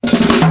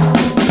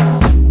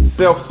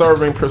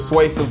self-serving,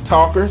 persuasive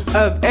talkers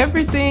of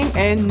everything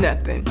and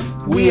nothing.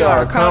 We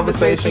are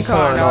Conversation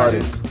Con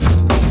Artists.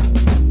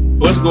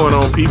 What's going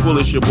on, people?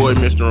 It's your boy,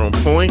 Mr. On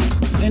Point.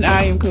 And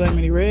I am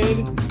Calamity Red.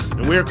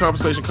 And we're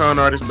Conversation Con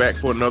Artists, back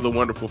for another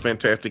wonderful,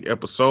 fantastic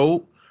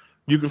episode.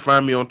 You can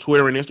find me on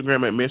Twitter and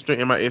Instagram at Mr.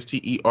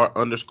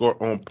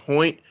 MISTER_on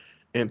point,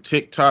 and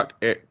TikTok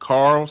at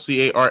Carl,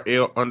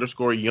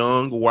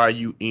 CARL_Young,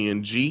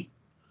 YUNG.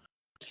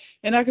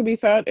 And I can be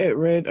found at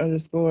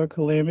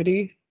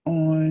Red_Calamity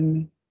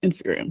on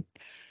Instagram.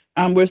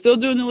 We're still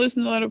doing the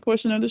listener letter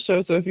portion of the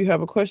show, so if you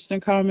have a question,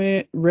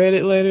 comment,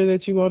 Reddit letter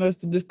that you want us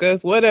to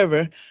discuss,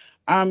 whatever,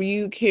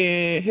 you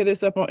can hit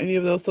us up on any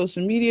of those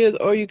social medias,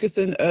 or you can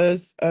send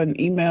us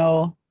an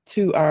email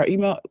to our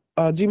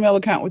Gmail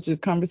account, which is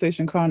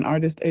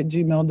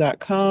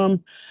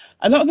conversationconartist@gmail.com.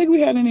 I don't think we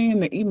had any in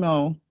the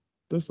email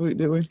this week,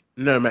 did we?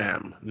 No,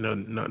 ma'am.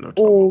 No.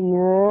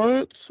 All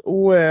right.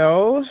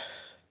 Well,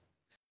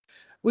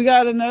 we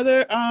got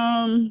another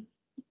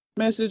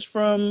message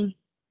from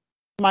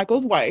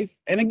Michael's wife,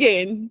 and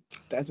again,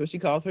 that's what she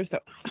calls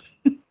herself.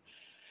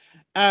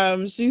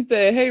 She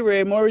said, "Hey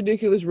Red, more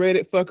ridiculous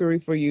Reddit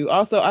fuckery for you.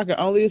 Also, I can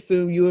only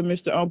assume you and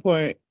Mr. On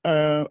Point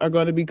are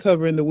going to be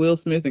covering the Will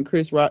Smith and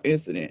Chris Rock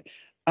incident.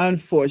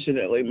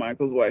 Unfortunately,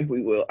 Michael's wife,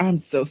 we will. I'm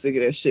so sick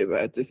of that shit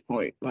at this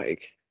point.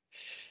 Like,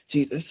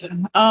 Jesus.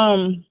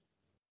 I've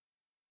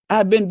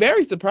been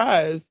very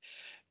surprised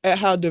at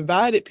how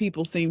divided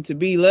people seem to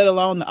be, let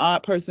alone the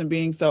odd person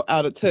being so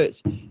out of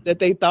touch that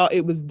they thought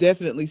it was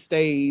definitely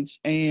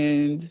staged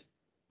and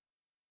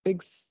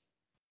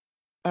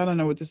I don't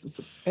know what this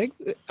is.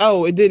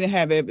 It didn't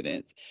have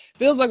evidence.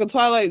 Feels like a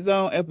Twilight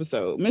Zone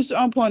episode. Mr.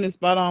 On Point is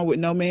spot on with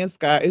No Man's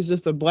Sky. It's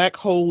just a black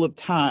hole of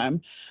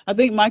time. I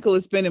think Michael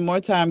is spending more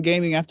time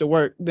gaming after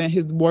work than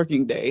his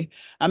working day.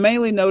 I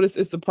mainly notice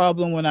it's a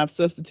problem when I've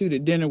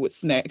substituted dinner with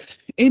snacks.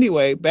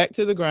 Anyway, back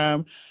to the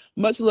grind.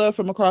 Much love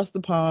from across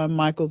the pond,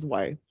 Michael's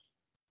wife."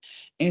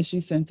 And she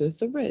sent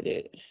us a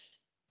Reddit.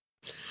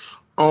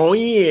 Oh,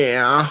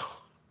 yeah.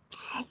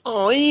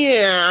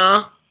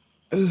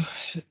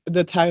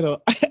 The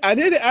title.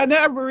 I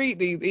never read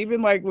these.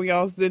 Even like when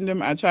y'all send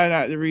them, I try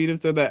not to read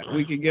them so that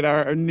we can get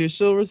our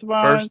initial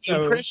response. First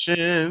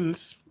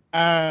impressions.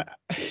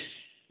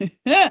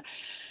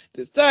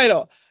 This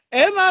title.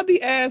 Am I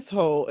the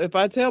asshole if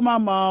I tell my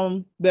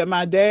mom that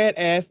my dad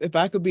asked if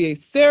I could be a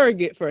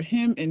surrogate for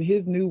him and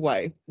his new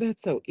wife?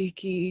 That's so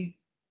icky.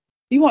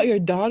 You want your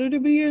daughter to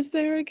be your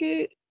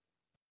surrogate?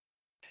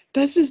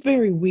 That's just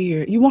very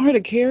weird. You want her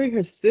to carry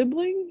her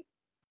sibling?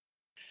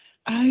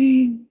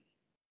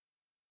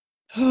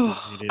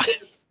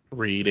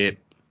 Read it.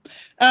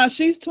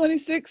 She's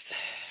 26.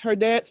 Her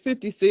dad's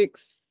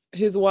 56.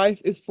 His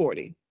wife is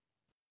 40.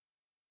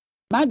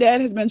 My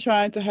dad has been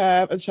trying to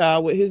have a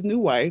child with his new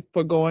wife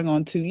for going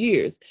on 2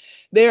 years.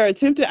 They are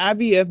attempting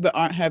IVF but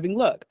aren't having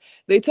luck.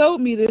 They told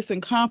me this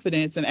in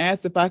confidence and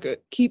asked if I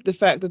could keep the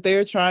fact that they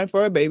are trying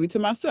for a baby to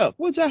myself,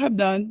 which I have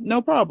done,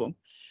 no problem.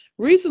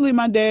 Recently,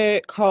 my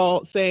dad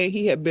called saying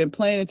he had been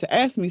planning to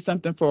ask me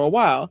something for a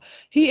while.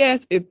 He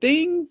asked if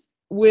things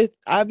with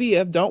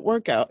IVF don't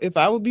work out, if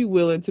I would be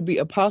willing to be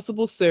a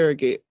possible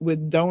surrogate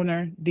with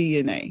donor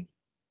DNA.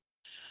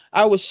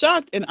 I was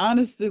shocked and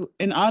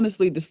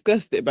honestly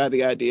disgusted by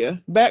the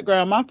idea.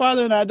 Background: my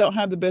father and I don't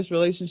have the best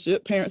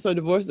relationship. Parents are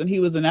divorced and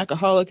he was an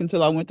alcoholic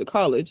until I went to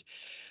college.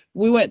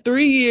 We went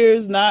 3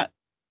 years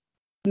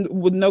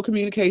with no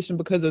communication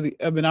because of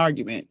an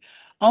argument.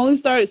 Only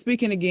started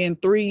speaking again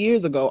 3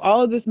 years ago.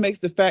 All of this makes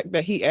the fact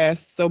that he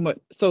asked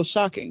so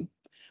shocking.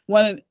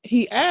 When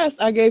he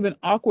asked, I gave an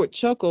awkward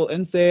chuckle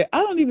and said,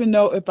 I don't even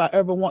know if I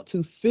ever want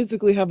to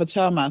physically have a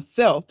child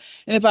myself.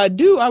 And if I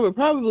do, I would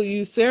probably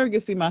use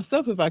surrogacy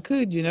myself if I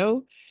could, you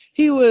know.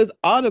 He was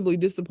audibly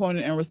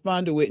disappointed and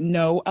responded with,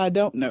 no, I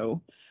don't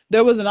know.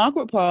 There was an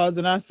awkward pause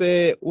and I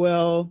said,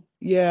 well,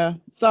 yeah,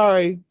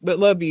 sorry, but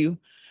love you.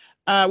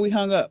 We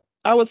hung up.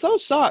 I was so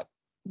shocked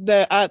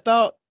that I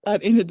thought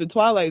I'd entered the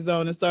Twilight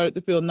Zone and started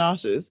to feel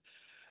nauseous.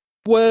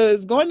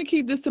 Was going to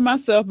keep this to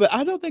myself, but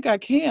I don't think I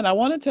can. I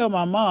want to tell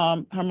my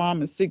mom. Her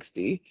mom is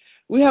 60.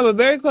 We have a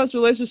very close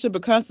relationship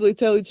and constantly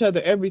tell each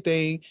other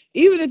everything.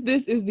 Even if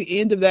this is the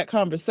end of that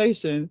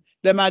conversation,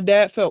 that my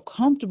dad felt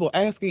comfortable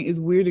asking is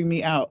weirding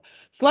me out.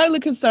 Slightly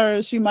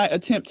concerned she might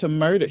attempt to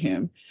murder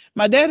him.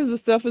 My dad is a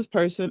selfish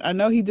person. I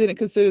know he didn't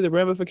consider the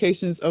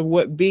ramifications of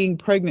what being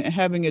pregnant and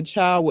having a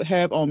child would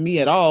have on me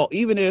at all,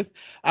 even if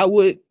I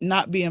would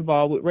not be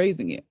involved with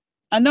raising it.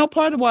 I know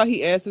part of why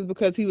he asked is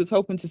because he was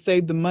hoping to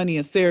save the money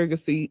and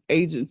surrogacy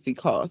agency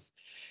costs.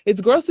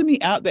 It's grossing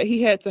me out that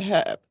he had to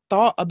have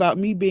thought about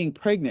me being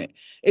pregnant.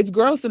 It's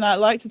gross, and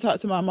I'd like to talk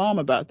to my mom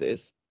about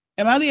this.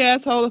 Am I the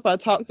asshole if I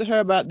talk to her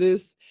about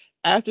this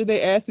after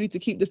they asked me to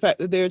keep the fact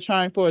that they're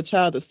trying for a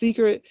child a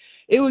secret?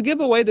 It would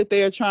give away that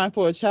they are trying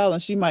for a child,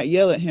 and she might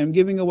yell at him,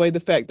 giving away the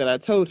fact that I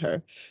told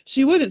her.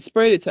 She wouldn't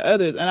spread it to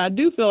others, and I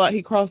do feel like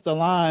he crossed the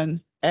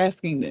line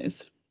asking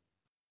this.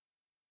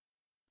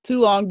 Too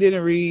long,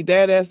 didn't read.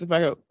 Dad asked if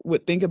I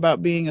would think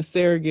about being a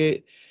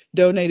surrogate,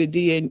 donated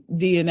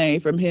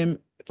DNA from him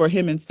for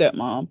him and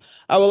stepmom.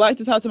 I would like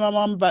to talk to my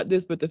mom about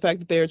this, but the fact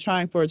that they are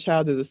trying for a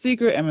child is a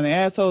secret. I'm an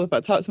asshole if I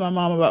talk to my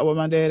mom about what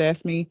my dad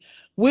asked me,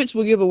 which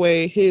will give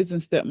away his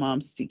and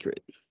stepmom's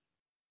secret.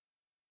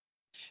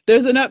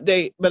 There's an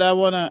update, but I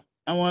wanna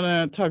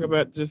talk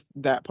about just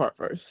that part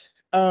first.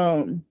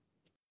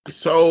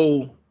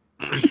 So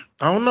I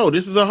don't know.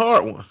 This is a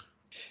hard one.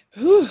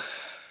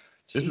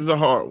 This is a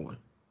hard one.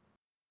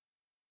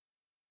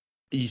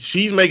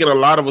 She's making a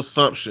lot of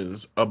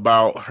assumptions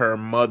about her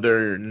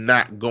mother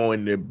not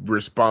going to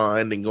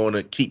respond and going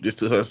to keep this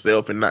to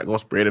herself and not going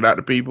to spread it out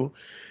to people.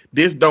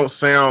 This don't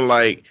sound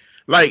like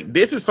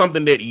this is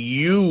something that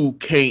you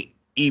can't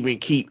even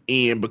keep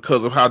in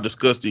because of how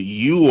disgusted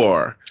you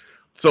are.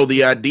 So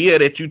the idea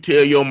that you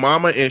tell your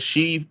mama and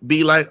she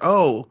be like,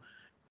 "Oh,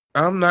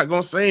 I'm not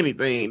gonna say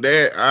anything,"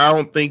 that I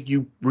don't think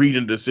you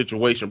reading the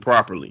situation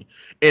properly.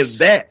 And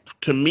that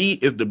to me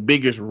is the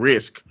biggest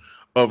risk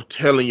of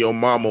telling your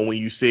mama when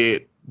you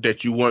said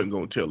that you weren't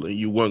gonna tell her,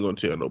 you weren't gonna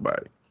tell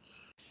nobody.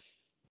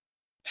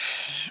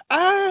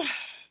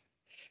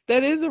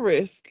 That is a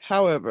risk.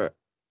 However,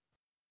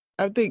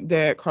 I think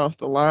Dad crossed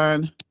the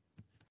line.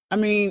 I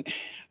mean,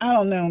 I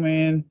don't know,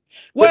 man.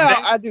 Well,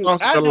 I do.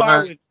 I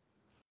know.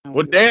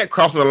 Well, Dad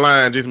crossing the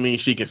line just means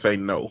she can say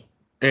no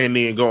and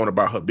then going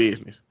about her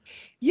business.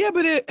 Yeah,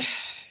 but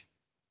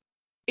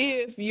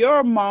if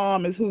your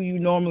mom is who you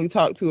normally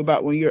talk to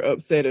about when you're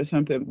upset or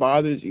something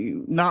bothers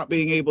you, not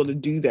being able to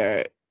do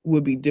that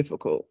would be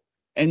difficult.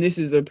 And this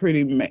is a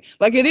pretty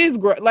like it is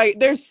like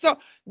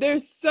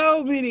there's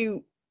so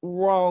many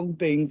wrong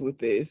things with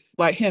this.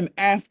 Like him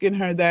asking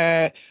her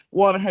that,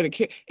 wanting her to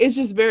care. It's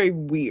just very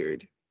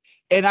weird.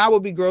 And I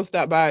would be grossed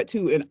out by it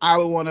too, and I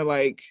would want to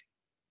like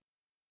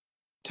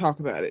talk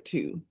about it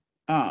too.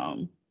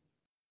 I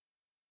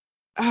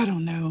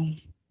don't know.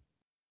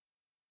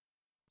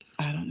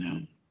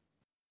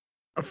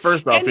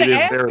 First off, and it to is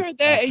ask very her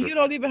that, and you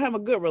don't even have a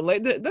good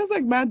relationship. That's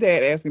like my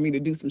dad asking me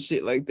to do some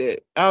shit like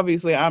that.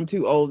 Obviously, I'm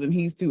too old and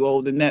he's too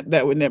old, and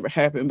that would never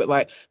happen. But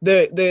like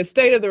the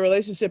state of the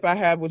relationship I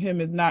have with him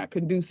is not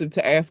conducive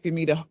to asking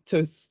me to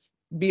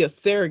be a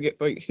surrogate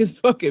for his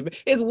fucking.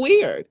 It's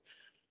weird.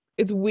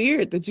 It's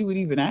weird that you would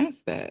even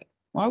ask that.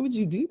 Why would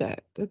you do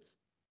that?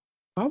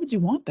 Why would you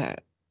want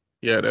that?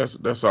 Yeah,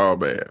 that's all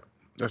bad.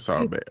 That's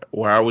all bad.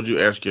 Why would you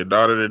ask your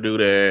daughter to do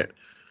that?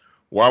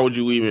 Why would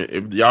you even,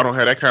 if y'all don't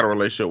have that kind of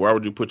relationship, why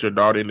would you put your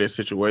daughter in that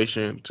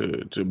situation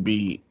to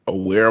be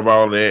aware of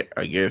all that?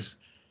 I guess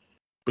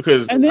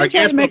because and then I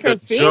guess to make her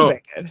feel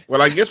bad.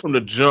 Well, I guess from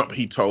the jump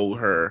he told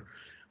her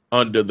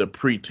under the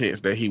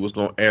pretense that he was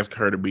going to ask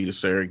her to be the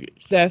surrogate.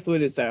 That's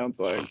what it sounds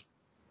like.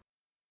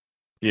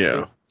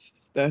 Yeah,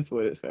 that's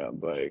what it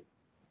sounds like.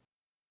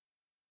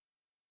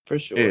 For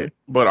sure. Yeah,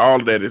 but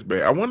all of that is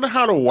bad. I wonder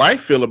how the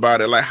wife feel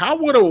about it. Like, how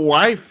would a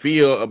wife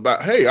feel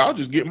about, hey, I'll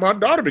just get my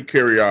daughter to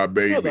carry our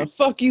baby? What the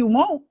fuck you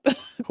want?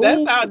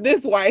 That's how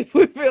this wife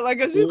would feel. Like,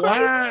 is you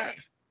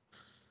crazy?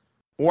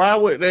 Why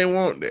would they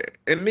want that?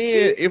 And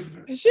then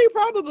she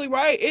probably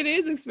right. It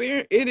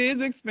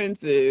is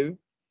expensive.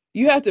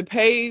 You have to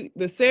pay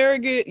the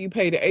surrogate, you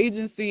pay the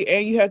agency,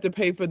 and you have to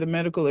pay for the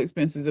medical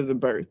expenses of the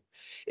birth.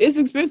 It's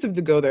expensive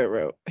to go that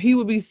route. He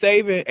would be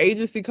saving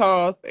agency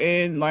costs,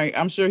 and like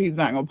I'm sure he's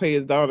not gonna pay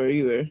his daughter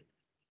either.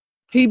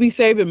 He'd be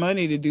saving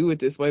money to do it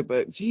this way,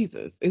 but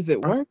Jesus, is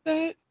it worth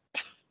that?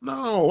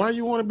 No, why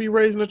you want to be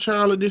raising a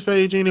child at this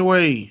age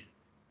anyway?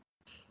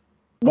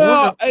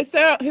 Well,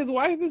 his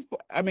wife is.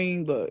 I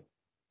mean, look,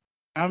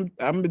 I'm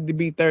gonna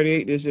be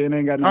 38 this year and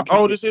ain't got no.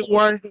 How old is his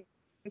wife?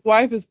 His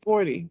wife is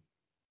 40,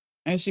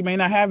 and she may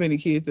not have any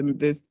kids. And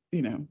this,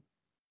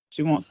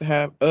 she wants to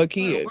have a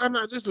kid. Why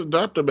not just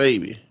adopt a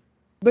baby?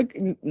 But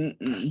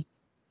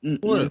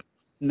what?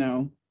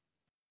 No.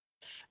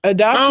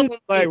 Adoption is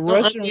like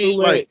Russian roulette.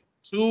 Like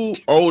two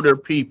older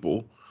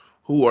people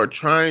who are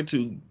trying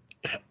to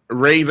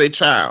raise a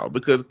child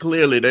because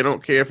clearly they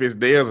don't care if it's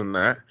theirs or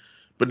not,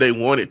 but they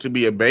want it to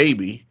be a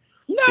baby.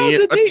 No,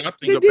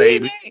 adopting a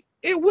baby.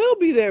 It will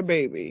be their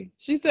baby.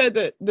 She said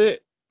that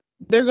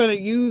they're going to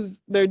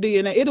use their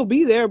DNA. It'll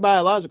be their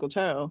biological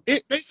child.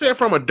 They said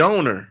from a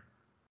donor.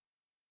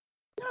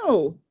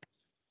 No.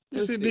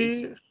 Yes, it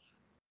did.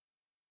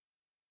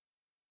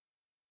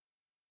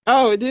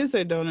 Oh, it did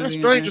say donor. That's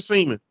stranger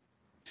semen.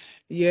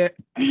 Yeah.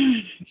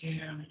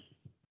 Yeah.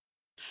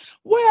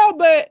 Well,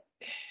 but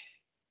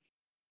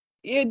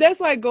yeah, that's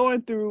like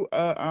going through.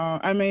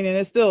 I mean, and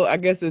it's still. I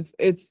guess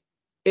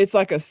it's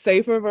like a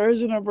safer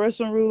version of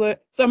Russian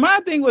roulette. So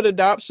my thing with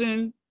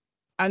adoption,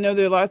 I know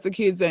there are lots of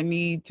kids that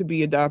need to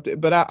be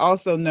adopted, but I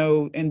also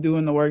know in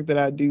doing the work that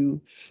I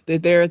do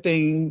that there are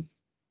things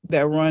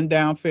that run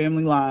down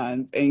family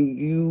lines, and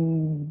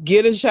you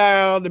get a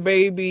child, a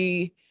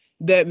baby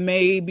that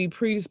may be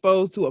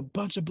predisposed to a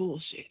bunch of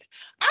bullshit.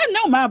 I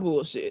know my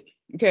bullshit,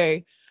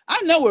 okay?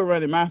 I know we're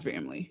running my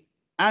family.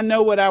 I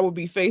know what I will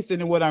be facing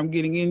and what I'm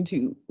getting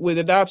into. With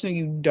adoption,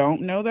 you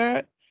don't know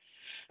that.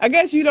 I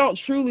guess you don't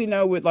truly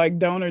know with like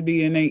donor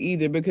DNA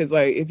either, because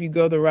like if you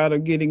go the route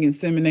of getting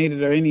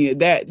inseminated or any of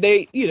that,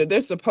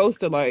 they're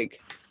supposed to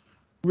like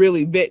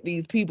really vet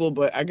these people,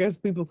 but I guess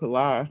people could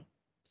lie.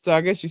 So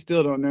I guess you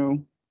still don't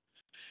know.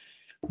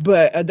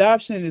 But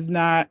adoption is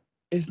not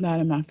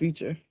in my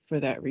future for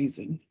that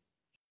reason.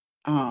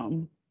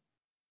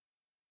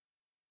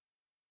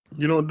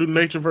 You don't do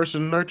nature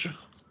versus nurture?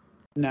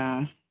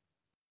 Nah.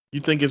 You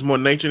think it's more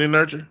nature than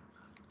nurture?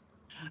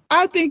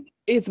 I think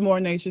it's more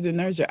nature than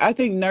nurture. I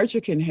think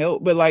nurture can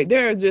help, but like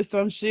there are just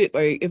some shit,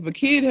 like if a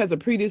kid has a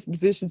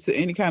predisposition to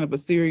any kind of a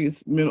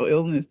serious mental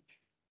illness,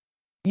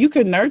 you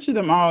can nurture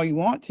them all you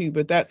want to,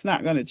 but that's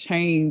not going to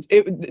change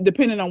it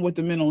depending on what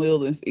the mental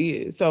illness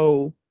is.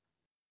 So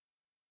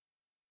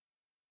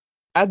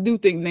I do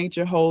think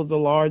nature holds a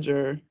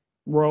larger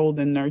role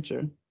than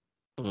nurture.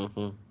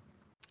 Mm-hmm.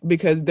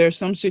 Because there's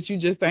some shit you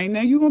just ain't now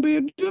you gonna be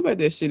able to do about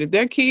that shit. If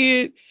that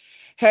kid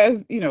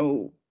has,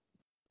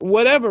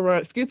 whatever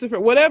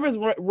schizophrenia,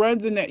 whatever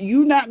runs in that,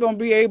 you're not gonna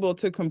be able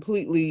to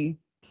completely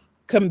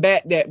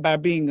combat that by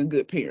being a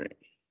good parent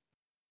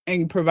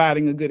and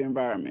providing a good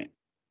environment.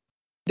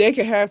 They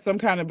could have some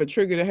kind of a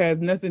trigger that has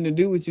nothing to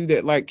do with you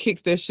that like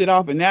kicks that shit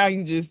off, and now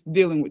you just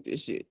dealing with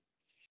this shit.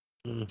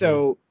 Mm-hmm.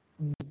 So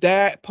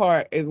that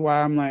part is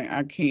why I'm like,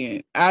 I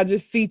can't. I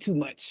just see too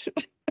much.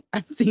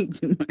 I see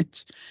too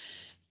much.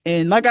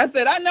 And like I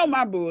said, I know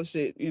my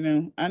bullshit,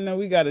 I know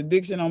we got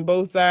addiction on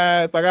both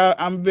sides. Like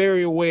I'm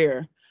very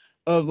aware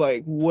of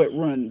like what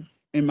runs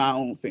in my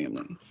own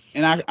family.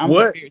 And I'm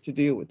prepared to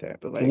deal with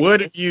that. But like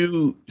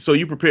so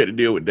you prepared to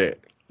deal with that?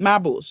 My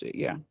bullshit,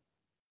 yeah.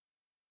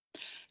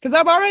 Because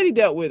I've already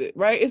dealt with it,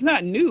 right? It's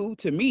not new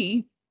to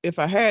me if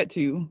I had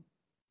to.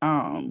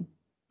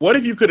 What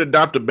if you could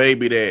adopt a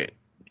baby that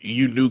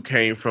you knew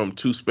came from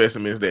two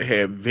specimens that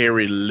had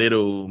very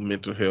little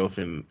mental health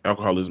and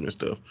alcoholism and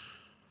stuff?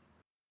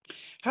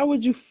 How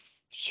would you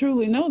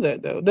truly know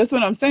that, though? That's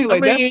what I'm saying.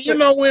 Like,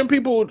 when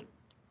people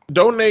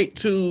donate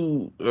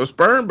to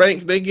sperm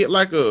banks, they get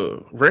like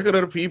a record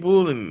of the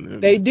people,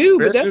 and they do.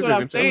 But that's what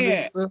I'm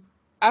saying.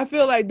 I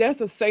feel like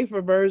that's a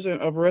safer version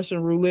of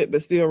Russian roulette,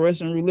 but still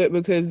Russian roulette,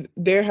 because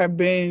there have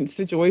been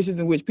situations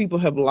in which people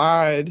have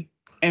lied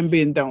and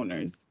been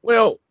donors.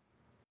 Well,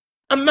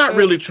 I'm not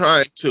really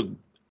trying to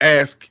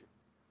ask.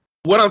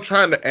 What I'm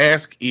trying to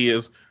ask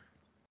is,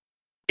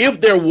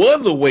 if there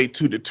was a way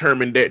to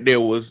determine that there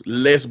was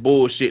less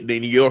bullshit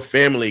than your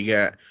family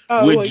got,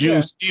 would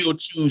you still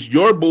choose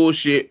your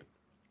bullshit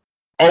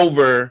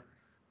over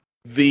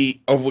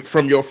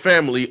from your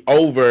family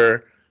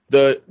over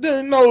the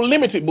no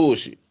limited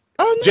bullshit?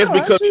 Oh no! Just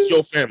because it's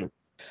your family.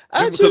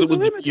 I choose the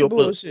limited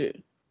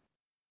bullshit.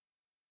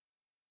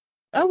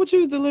 I would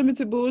choose the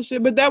limited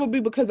bullshit, but that would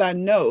be because I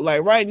know.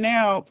 Like right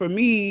now, for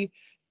me,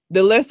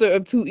 the lesser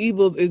of two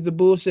evils is the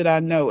bullshit I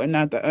know and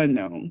not the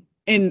unknown.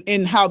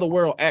 In how the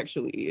world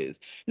actually is.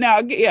 Now,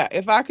 yeah,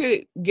 if I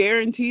could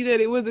guarantee that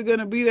it wasn't going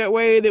to be that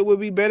way, that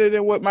would be better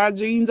than what my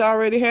genes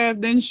already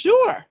have, then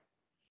sure,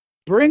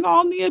 bring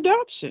on the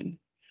adoption.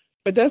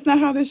 But that's not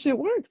how this shit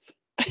works.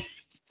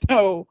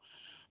 So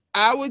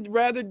I would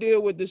rather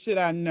deal with the shit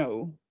I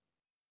know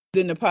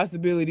than the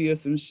possibility of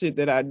some shit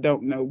that I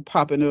don't know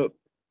popping up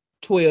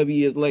 12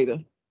 years later.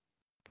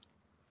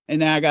 And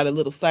now I got a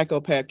little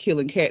psychopath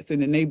killing cats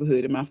in the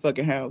neighborhood in my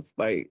fucking house.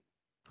 Like,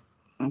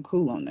 I'm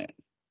cool on that.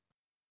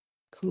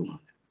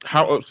 Cool.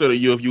 How upset are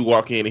you if you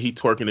walk in and he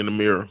twerking in the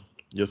mirror,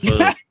 your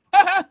son,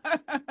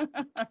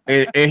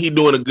 and he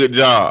doing a good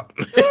job?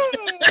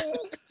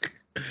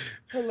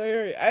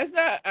 Hilarious. It's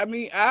not. I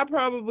mean, I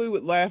probably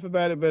would laugh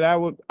about it, but I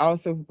would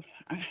also.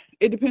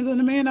 It depends on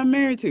the man I'm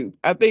married to.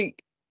 I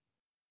think.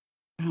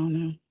 I don't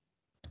know.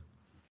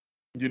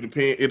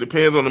 It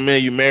depends on the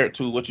man you married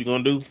to. What you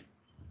gonna do?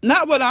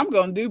 Not what I'm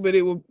gonna do, but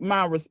it would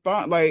my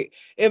response. Like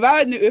if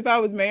I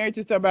was married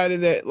to somebody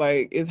that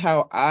like is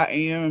how I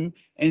am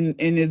and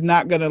is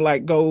not gonna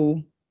like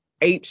go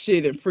ape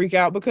shit and freak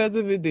out because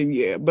of it, then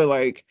yeah. But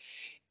like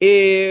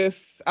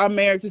if I'm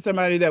married to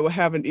somebody that would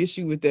have an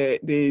issue with that,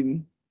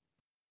 then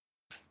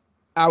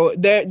I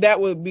would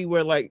that would be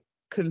where like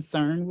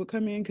concern would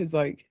come in, because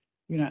like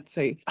you're not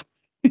safe.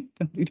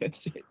 Don't do that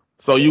shit.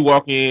 So you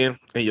walk in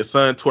and your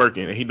son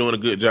twerking and he doing a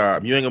good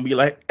job. You ain't gonna be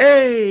like,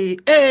 hey.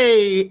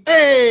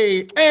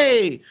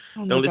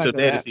 Don't let your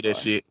daddy see that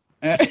shit.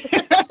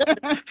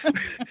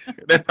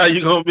 That's how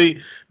you gonna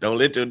be. Don't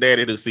let your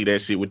daddy see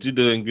that shit. What you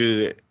doing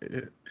good.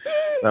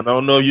 I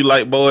don't know if you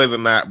like boys or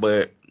not,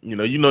 but you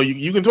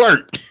can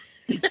twerk.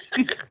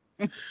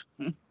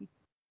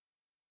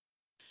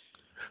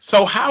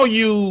 So how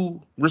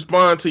you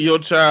respond to your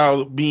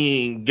child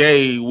being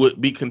gay would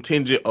be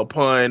contingent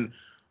upon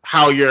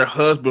how your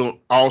husband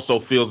also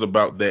feels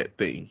about that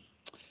thing.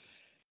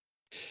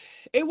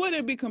 It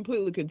wouldn't be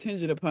completely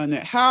contingent upon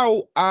that.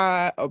 How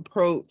I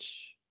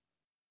approach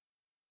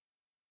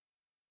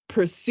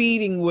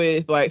proceeding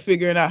with like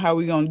figuring out how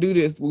we're gonna do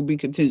this will be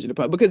contingent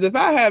upon, because if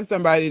I have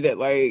somebody that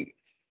like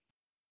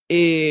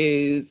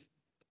is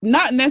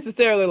not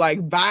necessarily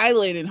like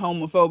violent and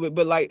homophobic,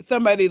 but like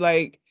somebody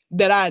like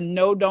that I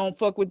know don't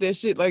fuck with that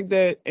shit like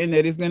that, and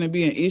that is gonna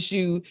be an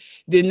issue,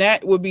 then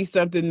that would be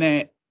something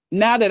that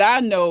now that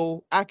I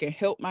know I can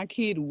help my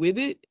kid with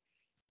it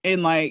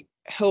and like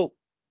help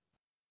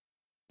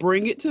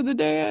bring it to the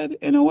dad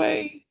in a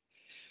way.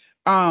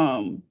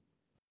 So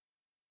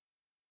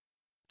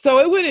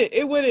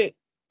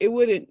it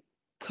wouldn't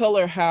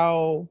color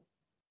how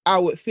I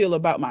would feel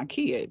about my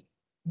kid,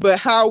 but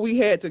how we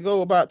had to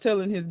go about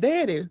telling his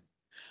daddy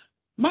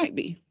might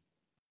be.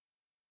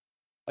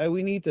 Like,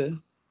 we need to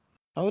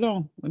hold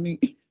on. Let me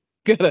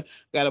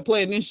gotta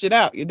plan this shit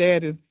out. Your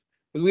dad is,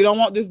 because we don't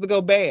want this to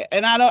go bad.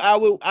 And I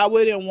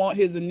wouldn't want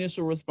his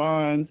initial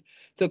response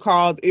to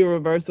cause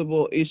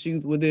irreversible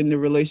issues within the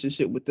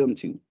relationship with them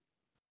two.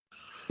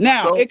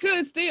 Now, So- it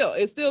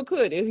still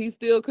could. He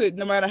still could,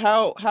 no matter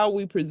how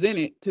we present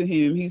it to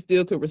him, he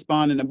still could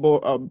respond in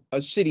a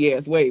shitty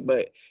ass way.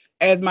 But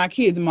as my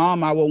kid's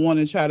mom, I would want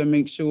to try to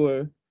make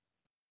sure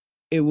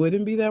it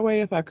wouldn't be that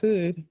way if I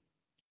could.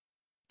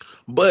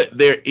 But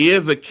there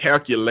is a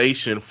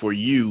calculation for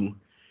you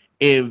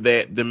in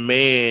that the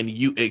man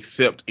you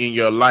accept in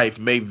your life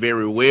may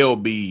very well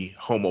be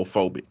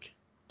homophobic.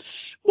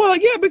 Well,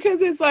 yeah,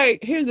 because it's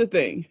like, here's the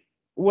thing.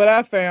 What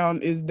I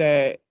found is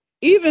that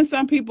even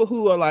some people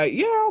who are like,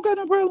 yeah, I don't got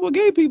no problem with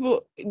gay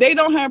people, they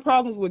don't have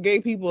problems with gay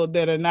people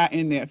that are not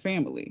in their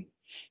family.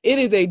 It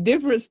is a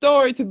different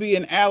story to be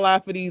an ally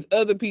for these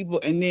other people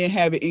and then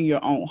have it in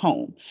your own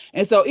home.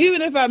 And so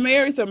even if I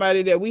married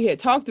somebody that we had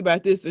talked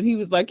about this and he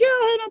was like, yeah,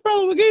 I ain't no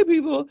problem with gay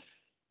people,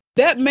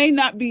 that may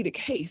not be the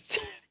case.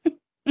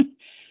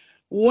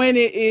 When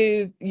it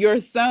is your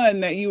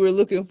son that you were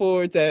looking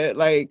forward to,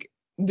 like,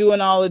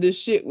 doing all of this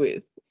shit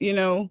with, you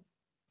know,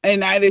 and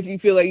now that you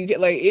feel like you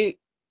get like it,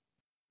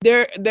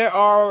 there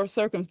are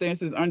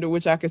circumstances under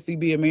which I could see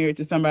being married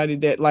to somebody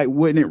that like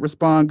wouldn't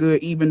respond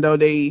good, even though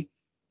they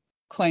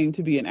claim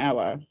to be an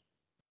ally,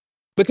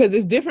 because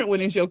it's different when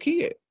it's your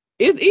kid.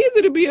 It's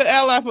easy to be an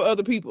ally for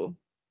other people.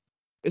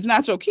 It's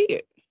not your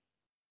kid.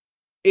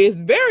 It's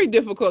very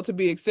difficult to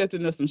be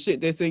accepting of some shit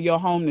that's in your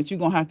home that you're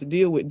gonna have to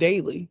deal with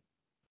daily.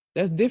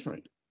 That's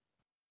different.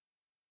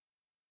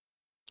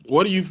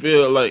 What do you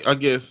feel like? I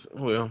guess,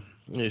 well,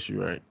 yes,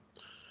 you're right.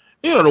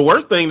 You know, the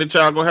worst thing that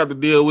y'all gonna have to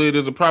deal with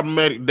is a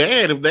problematic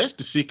dad, if that's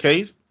the shit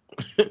case.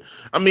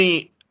 I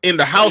mean, in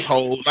the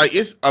household, like,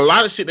 it's a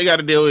lot of shit they got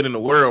to deal with in the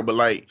world, but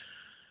like,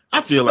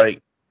 I feel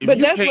like if But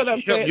you that's can't what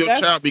I'm help saying. your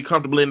child be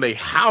comfortable in their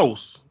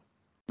house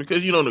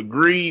because you don't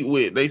agree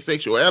with their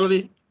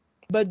sexuality.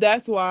 But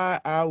that's why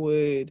I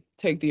would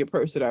take the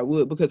approach that I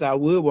would, because I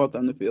would want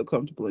them to feel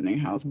comfortable in their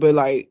house. But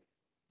like,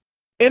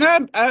 and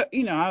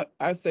I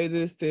say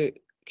this to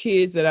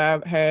kids that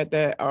I've had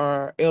that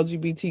are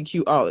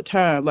LGBTQ all the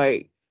time,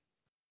 like,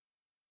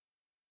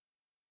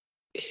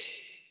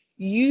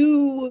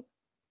 we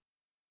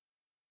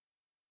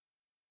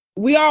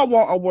all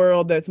want a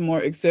world that's more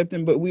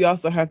accepting, but we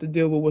also have to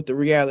deal with what the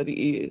reality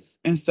is.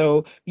 And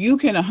so you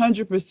can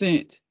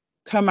 100%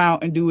 come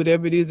out and do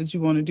whatever it is that you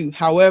want to do.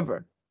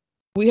 However,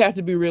 we have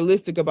to be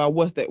realistic about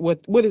what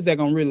is that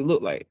going to really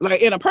look like.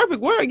 Like, in a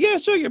perfect world, yeah,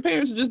 sure, your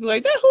parents would just be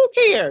like, that, who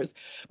cares?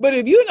 But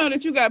if you know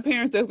that you got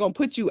parents that's going to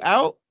put you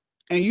out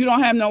and you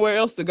don't have nowhere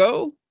else to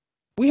go,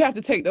 we have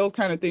to take those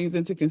kind of things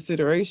into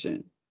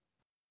consideration.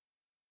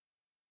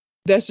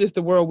 That's just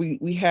the world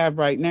we have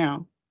right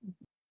now.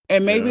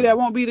 And maybe that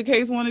won't be the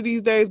case one of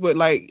these days, but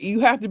like,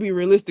 you have to be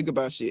realistic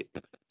about shit.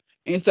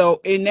 And so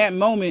in that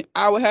moment,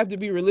 I would have to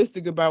be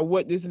realistic about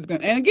what this is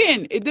going to, and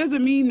again, it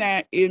doesn't mean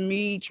that in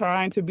me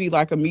trying to be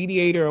like a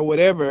mediator or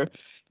whatever,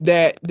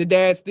 that the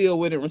dad still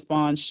wouldn't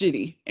respond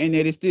shitty and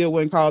that it still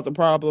wouldn't cause a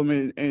problem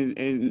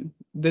and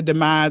the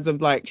demise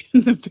of like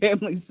the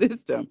family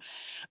system.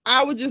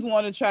 I would just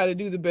want to try to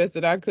do the best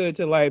that I could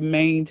to like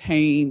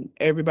maintain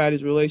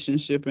everybody's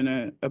relationship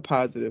in a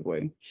positive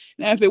way.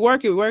 Now, if it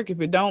work, it work. If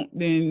it don't,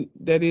 then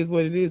that is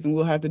what it is, and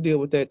we'll have to deal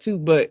with that too.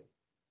 But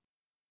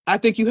I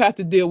think you have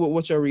to deal with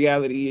what your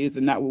reality is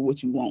and not with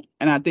what you want.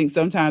 And I think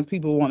sometimes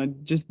people want to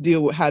just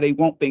deal with how they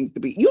want things to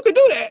be. You can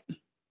do that.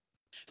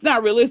 It's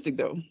not realistic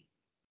though.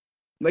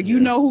 Like, you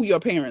know who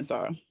your parents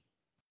are.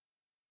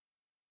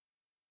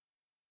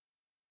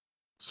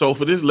 So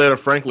for this letter,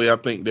 frankly, I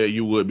think that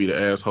you would be the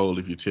asshole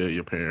if you tell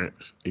your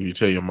parents, if you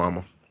tell your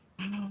mama.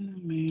 I don't know,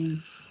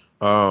 man.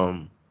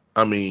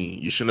 I mean,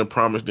 you shouldn't have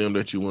promised them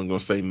that you weren't gonna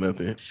say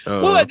nothing.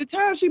 Well, at the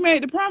time she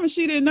made the promise,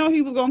 she didn't know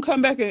he was gonna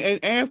come back and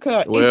ask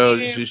her. Well,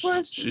 she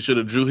should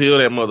have Drew Hill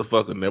that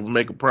motherfucker. Never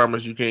make a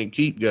promise you can't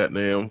keep,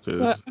 goddamn.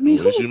 Because I mean,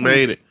 you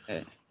made it.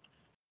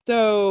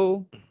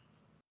 So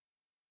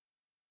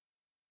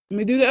let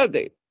me do the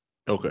update.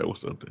 Okay,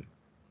 what's up then?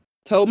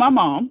 Told my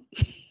mom.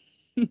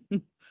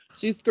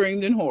 She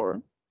screamed in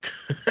horror.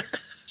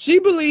 She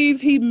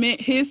believes he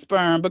meant his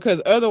sperm because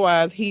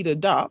otherwise he'd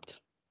adopt.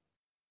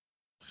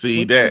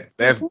 That's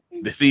that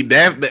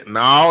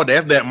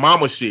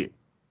mama shit.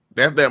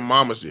 That's that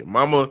mama shit.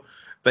 Mama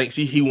thinks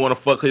he want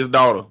to fuck his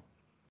daughter.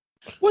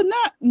 Well,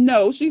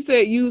 no. She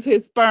said use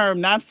his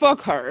sperm, not fuck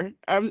her.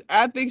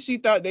 I think she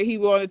thought that he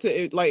wanted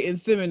to like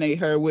inseminate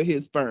her with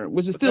his sperm,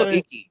 which is still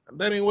icky.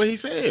 That ain't what he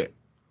said.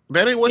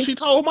 That ain't what she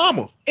told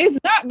mama. It's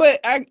not, but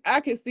I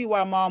can see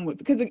why mom would,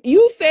 because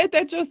you said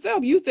that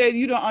yourself. You said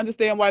you don't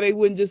understand why they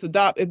wouldn't just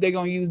adopt if they're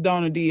gonna use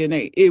donor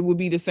DNA. It would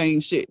be the same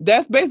shit.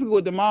 That's basically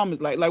what the mom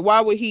is like. Like,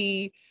 why would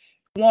he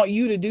want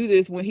you to do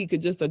this when he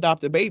could just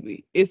adopt a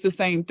baby? It's the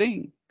same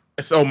thing.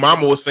 So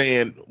Mama was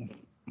saying,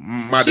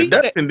 my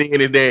deduction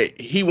then is that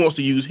he wants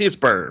to use his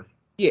sperm.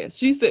 Yeah,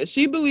 she said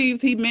she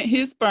believes he meant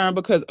his sperm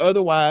because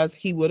otherwise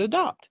he would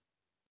adopt.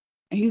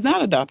 And he's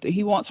not adopted.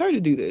 He wants her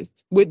to do this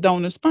with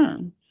donor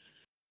sperm.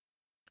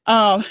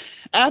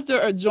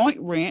 After a joint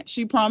rant,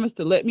 she promised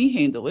to let me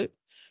handle it.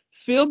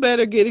 Feel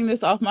better getting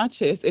this off my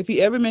chest. If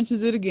he ever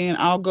mentions it again,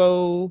 I'll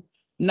go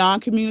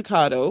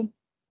non-communicado,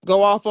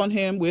 go off on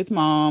him with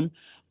mom,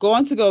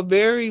 going to go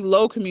very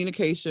low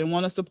communication,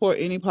 want to support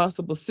any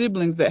possible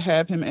siblings that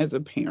have him as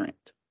a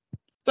parent.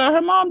 So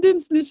her mom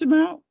didn't snitch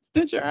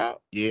her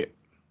out. Yeah.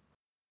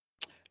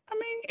 I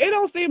mean, it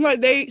don't seem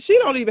like she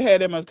don't even have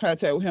that much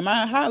contact with him.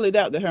 I highly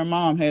doubt that her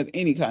mom has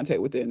any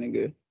contact with that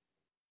nigga.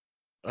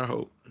 I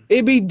hope.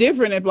 It'd be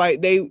different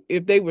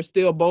if they were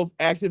still both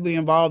actively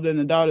involved in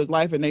the daughter's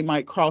life and they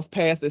might cross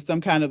paths at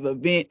some kind of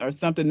event or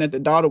something that the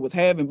daughter was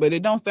having, but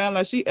it don't sound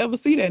like she ever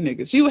see that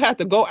nigga. She would have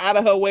to go out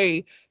of her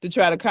way to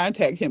try to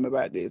contact him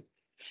about this.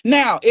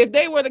 Now, if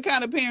they were the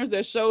kind of parents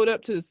that showed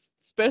up to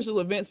special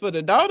events for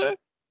the daughter,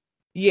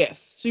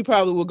 yes, she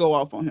probably would go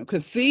off on him,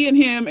 because seeing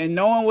him and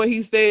knowing what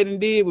he said and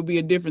did would be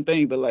a different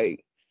thing. But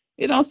like,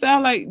 it don't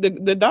sound like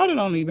the daughter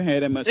don't even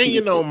have that much.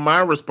 And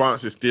my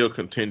response is still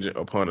contingent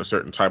upon a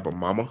certain type of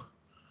mama.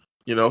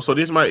 So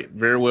this might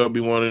very well be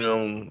one of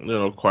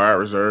them, quiet,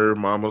 reserved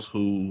mamas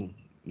who,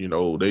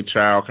 they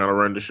child kind of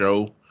run the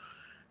show.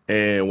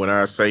 And when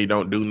I say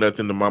don't do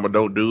nothing, the mama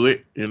don't do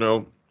it.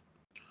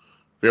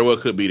 Very well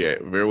could be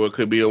that. Very well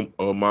could be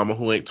a mama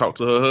who ain't talked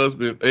to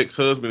her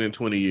ex-husband in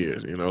 20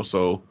 years.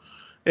 So.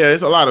 Yeah,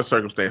 it's a lot of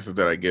circumstances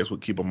that I guess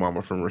would keep a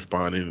mama from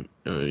responding,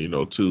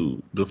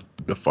 to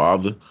the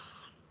father.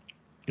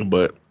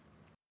 But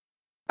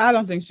I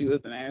don't think she was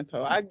an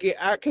asshole.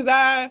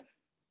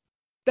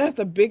 That's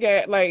a big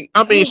ass. Like,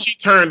 I mean, she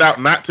turned out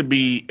not to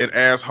be an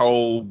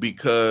asshole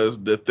because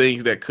the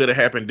things that could have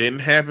happened didn't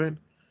happen.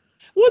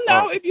 Well,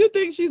 no, if you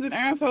think she's an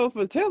asshole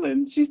for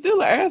telling, she's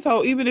still an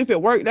asshole, even if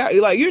it worked out.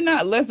 Like, you're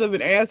not less of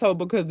an asshole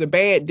because the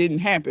bad didn't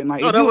happen.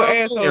 Like, if you're an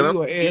asshole,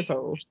 you're an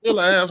asshole. You're still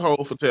an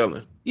asshole for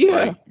telling. Yeah.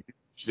 Like, you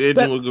said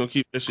you were going to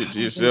keep that shit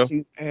to yourself.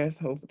 She's an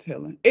asshole for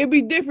telling. It'd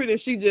be different if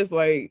she just,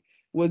 like,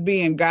 was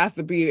being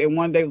gossipy and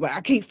one day was like,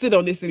 I can't sit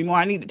on this anymore.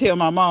 I need to tell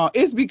my mom.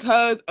 It's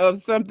because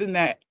of something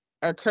that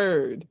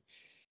occurred.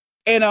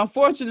 And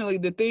unfortunately,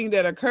 the thing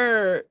that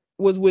occurred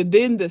was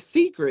within the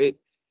secret.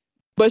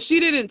 But she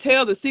didn't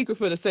tell the secret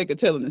for the sake of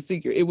telling the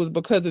secret. It was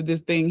because of this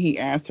thing he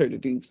asked her to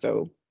do.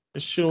 So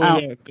she only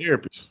had a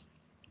therapist.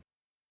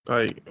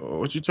 Like,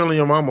 what you telling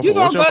your mama? You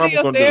gonna go to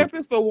your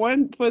therapist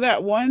for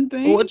that one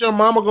thing? What your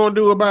mama gonna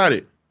do about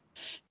it?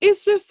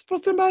 It's just for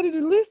somebody to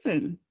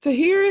listen, to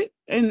hear it,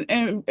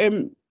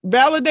 and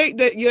validate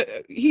that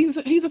he's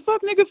a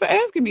fuck nigga for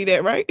asking me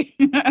that, right?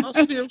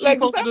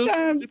 Like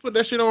sometimes she put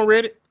that shit on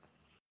Reddit.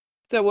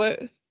 So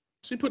what?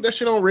 She put that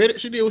shit on Reddit.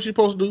 She did what she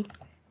supposed to do.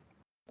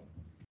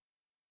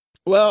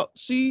 Well,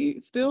 she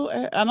still,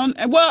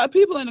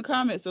 people in the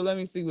comments, so let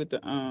me see what the,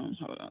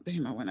 hold on,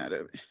 damn, I went out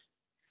of it.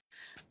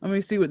 Let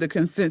me see what the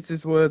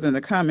consensus was in the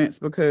comments,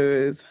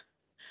 because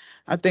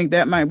I think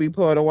that might be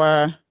part of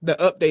why the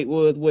update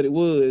was what it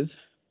was.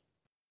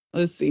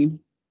 Let's see.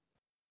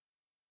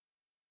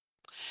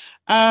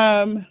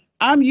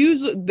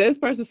 This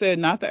person said,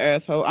 not the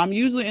asshole. I'm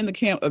usually in the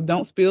camp of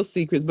don't spill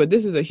secrets, but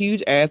this is a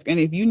huge ask. And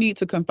if you need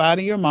to confide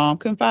in your mom,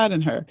 confide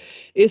in her.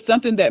 It's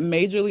something that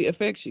majorly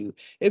affects you.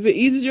 If it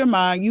eases your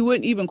mind, you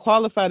wouldn't even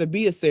qualify to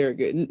be a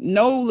surrogate.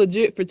 No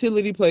legit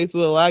fertility place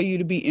will allow you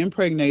to be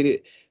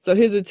impregnated. So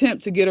his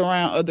attempt to get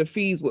around other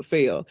fees would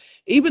fail.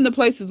 Even the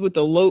places with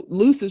the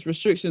loosest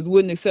restrictions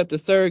wouldn't accept a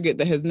surrogate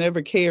that has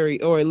never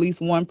carried or at least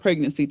one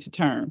pregnancy to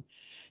term.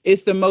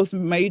 It's the most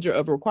major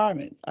of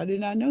requirements. I did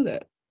not know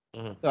that.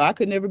 Mm-hmm. So I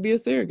could never be a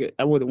surrogate.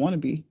 I wouldn't want to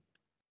be.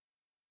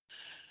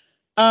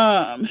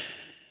 A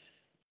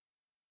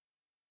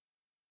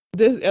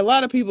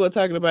lot of people are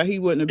talking about he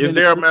wouldn't have been. Is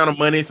there an amount of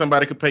money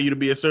somebody could pay you to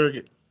be a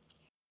surrogate?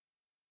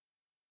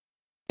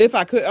 If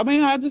I could,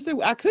 I just said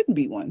I couldn't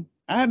be one.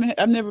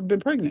 I've never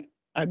been pregnant.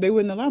 They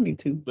wouldn't allow me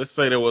to. Let's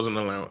say there was an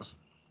allowance.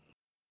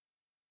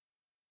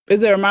 Is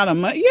there an amount of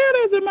money? Yeah,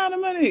 there's an amount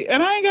of money.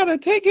 And I ain't gotta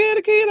take care of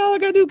the kid. All I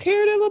gotta do is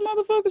carry that little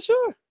motherfucker,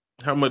 sure.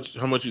 How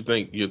much you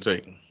think you'll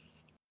take?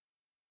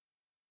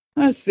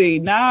 Let's see,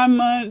 9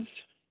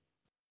 months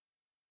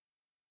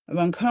of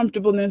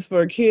uncomfortableness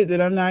for a kid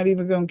that I'm not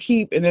even gonna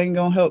keep and then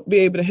gonna be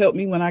able to help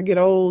me when I get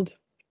old.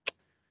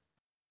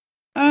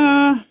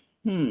 I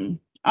don't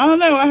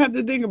know. I have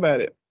to think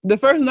about it. The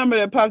first number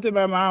that popped in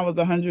my mind was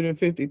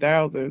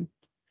 150,000.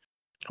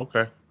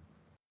 Okay.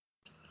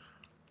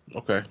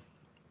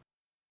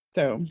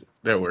 So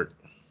that worked.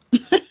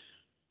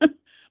 But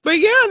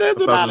yeah, there's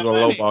a lot of money.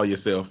 You're gonna lowball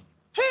yourself.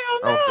 Hell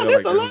no,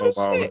 that's a lot of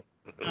shit.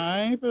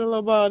 I ain't finna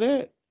lowball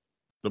that.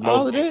 The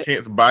most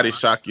intense body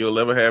shock you'll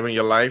ever have in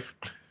your life.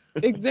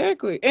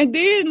 Exactly. And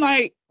then,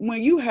 like,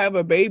 when you have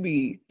a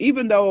baby,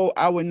 even though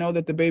I would know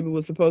that the baby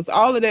was supposed to,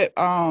 all of that,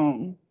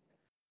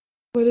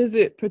 what is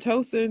it?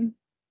 Pitocin?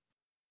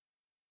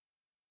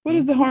 What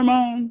is the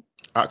hormone?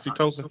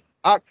 Oxytocin.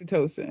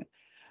 oxytocin.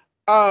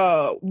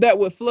 That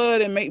would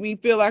flood and make me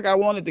feel like I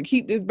wanted to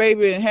keep this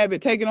baby and have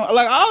it taken on.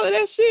 Like all of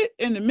that shit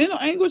and the mental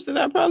anguish that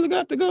I probably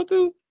got to go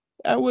through,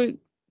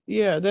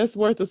 that's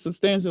worth a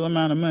substantial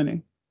amount of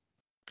money.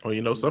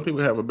 Oh, some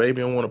people have a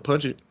baby and want to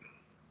punch it.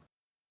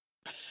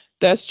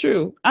 That's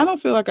true. I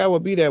don't feel like I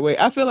would be that way.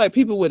 I feel like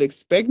people would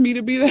expect me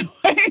to be that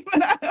way,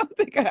 but I don't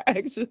think I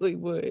actually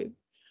would.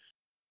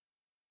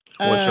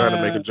 I was trying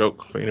to make a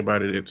joke for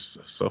anybody that's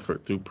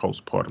suffered through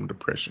postpartum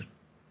depression.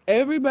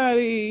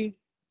 Everybody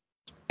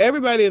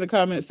in the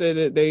comments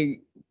said that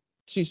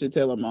she should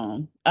tell her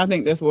mom. I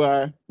think that's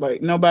why,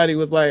 like, nobody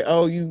was like,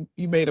 oh, you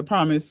made a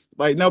promise.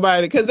 Like,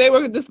 nobody, because they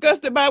were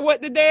disgusted by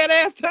what the dad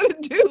asked her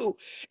to do.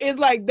 It's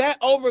like that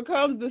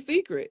overcomes the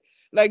secret.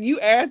 Like, you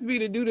asked me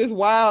to do this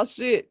wild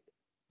shit.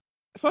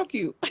 Fuck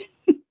you.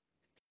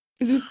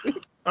 I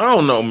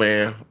don't know,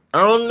 man.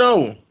 I don't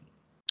know.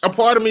 A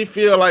part of me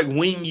feel like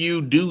when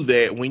you do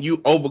that, when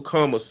you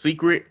overcome a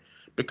secret,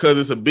 because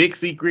it's a big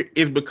secret,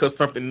 it's because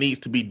something needs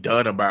to be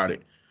done about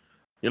it.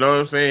 You know what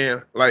I'm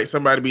saying? Like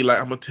somebody be like,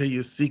 I'm gonna tell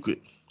you a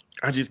secret.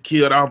 I just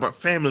killed all my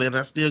family and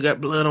I still got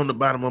blood on the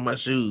bottom of my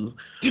shoes.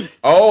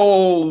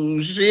 Oh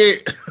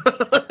shit.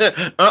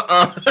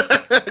 I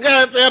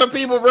gotta tell the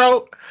people,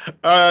 bro.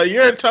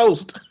 You're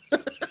toast.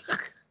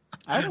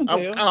 I don't tell.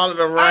 I'm calling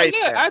it right.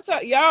 I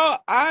tell y'all,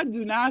 I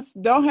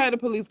don't have the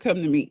police come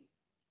to me.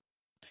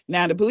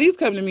 Now the police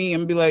come to me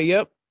and be like,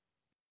 "Yep."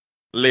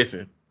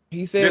 Listen,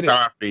 he said that's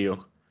how I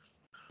feel.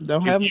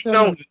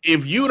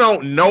 If you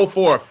don't know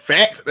for a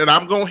fact that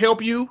I'm gonna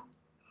help you,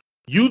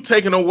 you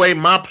taking away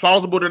my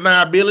plausible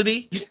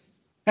deniability.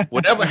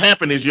 Whatever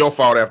happened is your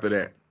fault after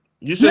that.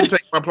 You shouldn't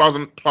take my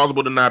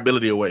plausible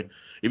deniability away.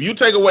 If you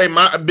take away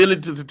my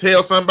ability to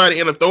tell somebody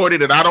in authority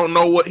that I don't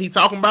know what he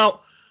talking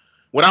about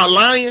without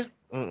lying,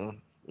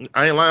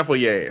 I ain't lying for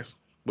your ass.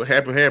 What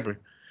happened.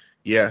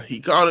 Yeah, he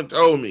called and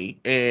told me,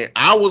 and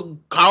I was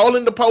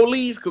calling the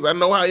police because I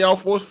know how y'all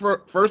first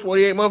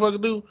 48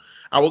 motherfuckers do.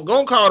 I was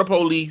gonna call the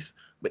police,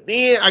 but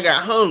then I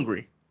got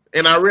hungry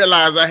and I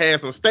realized I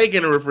had some steak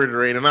in the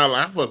refrigerator, and I was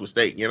like, I fuck with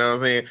steak, you know what I'm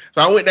saying?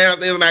 So I went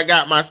downstairs and I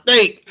got my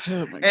steak,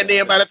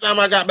 then by the time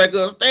I got back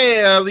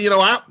upstairs,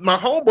 my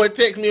homeboy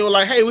texted me and was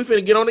like, hey, we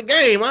finna get on the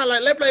game. I was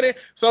like, let's play that.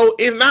 So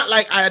it's not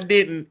like I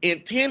didn't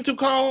intend to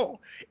call.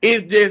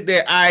 It's just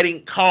that I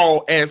didn't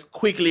call as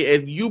quickly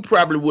as you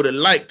probably would have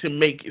liked to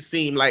make it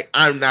seem like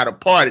I'm not a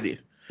part of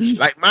this.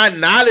 Like, my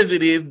knowledge of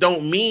this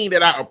don't mean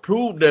that I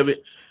approved of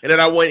it and that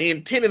I wasn't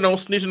intending on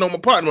snitching on my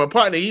partner. My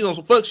partner, he's on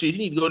some fuck shit.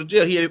 He need to go to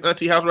jail. He at his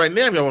auntie house right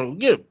now if y'all want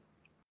to get him.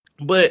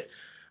 But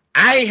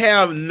I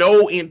have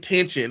no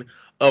intention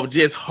of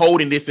just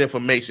holding this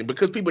information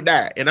because people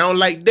die. And I don't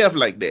like death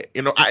like that.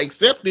 I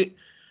accept it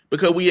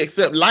because we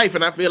accept life.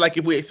 And I feel like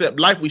if we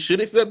accept life, we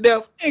should accept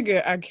death.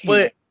 Nigga, I can't.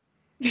 But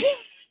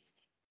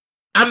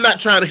I'm not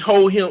trying to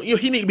hold him.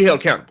 He need to be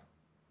held accountable,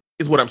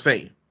 is what I'm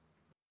saying.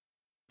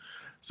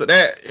 So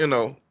that,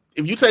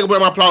 if you take away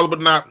my plausible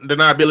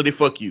deniability,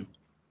 fuck you.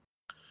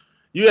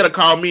 You got to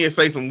call me and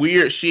say some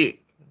weird shit.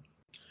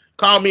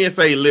 Call me and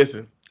say,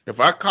 listen, if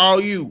I call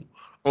you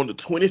on the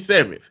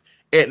 27th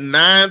at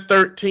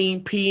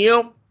 9:13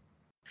 p.m.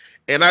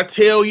 and I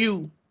tell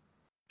you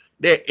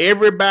that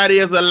everybody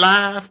is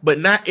alive, but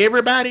not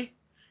everybody,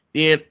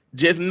 then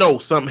just know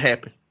something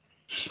happened.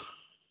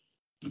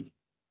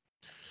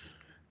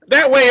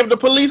 That way, if the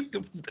police,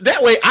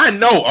 I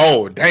know,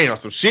 oh, damn,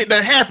 some shit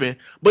that happened.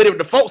 But if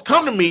the folks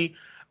come to me,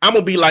 I'm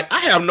going to be like, I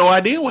have no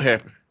idea what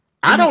happened.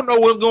 I don't know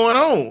what's going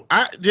on.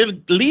 I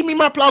just leave me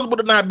my plausible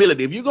deniability.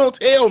 If you're going to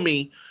tell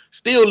me,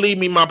 still leave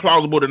me my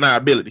plausible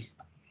deniability.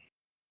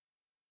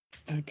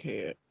 I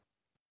can't.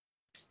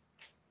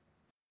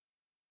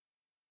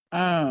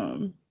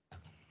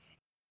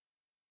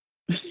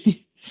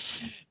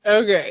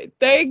 Okay,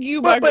 thank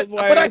you, Michael.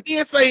 But I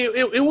did say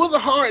it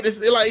wasn't hard.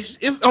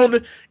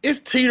 It's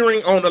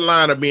teetering on the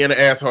line of being an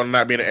asshole and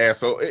not being an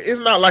asshole. It's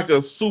not like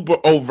a super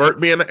overt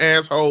being an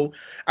asshole.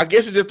 I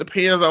guess it just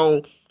depends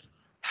on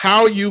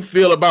how you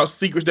feel about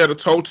secrets that are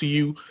told to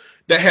you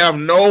that have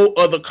no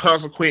other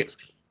consequence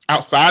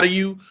outside of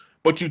you,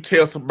 but you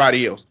tell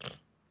somebody else,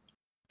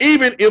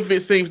 even if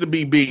it seems to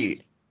be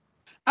big.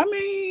 I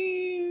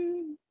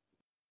mean,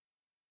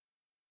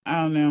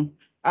 I don't know.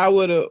 I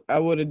would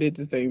have did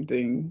the same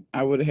thing.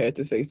 I would have had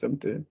to say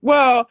something.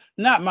 Well,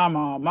 not my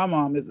mom. My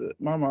mom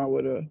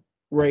would have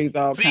raised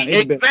all kinds of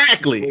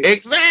exactly.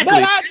 But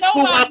I know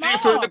who I'm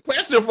answering the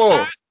question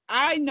for.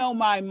 I know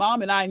my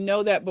mom, and I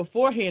know that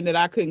beforehand that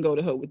I couldn't go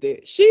to her with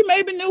that. She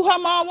maybe knew her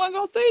mom wasn't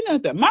gonna say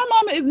nothing. My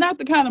mama is not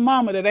the kind of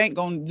mama that ain't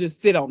gonna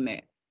just sit on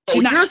that.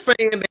 So you're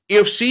saying that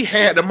if she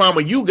had the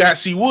mama you got,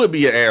 she would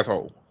be an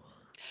asshole?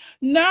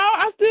 No,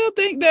 I still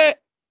think that.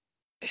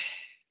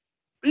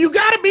 You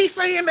gotta be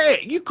saying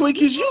that. You quick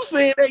as you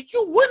saying that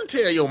you wouldn't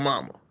tell your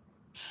mama.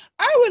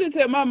 I wouldn't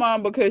tell my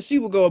mom because she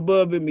would go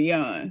above and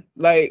beyond.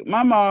 Like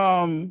my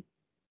mom,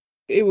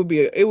 it would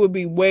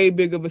be way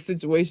bigger of a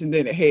situation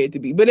than it had to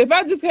be. But if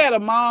I just had a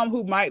mom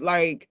who might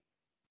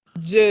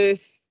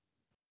just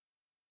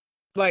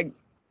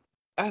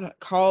I don't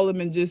call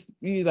him and just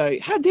be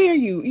like, how dare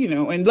you,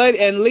 and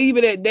leave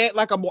it at that,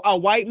 like a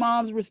white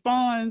mom's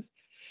response.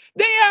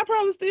 Then I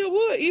probably still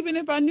would, even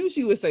if I knew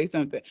she would say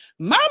something.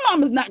 My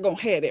mama's not gonna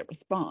have that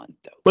response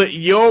though. But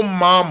your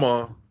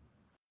mama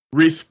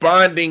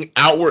responding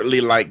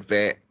outwardly like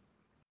that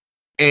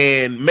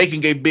and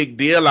making a big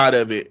deal out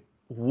of it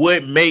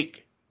would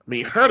make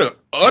her the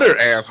utter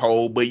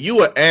asshole, but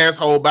you an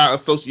asshole by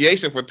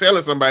association for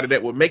telling somebody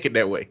that would make it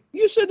that way.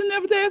 You should have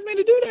never asked me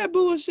to do that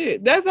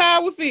bullshit. That's how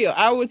I would feel.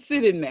 I would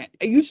sit in that.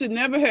 You should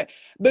never have,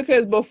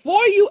 because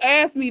before you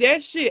asked me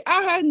that shit,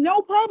 I had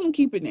no problem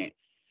keeping it.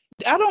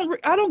 I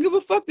don't give a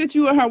fuck that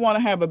you and her want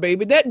to have a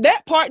baby.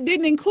 That part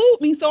didn't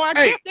include me, so I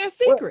kept that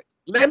secret.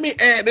 Well, let me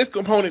add this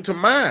component to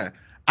mine.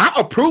 I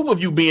approve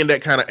of you being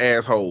that kind of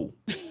asshole.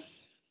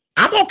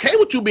 I'm okay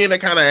with you being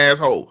that kind of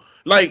asshole.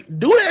 Like,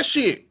 do that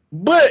shit.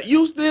 But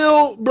you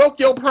still broke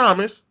your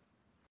promise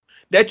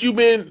that you've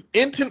been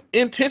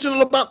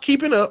intentional about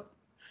keeping up.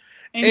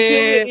 Until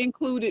it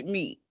included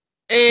me.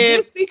 And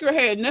this secret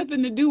had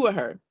nothing to do with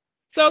her.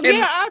 So,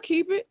 yeah, I'll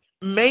keep it.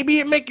 Maybe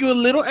it make you a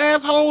little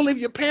asshole if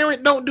your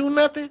parent don't do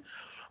nothing.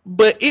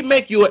 But it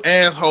make you an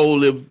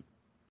asshole if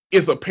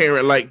it's a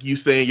parent like you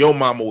saying your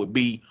mama would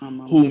be,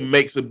 who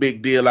makes a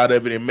big deal out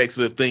of it and makes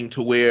it a thing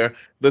to where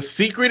the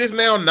secret is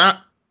now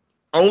not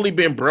only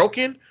been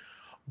broken,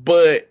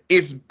 but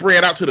it's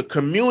spread out to the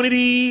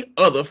community.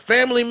 Other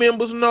family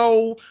members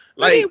know.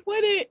 Like,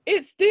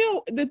 it's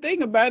still, the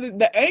thing about it,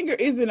 the anger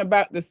isn't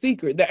about the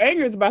secret. The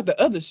anger is about the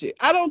other shit.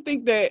 I don't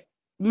think that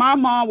my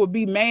mom would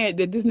be mad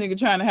that this nigga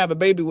trying to have a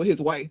baby with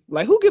his wife.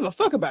 Like, who give a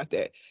fuck about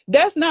that?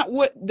 That's not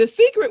what the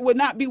secret would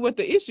not be. What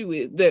the issue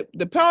is,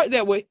 the part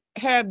that would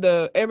have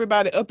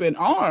everybody up in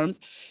arms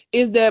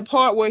is that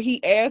part where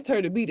he asked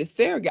her to be the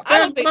surrogate. I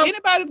don't think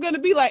anybody's gonna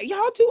be like,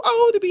 y'all too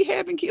old to be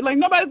having kids. Like,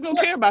 nobody's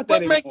gonna care about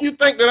that. What make you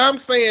think that I'm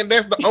saying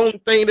that's the only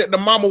thing that the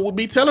mama would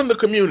be telling the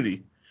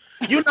community?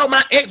 You know,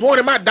 my ex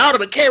wanted my daughter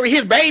to carry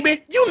his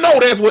baby. You know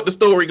that's what the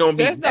story gonna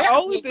be. That's the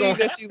only thing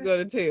that she's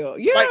gonna tell.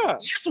 Yeah, like,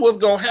 that's what's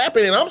gonna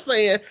happen. And I'm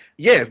saying,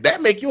 yes,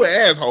 that make you an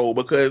asshole,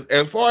 because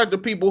as far as the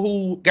people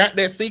who got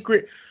that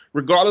secret,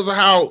 regardless of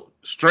how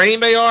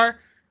strained they are,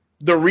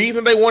 the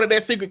reason they wanted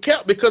that secret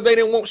kept because they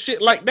didn't want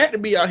shit like that to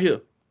be out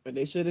here. But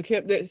they should have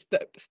kept that,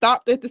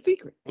 stopped at the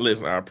secret.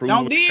 Listen, I approve.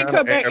 Don't then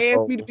come back and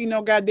ask me to be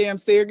no goddamn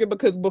surrogate,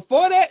 because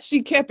before that,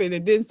 she kept it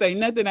and didn't say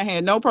nothing. I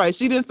had no price.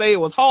 She didn't say it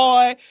was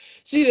hard.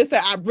 She didn't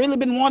say, I've really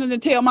been wanting to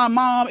tell my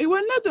mom. It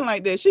wasn't nothing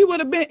like that. She would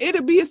have been,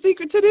 it'd be a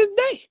secret to this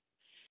day.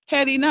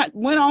 Had he not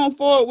went on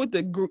forward with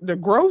the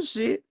gross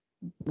shit,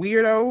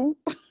 weirdo.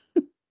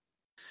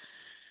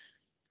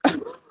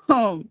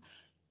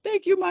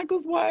 Thank you,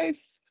 Michael's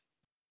wife,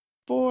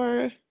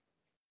 for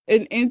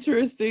an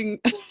interesting,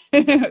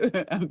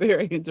 a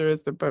very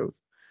interesting post.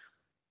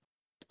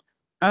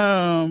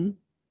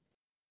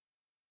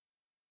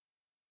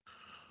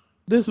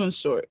 This one's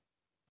short.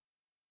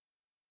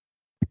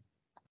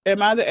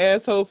 Am I the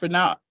asshole for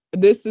not?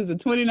 This is a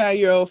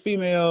 29-year-old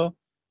female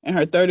and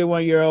her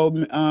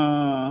 31-year-old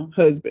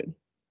husband.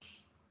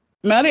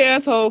 Am I the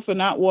asshole for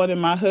not wanting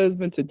my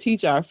husband to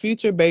teach our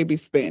future baby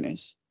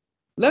Spanish?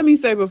 Let me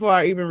say before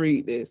I even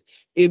read this,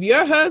 if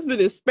your husband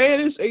is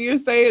Spanish and you're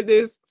saying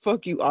this,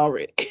 fuck you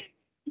already.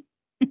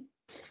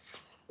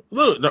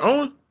 Look,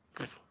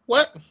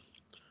 what?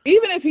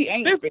 Even if he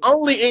ain't, this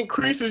only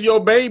increases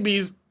your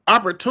baby's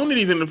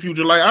opportunities in the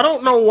future. Like, I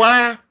don't know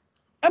why.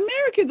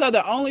 Americans are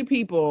the only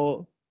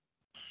people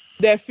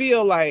that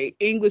feel like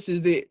English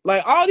is it.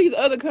 Like, all these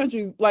other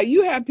countries, like,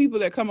 you have people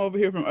that come over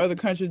here from other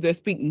countries that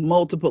speak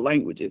multiple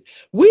languages.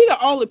 We the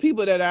only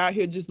people that are out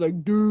here just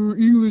like, dude,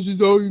 English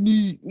is all you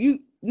need.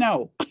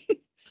 No.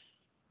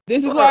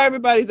 This is why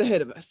everybody's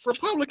ahead of us.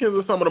 Republicans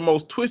are some of the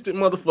most twisted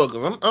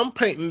motherfuckers. I'm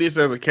painting this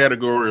as a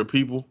category of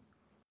people,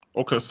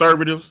 or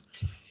conservatives.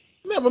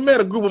 Never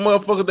met a group of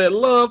motherfuckers that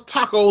love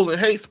tacos and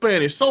hate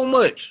Spanish so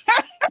much.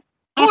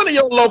 One of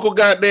your local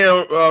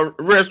goddamn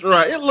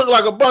restaurant, it looked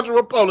like a bunch of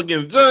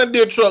Republicans. John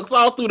Deere trucks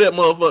all through that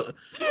motherfucker.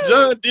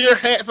 John Deere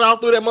hats all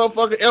through that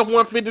motherfucker.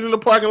 F-150s in the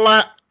parking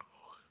lot.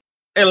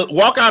 And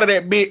walk out of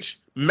that bitch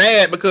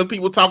mad because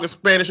people talking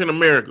Spanish in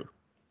America.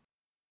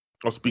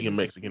 Or speaking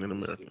Mexican in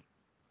America.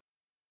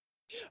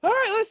 All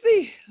right,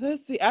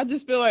 let's see. I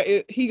just feel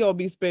like he gonna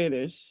be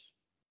Spanish.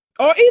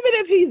 Or even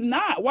if he's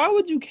not, why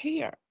would you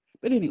care?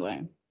 But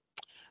anyway.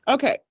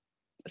 Okay.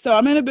 So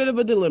I'm in a bit of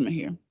a dilemma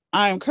here.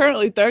 I am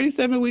currently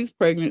 37 weeks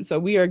pregnant, so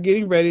we are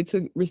getting ready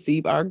to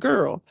receive our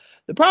girl.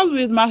 The problem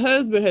is my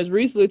husband has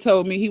recently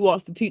told me he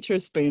wants to teach her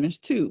Spanish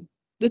too.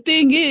 The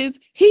thing is,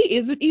 he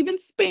isn't even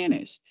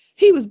Spanish.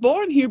 He was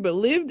born here but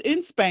lived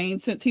in Spain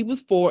since he was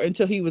 4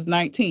 until he was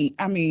 19.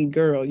 I mean,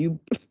 girl, you...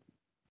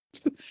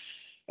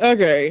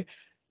 Okay.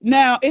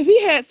 Now, if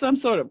he had some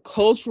sort of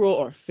cultural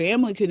or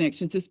family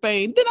connection to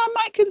Spain, then I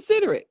might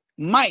consider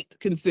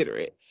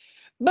it.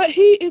 But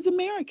he is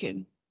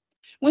American.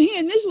 When he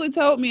initially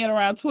told me at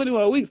around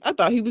 21 weeks, I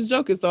thought he was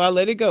joking, so I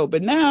let it go.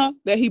 But now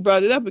that he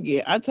brought it up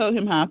again, I told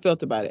him how I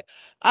felt about it.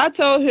 I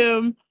told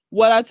him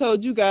what I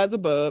told you guys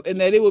above, and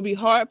that it would be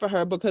hard for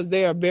her because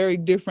they are very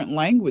different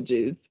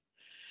languages.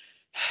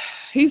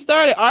 he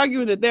started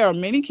arguing that there are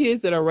many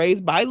kids that are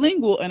raised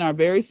bilingual and are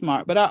very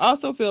smart, but I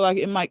also feel like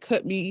it might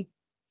cut me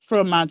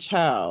from my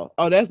child.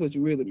 Oh, that's what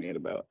you're really mad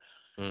about.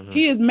 Mm-hmm.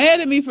 He is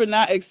mad at me for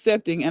not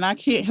accepting, and I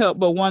can't help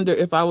but wonder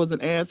if I was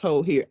an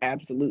asshole here.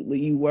 Absolutely,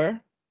 you were.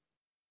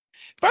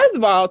 First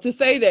of all, to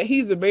say that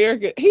he's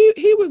American,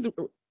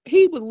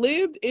 he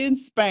lived in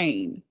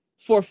Spain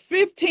for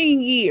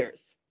 15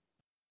 years.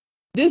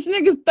 This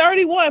nigga's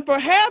 31. For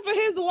half of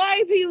his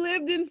life, he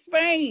lived in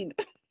Spain.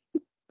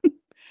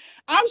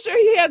 I'm sure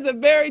he has a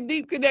very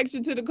deep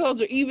connection to the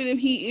culture, even if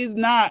he is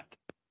not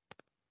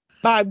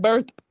by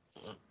birth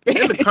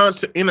Spanish.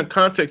 In the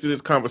context of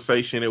this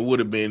conversation, it would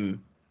have been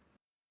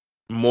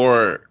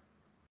more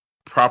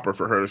proper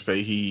for her to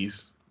say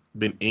he's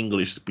been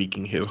English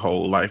speaking his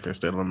whole life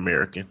instead of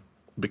American,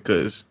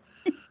 because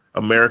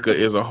America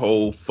is a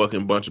whole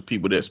fucking bunch of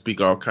people that speak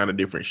all kind of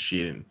different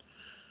shit. And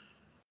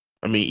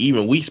I mean,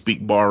 even we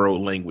speak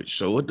borrowed language.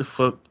 So what the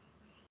fuck?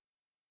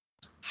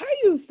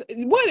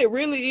 What it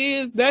really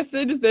is, that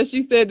sentence that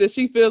she said that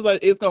she feels like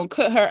it's going to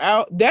cut her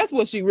out, that's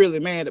what she really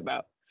mad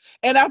about.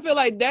 And I feel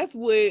like that's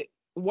what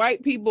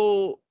white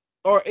people,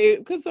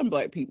 because some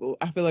black people,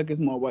 I feel like it's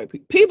more white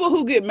people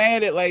who get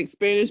mad at like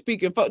Spanish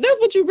speaking folks. That's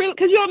what you really,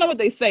 because you don't know what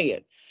they're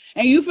saying.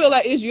 And you feel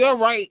like it's your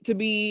right to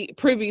be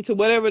privy to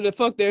whatever the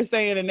fuck they're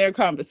saying in their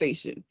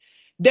conversation.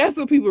 That's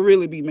what people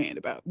really be mad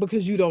about,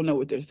 because you don't know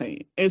what they're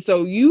saying. And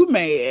so you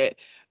mad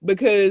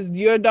because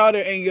your daughter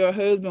and your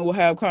husband will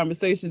have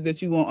conversations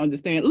that you won't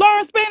understand.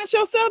 Learn Spanish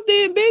yourself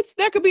then, bitch.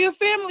 That could be a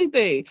family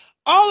thing.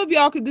 All of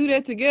y'all could do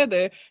that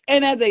together.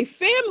 And as a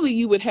family,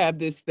 you would have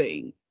this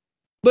thing.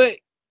 But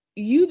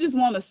you just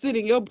want to sit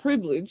in your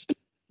privilege.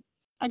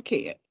 I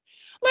can't.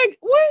 Like,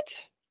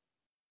 what?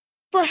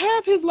 For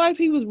half his life,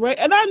 he was raised.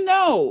 And I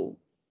know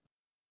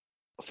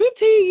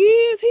 15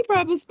 years, he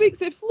probably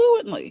speaks it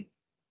fluently.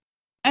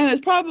 And it's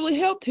probably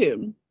helped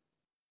him.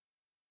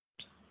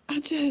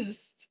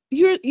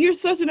 You're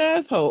such an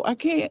asshole. I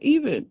can't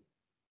even.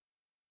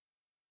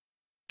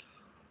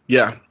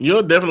 Yeah,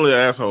 you're definitely an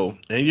asshole.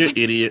 And you're an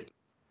idiot.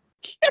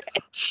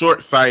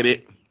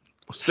 Short-sighted.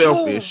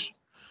 Selfish.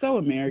 So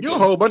American. You're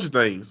a whole bunch of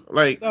things.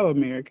 Like, so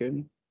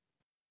American.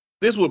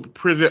 This would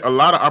present a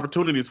lot of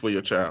opportunities for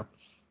your child.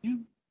 Yeah.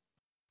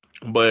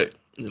 But,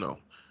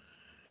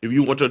 if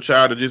you want your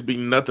child to just be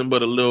nothing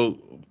but a little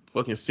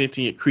fucking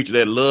sentient creature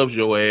that loves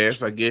your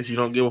ass, I guess you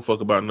don't give a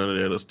fuck about none of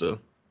that other stuff.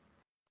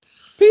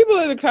 People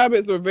in the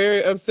comments were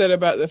very upset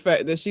about the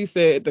fact that she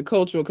said the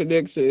cultural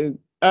connection.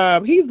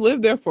 He's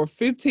lived there for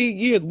 15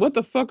 years. What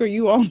the fuck are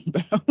you on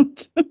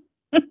about?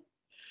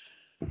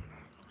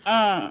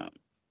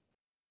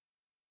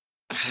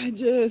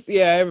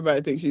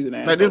 Everybody thinks she's an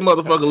asshole. Like, this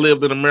motherfucker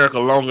lived in America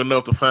long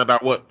enough to find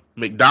out what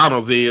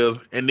McDonald's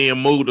is, and then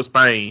moved to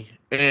Spain,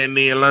 and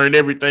then learned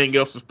everything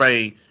else in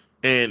Spain,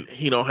 and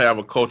he don't have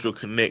a cultural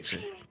connection.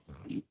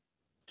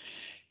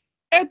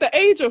 At the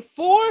age of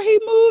 4, he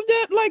moved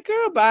it. Like,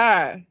 girl,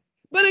 bye.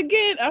 But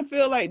again, I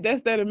feel like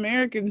that's that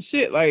American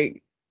shit.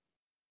 Like,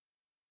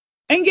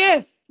 and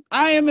yes,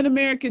 I am an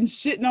American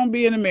shitting on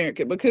being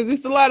American, because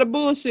it's a lot of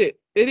bullshit.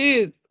 It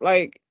is.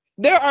 Like,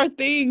 there are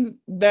things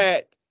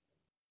that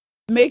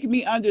make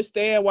me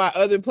understand why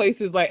other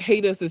places like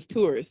hate us as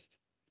tourists.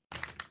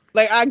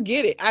 Like, I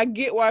get it. I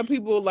get why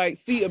people like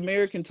see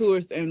American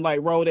tourists and like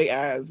roll their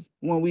eyes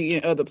when we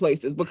in other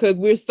places, because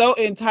we're so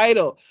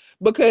entitled.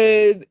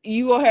 Because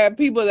you will have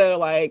people that are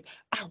like,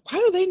 oh, why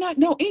do they not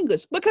know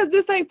English? Because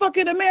this ain't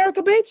fucking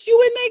America, bitch.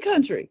 You in their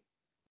country.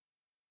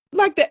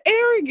 Like, the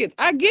arrogance.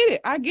 I get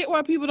it. I get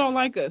why people don't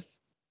like us.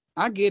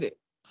 I get it.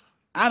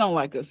 I don't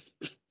like us.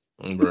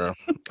 Bro,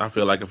 I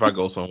feel like if I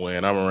go somewhere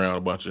and I'm around a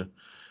bunch of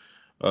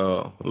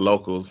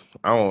locals,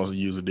 I want to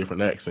use a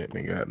different accent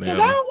than goddamn. Because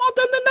I don't want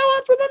them to know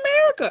I'm from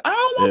America. I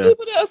don't want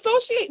people to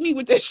associate me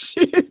with this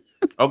shit.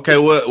 Okay,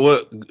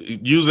 what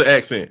use an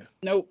accent?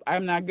 Nope,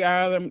 I'm not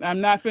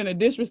finna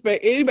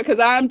disrespect anybody, because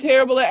I'm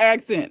terrible at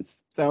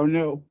accents. So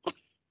no.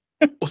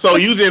 So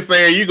you just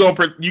saying you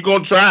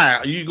gonna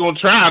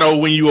try though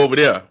when you over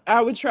there? I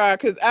would try,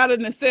 because out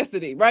of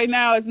necessity. Right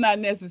now it's not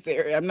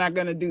necessary. I'm not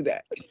gonna do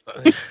that.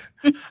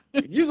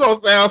 You gonna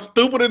sound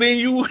stupider than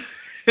you.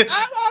 I'm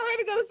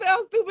already gonna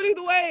sound stupid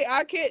either way.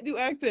 I can't do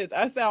accents.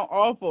 I sound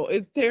awful.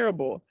 It's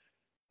terrible.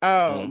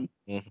 But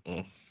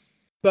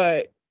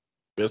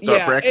better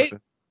start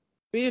practicing.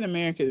 Being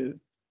American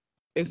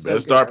is better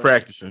start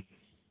practicing.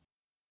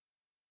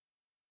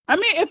 I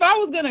mean, if I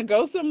was gonna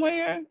go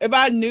somewhere, if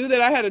I knew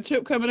that I had a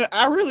trip coming up,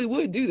 I really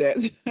would do that.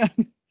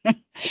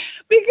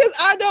 Because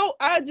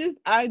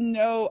I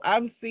know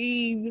I've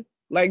seen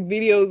like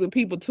videos of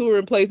people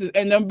touring places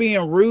and them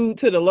being rude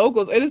to the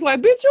locals, and it's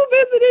like, bitch, you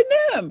visited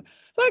them.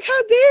 Like,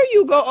 how dare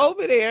you go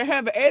over there and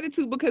have an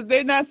attitude because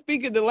they're not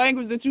speaking the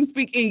language that you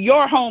speak in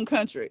your home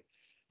country.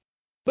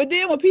 But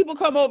then when people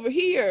come over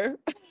here,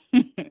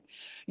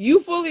 you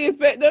fully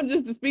expect them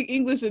just to speak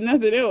English and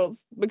nothing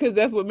else, because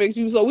that's what makes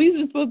you. So we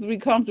just supposed to be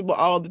comfortable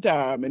all the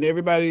time, and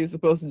everybody is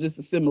supposed to just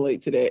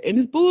assimilate to that. And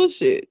it's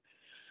bullshit.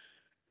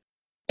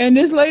 And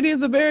this lady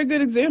is a very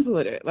good example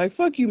of that. Like,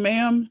 fuck you,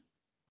 ma'am.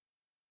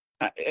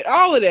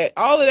 All of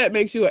that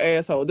makes you an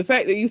asshole. The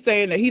fact that you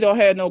saying that he don't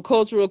have no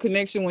cultural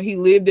connection when he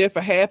lived there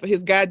for half of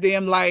his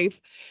goddamn life.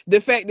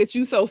 The fact that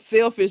you so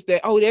selfish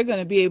that, oh, they're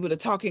gonna be able to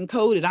talk in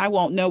code and I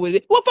won't know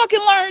it. Well, fucking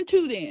learn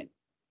too then.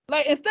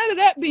 Like, instead of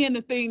that being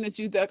the thing that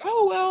you think,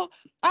 oh well,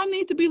 I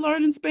need to be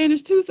learning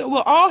Spanish too, so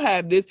we'll all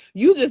have this.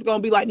 You just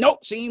gonna be like, nope,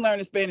 she ain't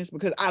learning Spanish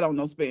because I don't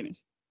know Spanish.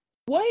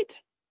 What?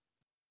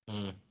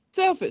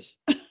 Selfish.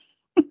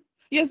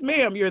 Yes,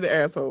 ma'am, you're the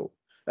asshole.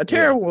 A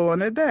terrible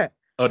one at that.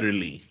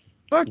 Utterly.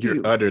 Fuck You're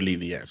you. utterly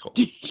the asshole.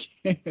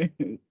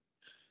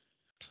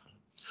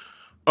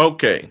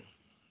 Okay.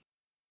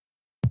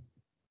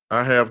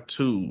 I have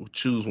two.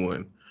 Choose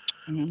one.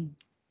 Mm-hmm.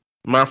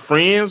 My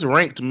friends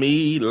ranked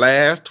me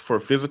last for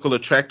physical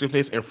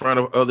attractiveness in front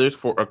of others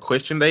for a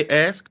question they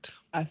asked.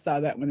 I saw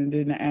that one and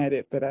didn't add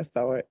it, but I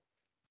saw it.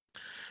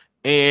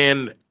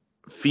 And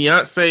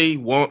fiance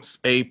wants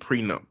a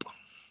prenup.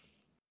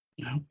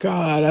 Oh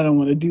God, I don't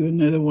want to do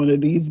another one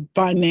of these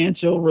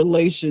financial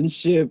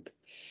relationship.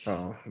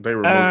 Oh, they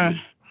removed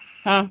it.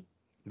 Huh?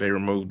 They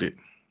removed it.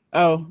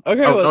 Oh,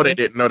 okay. Oh, no, they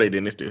didn't. No, they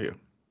didn't. It's still here.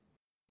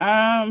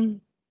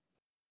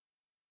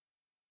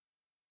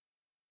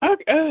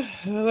 Okay,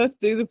 let's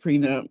do the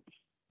prenup.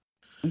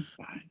 That's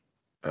fine.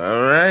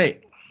 All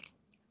right.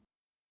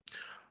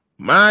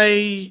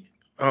 My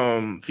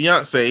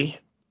fiance,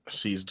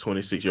 she's a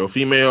 26-year-old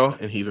female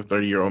and he's a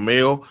 30-year-old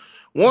male,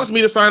 wants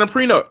me to sign a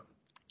prenup.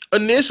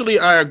 Initially,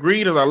 I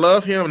agreed as I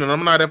love him and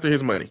I'm not after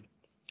his money.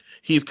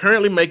 He's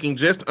currently making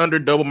just under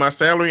double my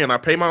salary and I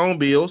pay my own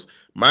bills,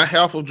 my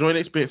half of joint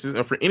expenses,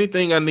 and for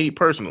anything I need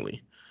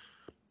personally,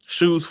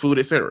 shoes, food,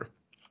 etc.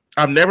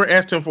 I've never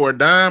asked him for a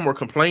dime or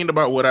complained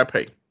about what I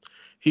pay.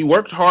 He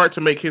worked hard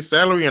to make his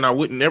salary and I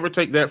would never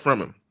take that from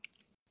him.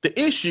 The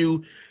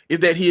issue is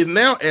that he is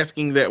now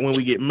asking that when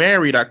we get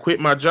married, I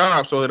quit my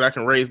job so that I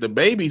can raise the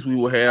babies we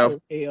will have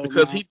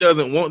because he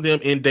doesn't want them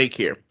in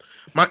daycare.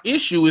 My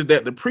issue is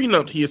that the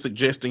prenup he is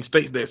suggesting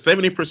states that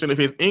 70% of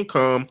his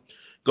income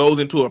goes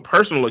into a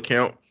personal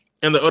account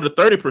and the other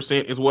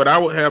 30% is what I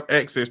would have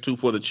access to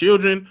for the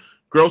children,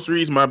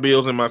 groceries, my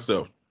bills, and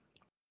myself.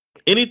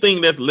 Anything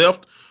that's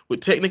left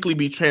would technically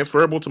be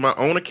transferable to my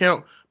own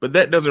account, but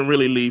that doesn't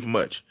really leave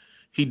much.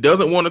 He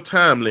doesn't want a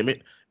time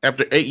limit.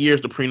 After 8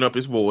 years, the prenup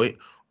is void,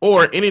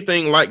 or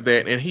anything like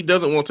that, and he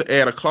doesn't want to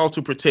add a clause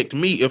to protect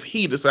me if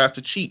he decides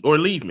to cheat or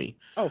leave me.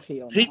 Oh, hell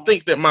no. He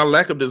thinks that my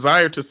lack of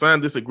desire to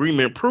sign this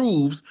agreement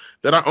proves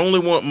that I only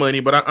want money,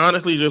 but I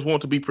honestly just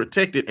want to be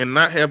protected and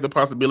not have the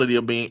possibility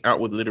of being out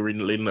with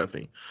literally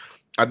nothing.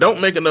 I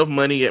don't make enough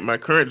money at my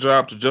current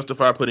job to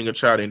justify putting a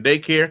child in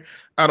daycare.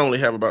 I'd only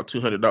have about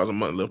 $200 a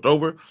month left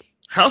over.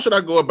 How should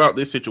I go about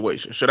this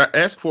situation? Should I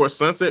ask for a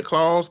sunset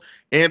clause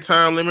and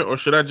time limit, or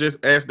should I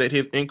just ask that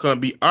his income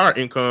be our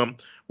income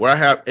where I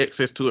have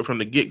access to it from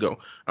the get-go?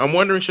 I'm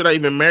wondering, should I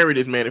even marry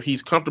this man if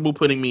he's comfortable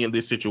putting me in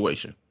this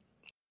situation?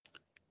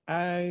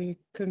 I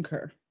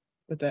concur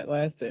with that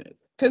last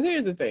sentence. Because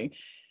here's the thing.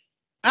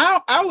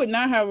 I would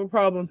not have a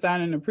problem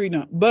signing a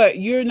prenup, but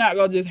you're not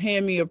going to just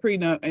hand me a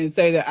prenup and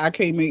say that I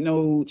can't make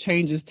no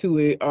changes to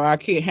it or I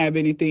can't have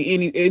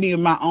any of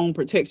my own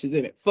protections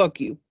in it.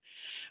 Fuck you.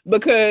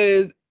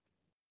 Because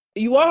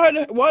you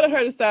wanted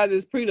her to sign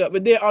this prenup,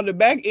 but then on the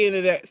back end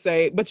of that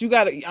say, but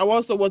I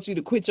also want you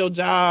to quit your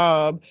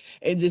job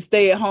and just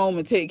stay at home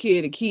and take care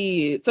of the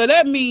kids. So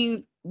that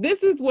means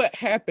this is what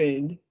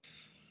happened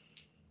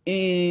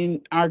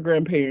in our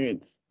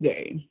grandparents'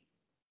 day,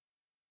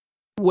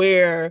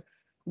 where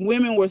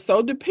women were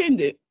so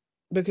dependent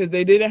because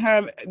they didn't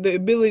have the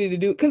ability to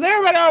do, because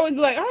everybody always be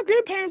like, our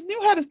grandparents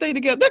knew how to stay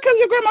together. That's because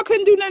your grandma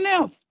couldn't do nothing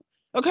else.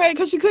 Okay,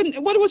 because she couldn't.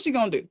 What was she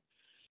gonna do?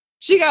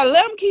 She got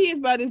 11 kids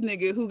by this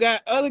nigga who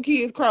got other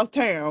kids across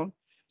town.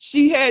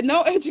 She had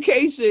no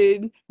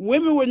education.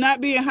 Women were not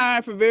being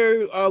hired for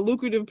very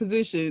lucrative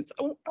positions.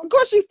 Of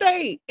course she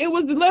stayed. It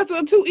was the lesser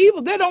of two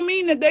evils. That don't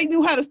mean that they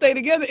knew how to stay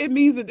together. It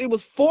means that it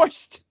was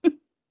forced.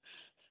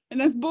 And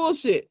that's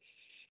bullshit.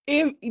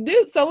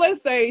 So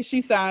let's say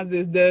she signs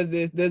this, does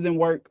this, doesn't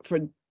work for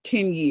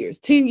 10 years.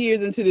 10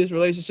 years into this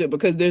relationship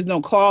because there's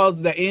no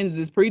clause that ends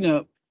this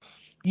prenup.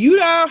 You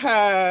now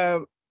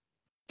have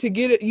to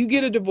you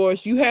get a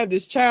divorce, you have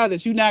this child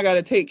that you now got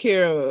to take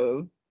care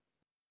of.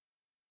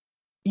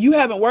 You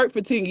haven't worked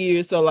for 10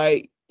 years, so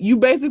like you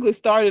basically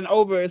starting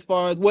over as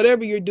far as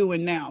whatever you're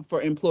doing now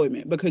for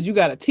employment because you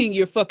got a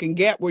 10-year fucking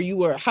gap where you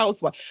were a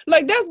housewife.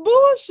 Like, that's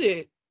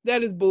bullshit.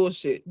 That is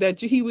bullshit that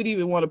he would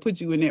even want to put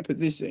you in that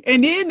position.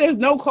 And then there's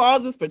no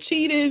clauses for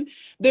cheating.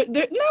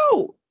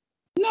 No.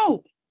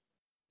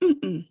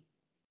 Mm-mm.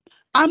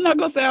 I'm not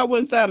going to say I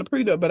wouldn't sign a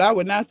prenup, but I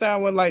would not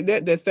sign one like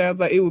that. That sounds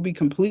like it would be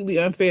completely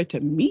unfair to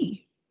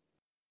me.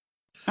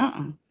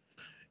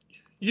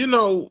 You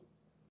know,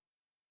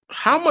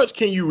 how much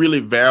can you really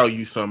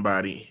value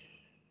somebody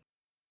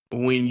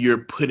when you're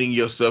putting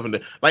yourself in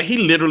the, like, he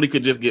literally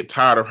could just get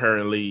tired of her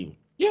and leave.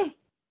 Yeah.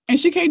 And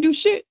she can't do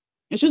shit.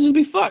 And she'll just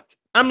be fucked.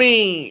 I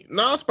mean,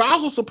 no,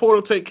 spousal support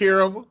will take care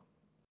of her.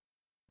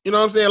 You know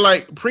what I'm saying?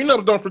 Like,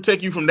 prenups don't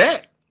protect you from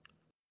that.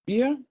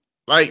 Yeah.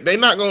 Like, they're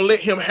not gonna let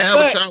him have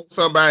a child with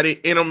somebody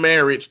in a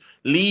marriage,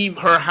 leave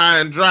her high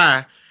and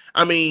dry.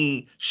 I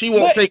mean, she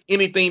won't take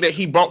anything that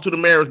he brought to the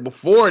marriage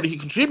before that he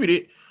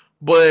contributed,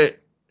 but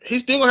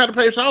he's still gonna have to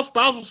pay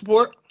spousal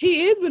support.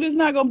 He is, but it's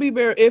not gonna be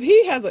very. If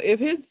he has if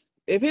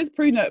his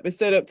prenup is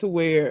set up to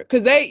where,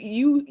 because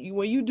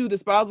when you do the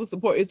spousal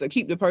support, it's to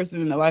keep the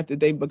person in the life that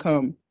they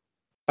become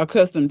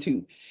accustomed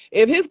to.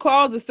 If his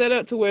clause is set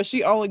up to where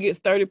she only gets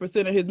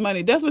 30% of his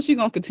money, that's what she's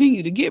gonna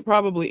continue to get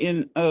probably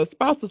in a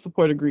spousal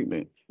support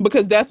agreement,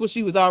 because that's what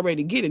she was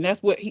already getting.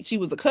 That's what she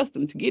was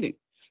accustomed to getting.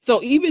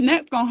 So even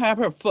that's gonna have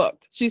her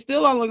fucked. She's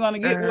still only gonna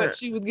get what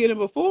she was getting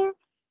before.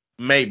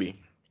 Maybe,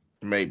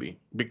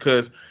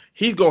 because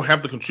he's gonna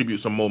have to contribute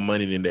some more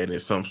money than that in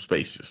some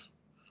spaces.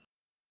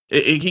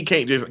 He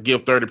can't just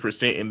give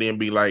 30% and then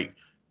be like,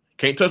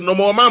 can't touch no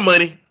more of my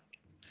money.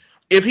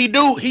 If he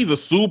do, he's a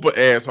super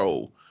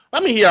asshole. I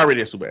mean, he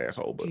already a super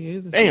asshole, but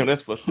damn,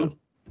 that's for sure.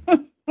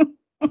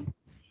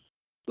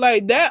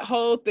 Like, that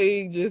whole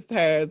thing just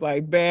has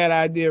like bad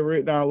idea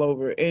written all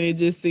over it. And it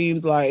just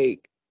seems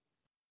like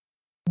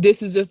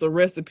this is just a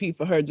recipe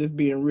for her just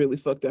being really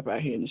fucked up out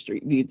here in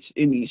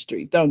these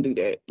streets. Don't do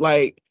that.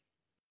 Like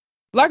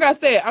I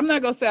said, I'm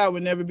not gonna say I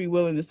would never be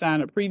willing to sign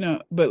a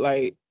prenup, but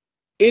like,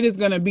 it is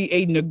gonna be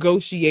a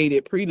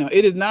negotiated prenup.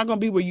 It is not gonna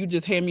be where you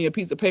just hand me a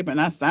piece of paper and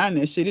I sign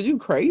that shit. Is you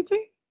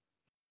crazy?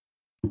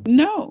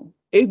 No.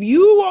 If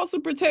you want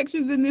some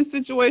protections in this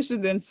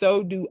situation, then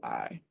so do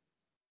I.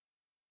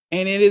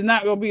 And it is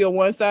not going to be a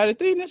one-sided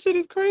thing. That shit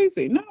is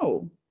crazy.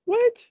 No.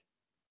 What?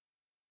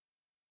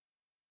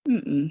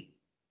 Mm-mm.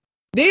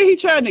 Then he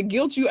trying to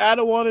guilt you out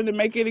of wanting to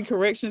make any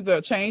corrections or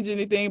change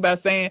anything by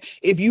saying,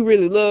 if you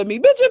really love me.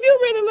 Bitch, if you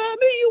really love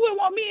me, you wouldn't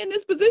want me in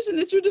this position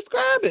that you're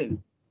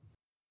describing.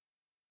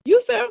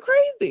 You sound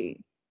crazy.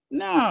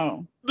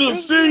 No.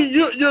 See,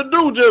 you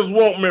do just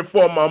want me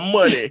for my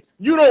money.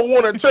 You don't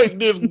want to take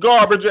this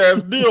garbage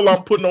ass deal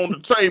I'm putting on the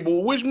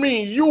table, which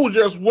means you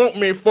just want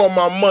me for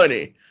my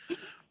money.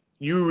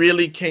 You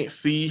really can't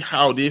see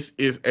how this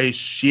is a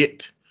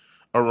shit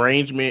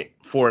arrangement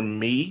for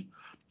me.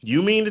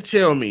 You mean to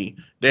tell me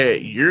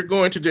that you're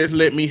going to just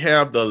let me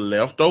have the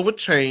leftover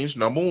change,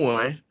 number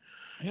one.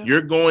 Yeah.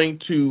 You're going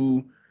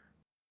to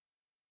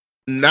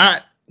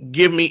not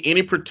give me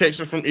any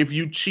protection from if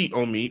you cheat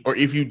on me or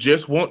if you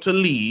just want to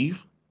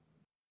leave.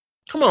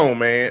 Come on,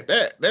 man.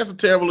 That's a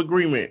terrible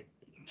agreement.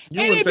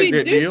 You wouldn't take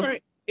that deal.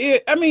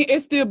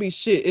 It still be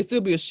shit. It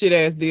still be a shit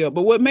ass deal.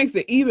 But what makes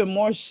it even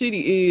more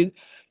shitty is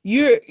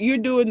you're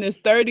doing this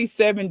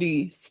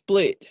 30-70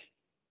 split.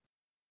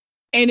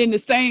 And in the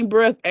same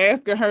breath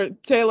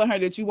telling her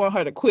that you want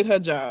her to quit her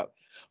job,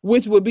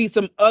 which would be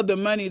some other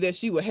money that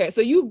she would have.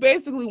 So you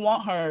basically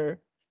want her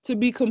to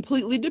be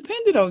completely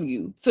dependent on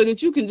you so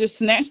that you can just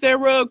snatch that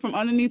rug from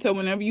underneath her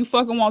whenever you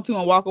fucking want to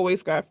and walk away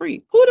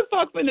scot-free. Who the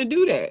fuck finna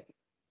do that?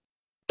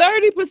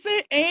 30%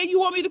 and you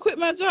want me to quit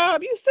my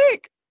job? You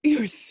sick.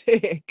 You're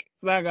sick.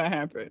 It's not gonna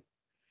happen.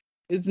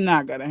 It's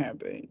not gonna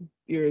happen.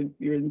 You're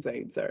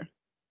insane, sir.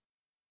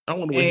 I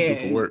wonder what he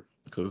do for work,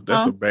 because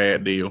that's a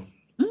bad deal.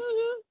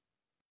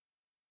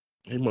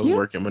 Mm-hmm. He must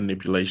work in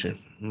manipulation.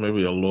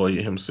 Maybe a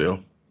lawyer himself.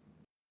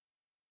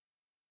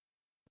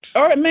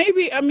 Or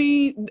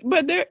maybe,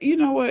 but there, you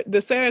know what?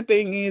 The sad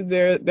thing is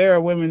there are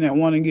women that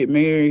want to get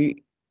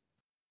married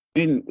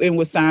and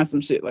would sign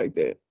some shit like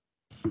that.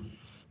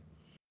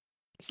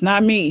 It's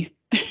not me.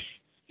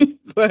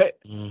 But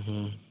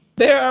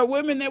there are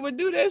women that would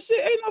do that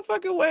shit. Ain't no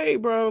fucking way,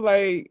 bro.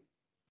 Like,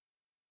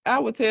 I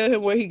would tell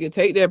him where he could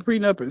take that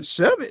prenup and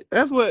shove it.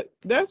 That's what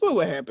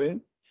would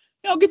happen.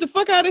 You know, get the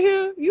fuck out of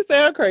here. You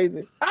sound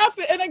crazy.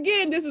 And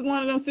again, this is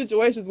one of those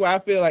situations where I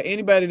feel like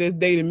anybody that's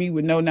dating me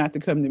would know not to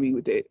come to me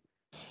with that.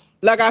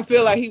 Like, I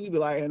feel like he would be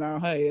like, no,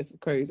 hey, it's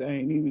crazy. I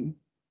ain't even.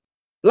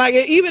 Like,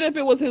 even if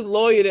it was his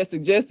lawyer that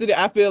suggested it,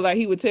 I feel like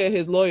he would tell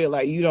his lawyer,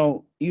 like, you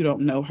don't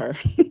know her.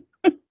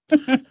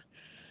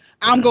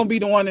 I'm gonna be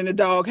the one in the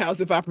doghouse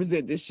if I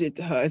present this shit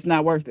to her. It's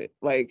not worth it.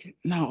 Like,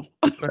 no.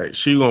 Like,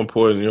 she gonna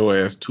poison your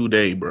ass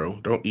today, bro.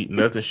 Don't eat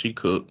nothing she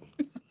cooked.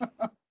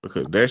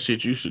 Because that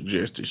shit you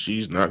suggested,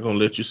 she's not gonna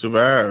let you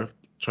survive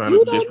trying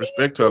to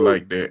disrespect her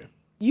like that.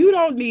 You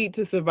don't need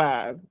to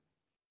survive.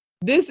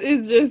 This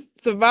is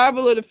just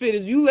survival of the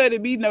fittest. You let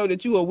it be know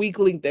that you a weak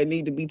link that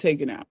need to be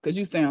taken out because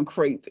you sound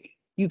crazy.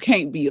 You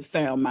can't be of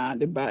sound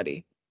mind and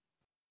body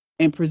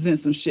and present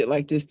some shit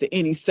like this to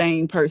any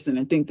sane person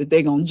and think that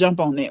they're gonna jump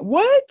on that.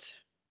 What?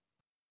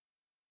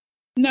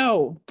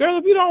 No. Girl,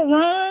 if you don't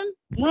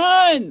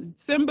run,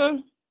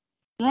 Simba.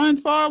 Run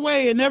far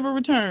away and never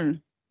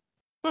return.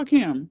 Fuck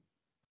him.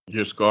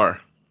 Your Scar.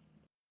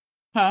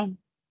 Huh?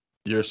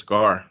 Your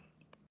Scar.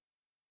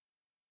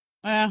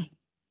 Yeah.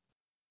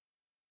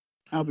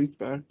 I'll be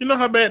Scar. You know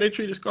how bad they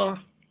treated Scar?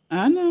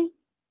 I know.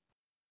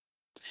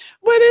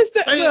 What is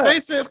that? They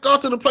sent Scar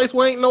to the place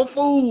where ain't no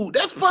food.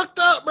 That's fucked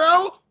up,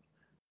 bro.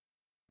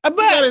 But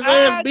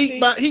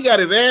he got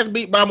his ass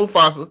beat by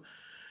Mufasa.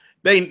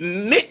 They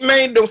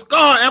nicknamed him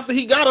Scar after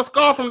he got a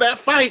scar from that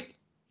fight,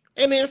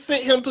 and then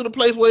sent him to the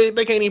place where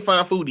they can't even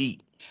find food to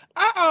eat.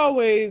 I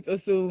always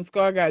assumed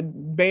Scar got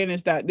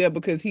banished out there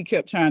because he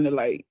kept trying to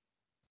like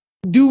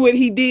do what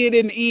he did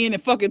in the end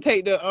and fucking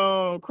take the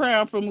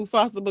crown from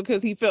Mufasa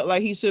because he felt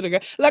like he should have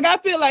got. Like I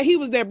feel like he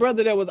was that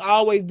brother that was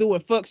always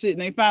doing fuck shit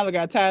and they finally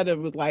got tired of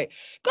it. Was like,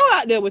 go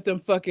out there with them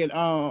fucking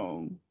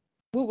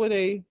what were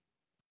they?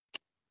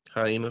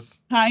 Hyenas.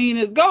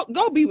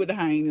 Go be with the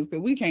hyenas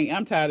because we can't.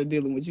 I'm tired of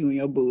dealing with you and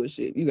your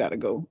bullshit. You gotta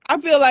go.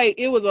 I feel like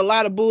it was a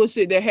lot of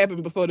bullshit that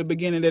happened before the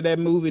beginning of that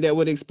movie that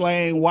would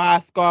explain why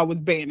Scar was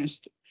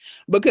banished.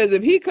 Because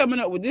if he coming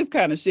up with this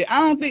kind of shit, I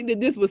don't think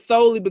that this was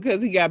solely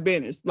because he got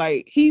banished.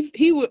 Like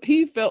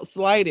he felt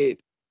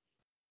slighted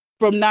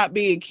from not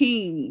being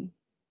king.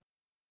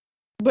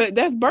 But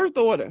that's birth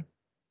order.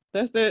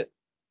 That's that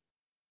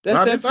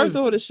birth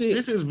order shit.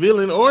 This is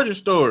villain origin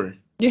story.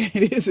 Yeah,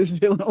 it is his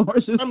villain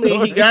origin story. I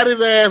mean, he got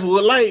his ass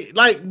with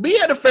like be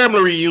at a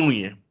family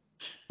reunion.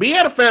 Be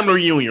at a family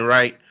reunion,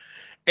 right?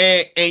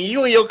 And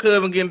you and your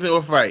cousin get into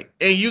a fight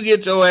and you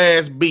get your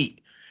ass beat.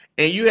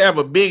 And you have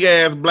a big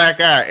ass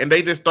black eye, and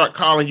they just start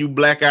calling you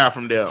Black Eye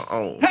from there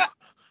on.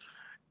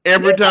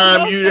 Every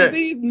time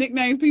these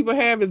nicknames people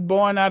have is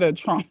born out of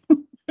trauma.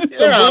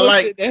 Yeah,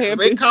 like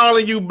they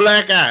calling you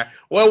Black Eye.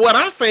 Well, what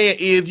I'm saying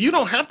is you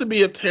don't have to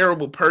be a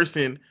terrible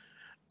person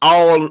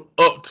all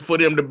up for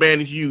them to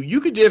banish you. You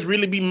could just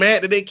really be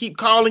mad that they keep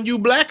calling you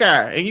Black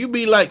Eye, and you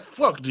be like,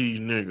 "Fuck these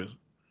niggas."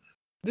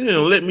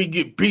 Let me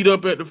get beat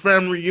up at the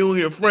family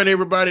reunion in front of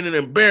everybody and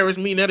embarrass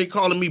me. Now they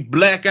calling me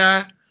Black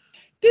Eye.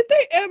 Did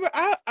they ever?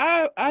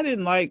 I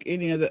didn't like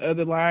any of the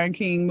other Lion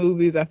King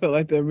movies. I felt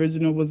like the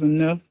original was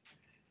enough.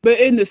 But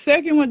in the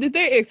second one, did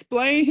they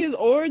explain his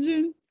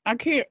origin? I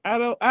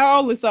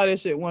only saw that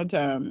shit one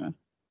time.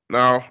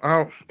 No,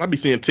 I'll be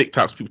seeing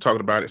TikToks, people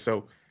talking about it.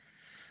 So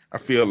I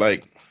feel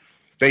like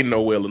they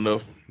know well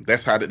enough.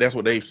 That's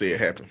what they've said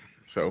happened.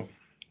 So,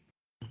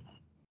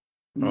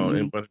 and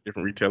a bunch of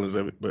different retellings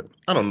of it, but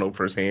I don't know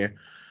firsthand.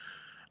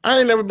 I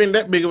ain't never been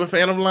that big of a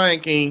fan of Lion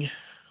King.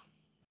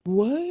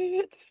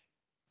 What?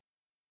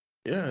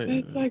 Yeah,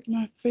 that's like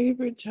my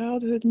favorite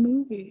childhood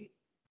movie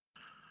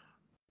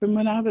from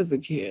when I was a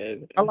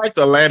kid. I liked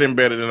Aladdin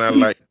better than I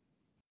like.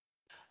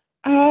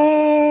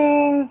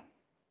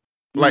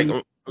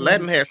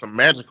 Aladdin had some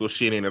magical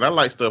shit in it. I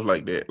like stuff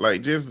like that.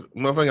 Like just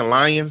motherfucking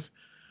lions.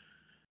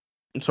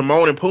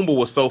 Timon and Pumbaa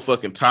was so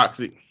fucking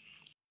toxic.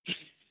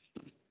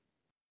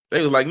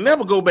 They was like,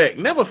 never go back,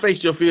 never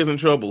face your fears and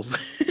troubles.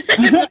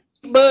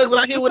 Bugs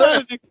out here with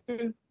us.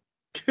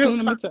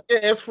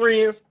 Ass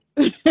friends.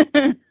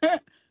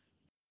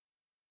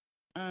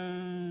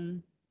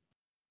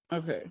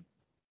 Okay.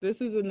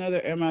 This is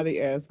another Am I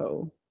the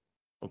Asshole?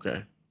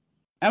 Okay.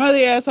 Am I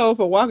the asshole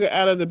for walking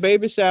out of the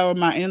baby shower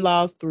my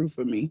in-laws threw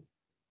for me?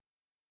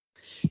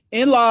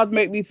 In-laws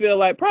make me feel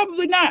like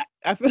probably not.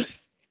 I feel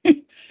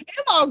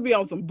in-laws be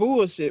on some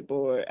bullshit,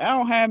 boy. I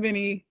don't have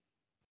any,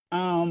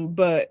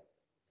 but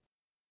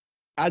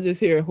I just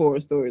hear horror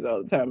stories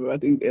all the time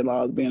about these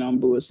in-laws being on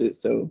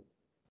bullshit, so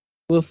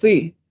we'll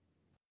see.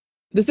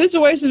 The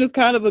situation is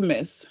kind of a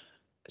mess.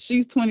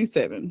 She's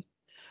 27.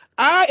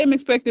 I am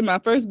expecting my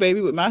first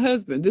baby with my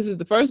husband. This is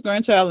the first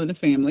grandchild in the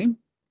family.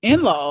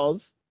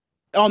 In-laws,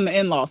 on the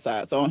in-law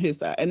side, so on his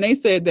side. And they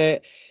said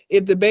that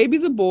if the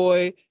baby's a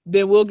boy,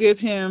 then we'll give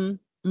him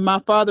my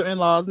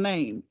father-in-law's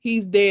name.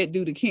 He's dead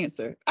due to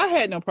cancer. I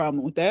had no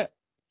problem with that.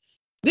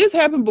 This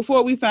happened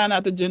before we found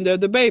out the gender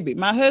of the baby.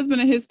 My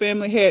husband and his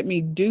family had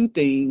me do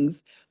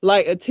things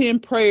like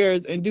attend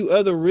prayers and do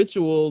other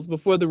rituals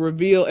before the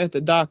reveal at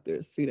the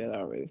doctor's. See, that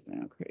already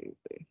sounds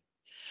crazy.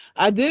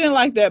 I didn't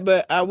like that,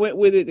 but I went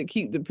with it to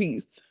keep the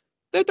peace.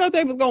 They thought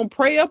they was going to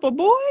pray up a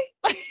boy?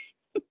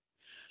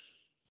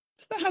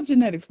 That's not how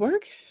genetics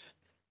work.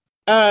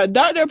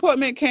 Doctor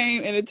appointment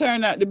came and it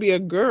turned out to be a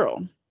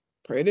girl.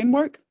 Prayer didn't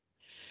work.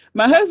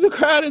 My husband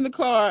cried in the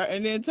car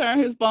and then turned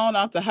his phone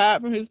off to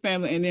hide from his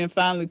family and then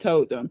finally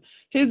told them.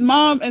 His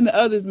mom and the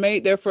others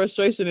made their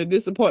frustration and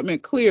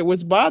disappointment clear,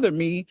 which bothered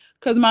me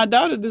because my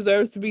daughter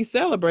deserves to be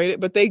celebrated,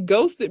 but they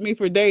ghosted me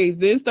for days,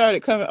 then started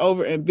coming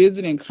over and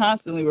visiting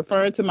constantly,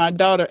 referring to my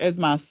daughter as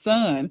my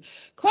son,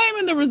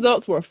 claiming the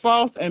results were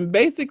false and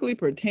basically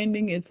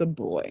pretending it's a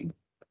boy.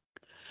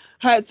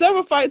 I had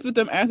several fights with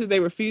them after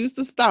they refused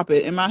to stop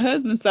it, and my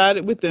husband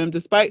sided with them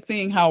despite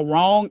seeing how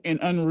wrong and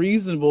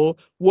unreasonable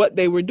what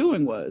they were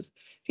doing was.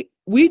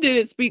 We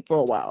didn't speak for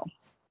a while.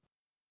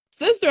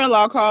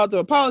 Sister-in-law called to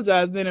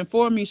apologize, then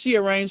informed me she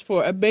arranged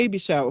for a baby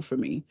shower for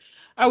me.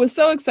 I was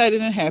so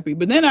excited and happy,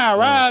 but then I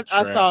arrived,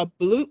 I saw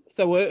blue.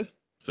 So what?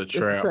 It's a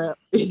trap.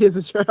 It is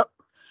a trap.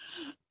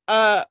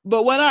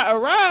 But when I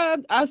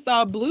arrived, I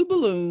saw blue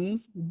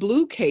balloons,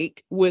 blue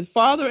cake with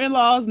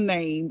father-in-law's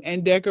name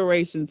and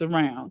decorations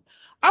around.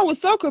 I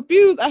was so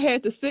confused I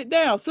had to sit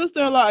down.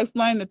 Sister-in-law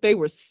explained that they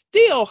were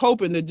still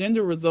hoping the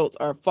gender results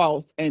are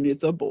false and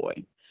it's a boy.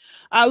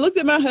 I looked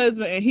at my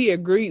husband and he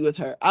agreed with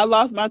her. I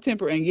lost my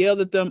temper and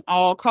yelled at them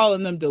all,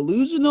 calling them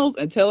delusionals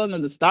and telling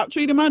them to stop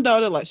treating my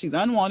daughter like she's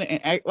unwanted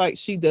and act like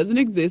she doesn't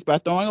exist by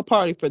throwing a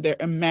party for their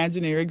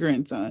imaginary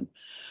grandson.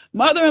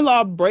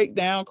 Mother-in-law broke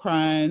down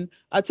crying.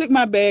 I took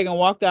my bag and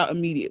walked out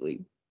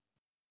immediately.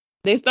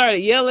 They started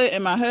yelling,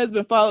 and my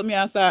husband followed me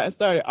outside and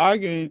started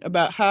arguing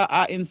about how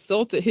I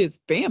insulted his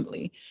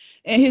family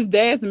and his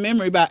dad's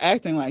memory by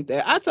acting like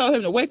that. I told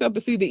him to wake up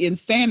and see the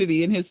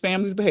insanity in his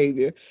family's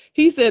behavior.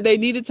 He said they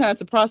needed time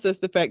to process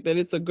the fact that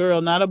it's a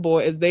girl, not a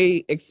boy, as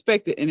they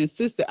expected, and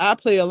insisted I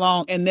play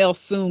along and they'll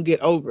soon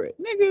get over it.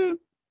 Nigga,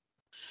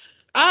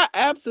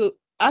 I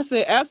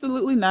said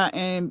absolutely not,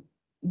 and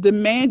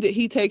demanded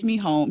he take me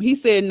home. He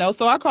said no,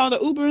 so I called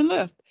an Uber and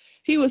left.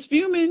 He was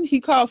fuming.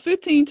 He called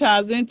 15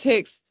 times, then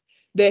text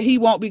that he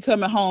won't be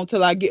coming home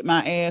till I get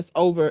my ass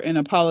over and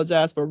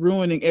apologize for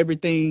ruining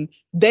everything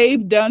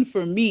they've done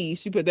for me.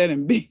 She put that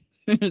in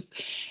business.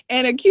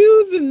 And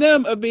accusing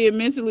them of being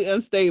mentally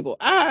unstable.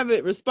 I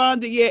haven't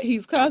responded yet.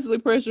 He's constantly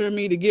pressuring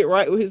me to get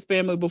right with his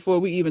family before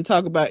we even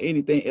talk about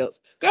anything else.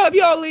 Girl, if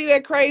y'all leave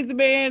that crazy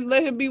man,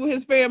 let him be with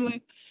his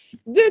family.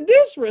 The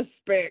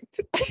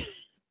disrespect.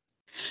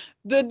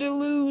 The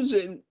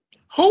delusion.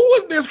 Who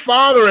was this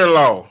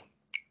father-in-law?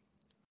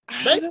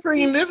 They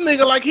treating this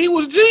nigga like he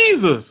was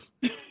Jesus.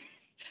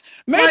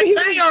 Maybe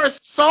like they are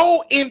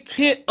so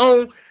intent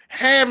on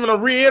having a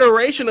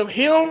reiteration of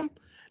him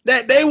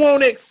that they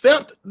won't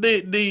accept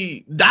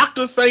the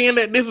doctor saying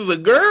that this is a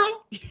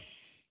girl.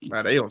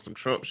 Wow, they on some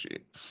Trump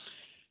shit.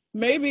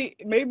 Maybe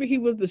he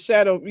was the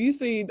shadow. You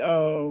see,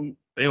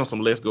 they on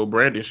some Let's Go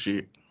Brandon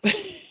shit.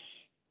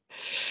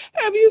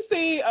 Have you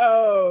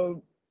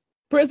seen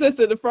Princess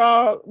and the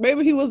Frog?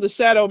 Maybe he was the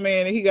shadow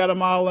man and he got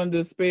them all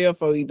under spell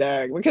before he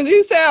died. Because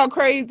you sound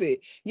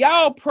crazy.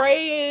 Y'all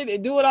praying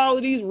and doing all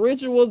of these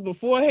rituals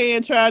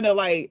beforehand, trying to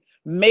like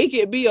make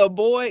it be a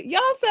boy.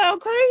 Y'all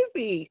sound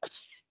crazy.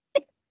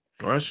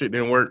 Well, that shit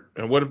didn't work.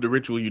 And what if the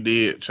ritual you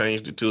did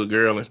changed it to a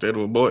girl instead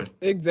of a boy?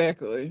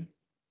 Exactly. And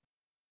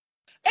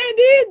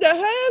then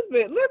the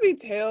husband, let me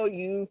tell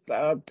you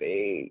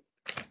something.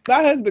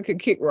 My husband could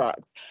kick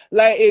rocks.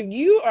 Like, if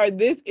you are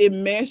this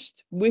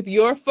enmeshed with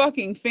your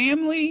fucking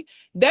family,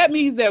 that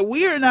means that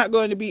we are not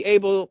going to be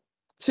able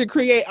to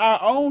create our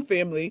own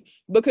family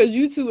because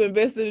you two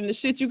invested in the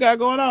shit you got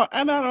going on.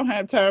 And I don't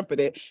have time for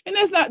that. And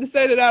that's not to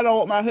say that I don't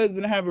want my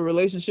husband to have a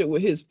relationship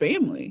with his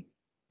family.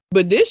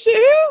 But this shit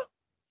here,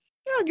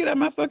 y'all get out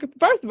my fucking...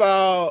 First of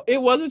all,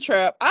 it was a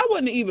trap. I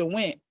wouldn't even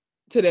went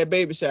to that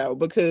baby shower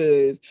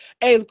because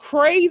as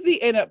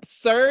crazy and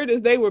absurd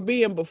as they were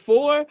being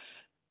before,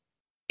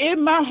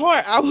 in my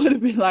heart, I would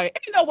have been like,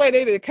 ain't no way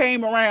they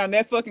came around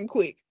that fucking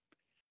quick.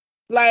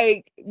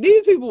 Like,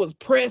 these people was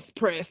pressed.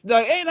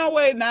 Like, ain't no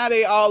way now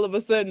they all of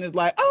a sudden is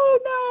like, oh,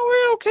 no,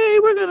 we're okay.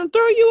 We're going to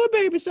throw you a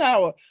baby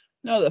shower.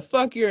 No, the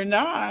fuck you're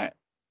not.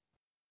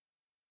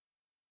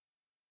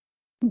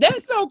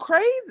 That's so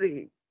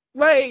crazy.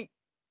 Like,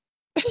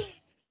 and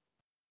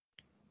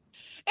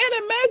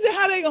imagine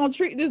how they going to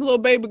treat this little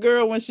baby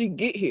girl when she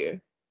get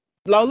here.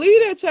 Don't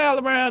leave that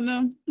child around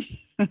them.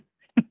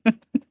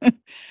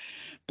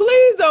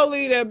 Please don't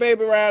leave that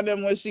baby around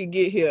them when she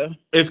get here.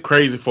 It's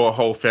crazy for a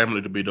whole family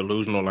to be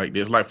delusional like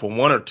this. Like for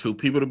one or two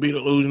people to be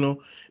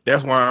delusional.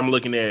 That's why I'm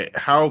looking at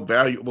how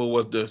valuable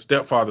was the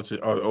stepfather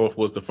to, or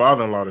was the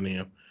father-in-law to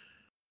them.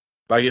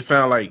 Like it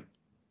sounds like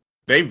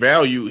they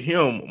value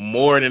him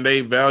more than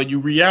they value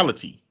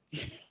reality.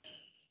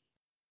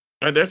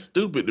 Like, that's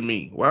stupid to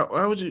me. Why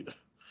would you?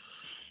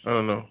 I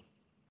don't know.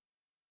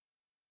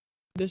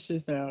 This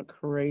shit sound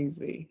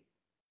crazy.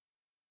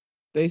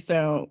 They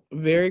sound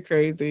very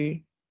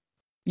crazy.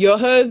 Your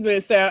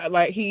husband sound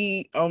like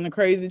he on the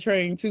crazy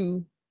train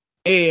too.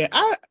 And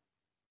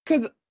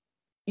cause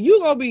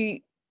you gonna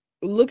be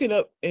looking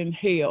up in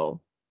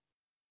hell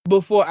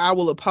before I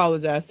will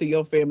apologize to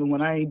your family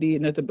when I ain't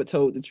did nothing but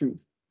told the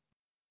truth.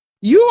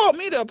 You want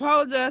me to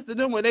apologize to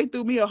them when they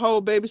threw me a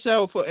whole baby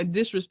shower for and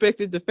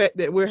disrespected the fact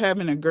that we're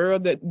having a girl,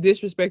 that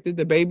disrespected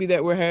the baby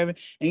that we're having,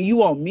 and you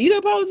want me to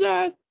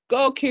apologize?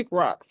 Go kick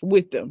rocks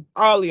with them.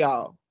 All of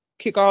y'all.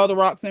 Kick all the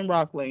rocks in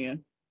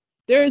Rockland.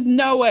 There's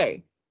no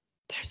way.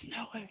 There's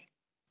no way.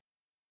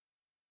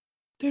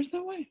 There's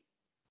no way.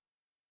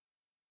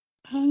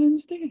 I don't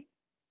understand.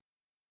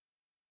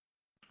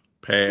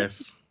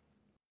 Pass.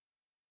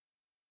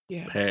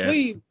 Yeah. Pass.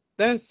 Please.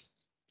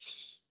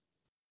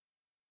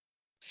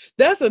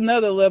 That's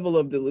another level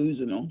of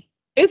delusional.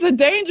 It's a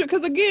danger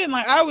because, again,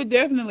 like I would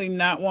definitely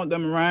not want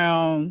them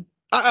around.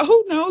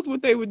 Who knows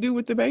what they would do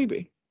with the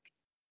baby?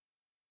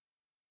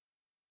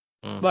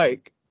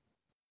 Like,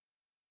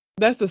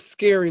 that's a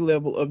scary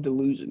level of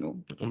delusional.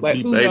 Like,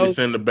 be who knows?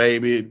 babysitting the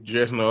baby,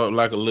 dressing her up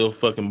like a little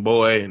fucking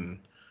boy and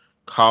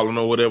calling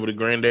her whatever the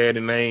granddaddy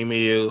name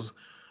is.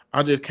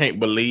 I just can't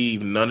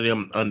believe none of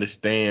them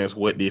understands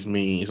what this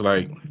means.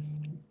 Like,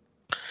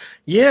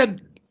 yeah,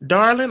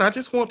 darling, I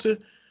just want to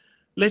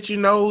let you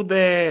know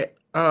that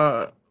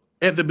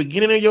at the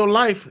beginning of your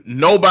life,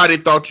 nobody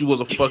thought you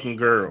was a fucking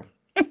girl.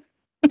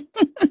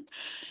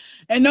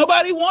 And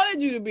nobody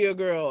wanted you to be a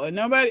girl. And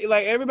nobody,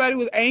 like, everybody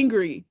was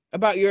angry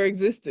about your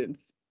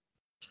existence.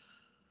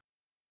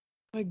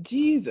 Like,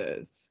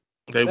 Jesus.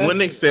 They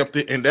wouldn't accept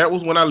it. And that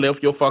was when I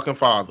left your fucking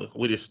father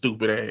with his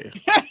stupid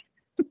ass.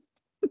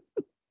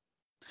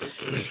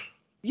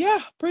 Yeah,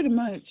 pretty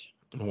much.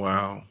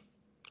 Wow.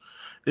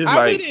 It's I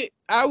like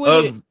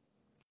wouldn't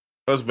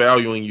us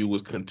valuing you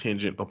was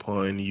contingent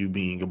upon you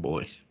being a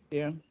boy.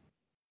 Yeah.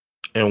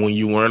 And when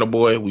you weren't a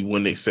boy, we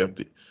wouldn't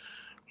accept it.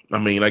 I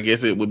mean, I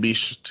guess it would be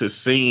to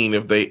seeing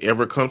if they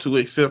ever come to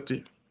accept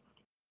it.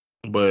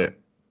 But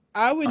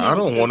I would I never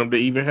don't want trust, them to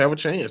even have a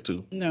chance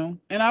to. no.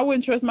 And I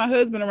wouldn't trust my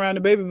husband around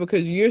the baby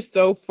because you're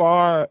so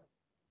far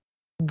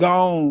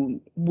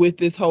gone with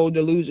this whole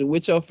delusion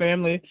with your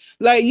family.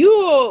 Like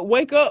you'll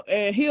wake up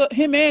and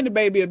him and the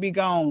baby will be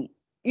gone.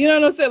 You know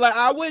what I'm saying? Like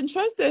I wouldn't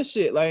trust that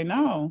shit. Like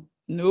no,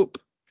 nope.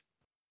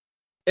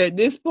 At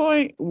this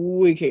point,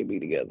 we can't be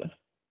together.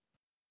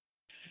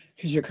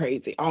 Because you're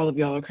crazy. All of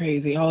y'all are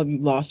crazy. All of you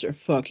lost your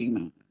fucking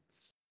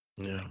minds.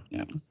 Yeah.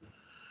 Yeah.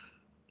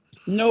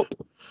 Nope.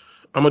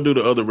 I'm going to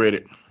do the other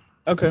Reddit.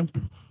 Okay.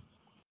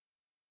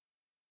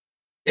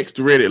 Next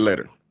Reddit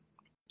letter.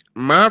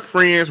 My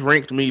friends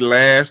ranked me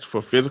last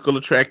for physical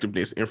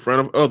attractiveness in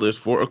front of others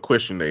for a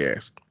question they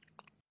asked.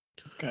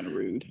 It's kind of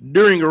rude.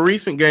 During a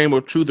recent game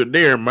of Truth or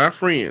Dare, my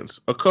friends,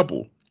 a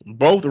couple,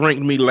 both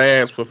ranked me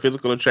last for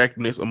physical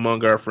attractiveness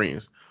among our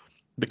friends.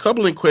 The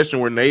couple in question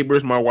were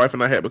neighbors my wife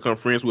and I had become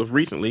friends with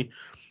recently,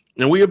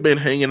 and we have been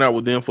hanging out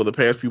with them for the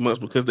past few months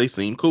because they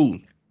seem cool.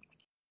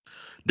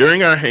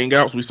 During our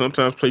hangouts, we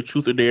sometimes play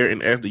Truth or Dare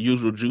and ask the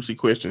usual juicy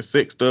questions,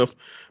 sex stuff,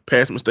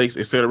 past mistakes,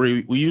 etc.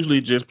 We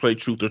usually just play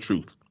Truth or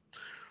Truth.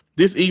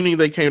 This evening,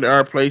 they came to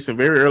our place, and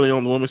very early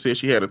on, the woman said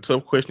she had a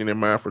tough question in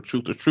mind for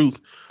Truth or Truth,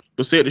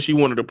 but said that she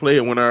wanted to play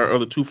it when our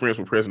other two friends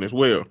were present as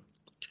well.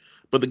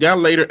 But the guy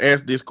later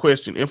asked this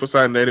question,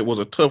 emphasizing that it was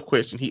a tough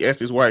question. He asked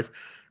his wife,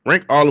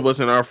 rank all of us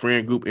in our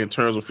friend group in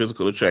terms of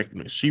physical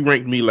attractiveness. She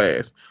ranked me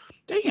last.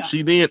 Damn.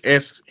 She then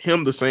asked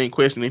him the same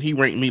question, and he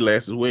ranked me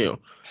last as well.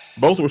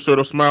 Both were sort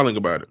of smiling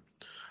about it.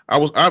 I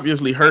was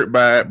obviously hurt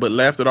by it, but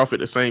laughed it off at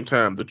the same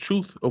time. The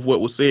truth of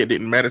what was said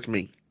didn't matter to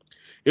me.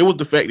 It was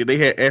the fact that they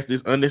had asked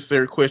this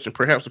unnecessary question,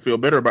 perhaps to feel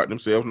better about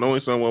themselves, knowing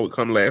someone would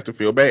come last and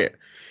feel bad.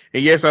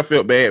 And yes, I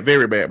felt bad,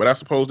 very bad, but I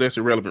suppose that's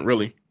irrelevant,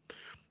 really.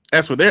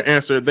 As for their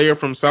answer, they are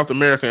from South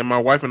America, and my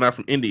wife and I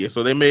from India,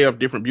 so they may have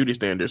different beauty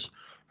standards.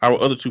 Our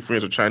other two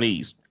friends are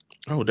Chinese.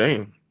 Oh,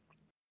 damn.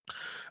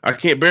 I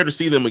can't bear to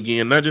see them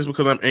again, not just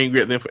because I'm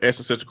angry at them for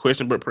asking such a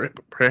question, but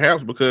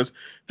perhaps because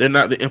they're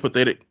not the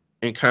empathetic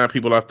and kind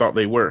people I thought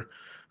they were.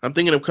 I'm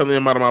thinking of cutting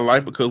them out of my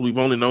life because we've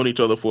only known each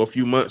other for a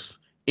few months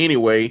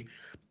anyway,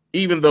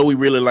 even though we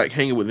really like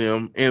hanging with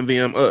them and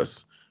them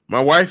us.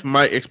 My wife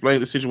might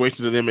explain the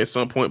situation to them at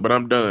some point, but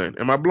I'm done.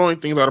 Am I blowing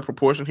things out of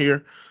proportion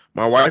here?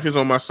 My wife is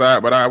on my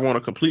side, but I want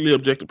a completely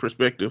objective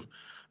perspective,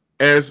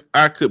 as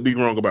I could be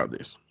wrong about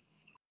this.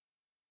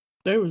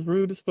 They was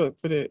rude as fuck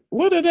for that.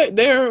 What are they?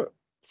 They're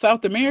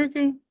South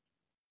American?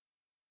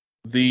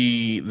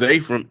 They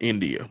from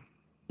India.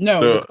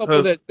 No, the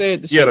couple that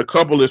said the shit. Yeah, the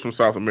couple is from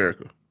South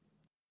America.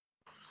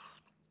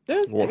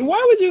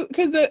 Why would you?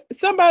 Because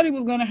somebody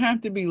was gonna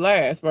have to be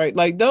last, right?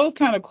 Like those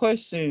kind of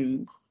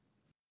questions,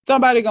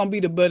 somebody gonna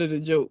be the butt of the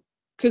joke.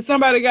 Because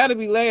somebody got to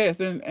be last,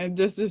 and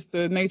just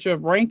the nature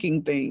of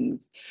ranking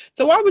things.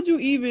 So why would you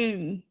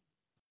even?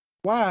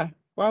 Why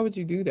would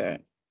you do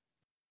that?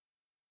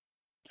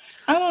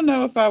 I don't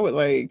know if I would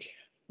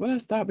would I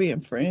stop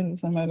being friends with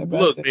somebody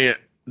about Look, this? man,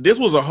 this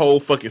was a whole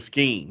fucking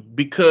scheme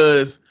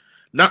because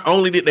not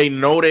only did they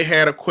know they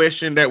had a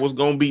question that was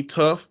gonna be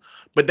tough,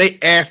 but they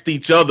asked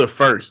each other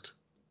first.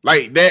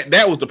 Like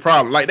that was the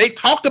problem. Like they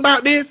talked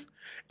about this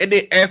and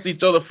they asked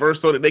each other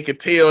first so that they could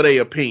tell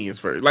their opinions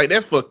first. Like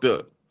that's fucked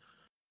up.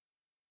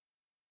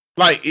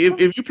 Like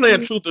if you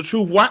playing Truth or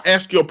Truth, why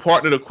ask your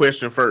partner the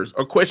question first?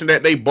 A question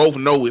that they both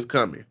know is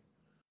coming.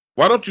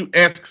 Why don't you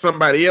ask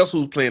somebody else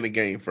who's playing the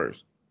game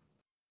first?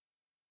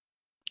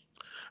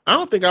 I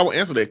don't think I would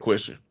answer that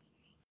question.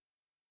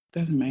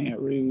 That's mad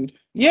rude.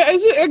 Yeah,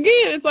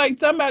 it's like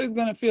somebody's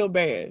gonna feel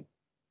bad.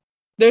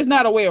 There's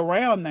not a way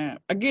around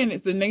that. Again,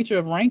 it's the nature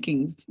of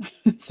rankings.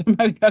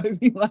 Somebody gotta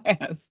be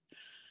last.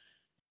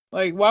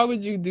 Like, why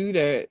would you do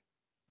that?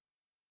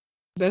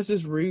 That's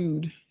just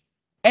rude.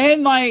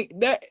 And like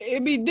that,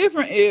 it'd be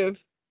different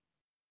if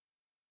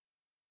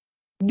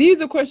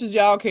these are questions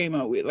y'all came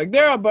up with. Like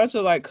there are a bunch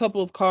of like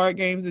couples card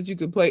games that you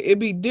could play. It'd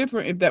be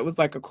different if that was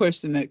like a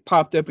question that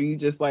popped up and you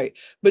just like,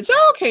 but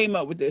y'all came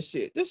up with this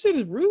shit. This shit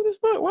is rude as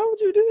fuck. Why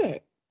would you do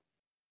that?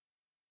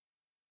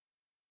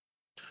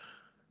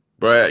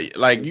 Bro,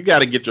 like you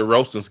gotta get your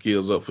roasting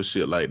skills up for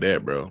shit like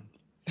that, bro.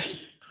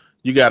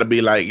 You gotta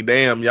be like,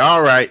 damn,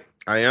 y'all right.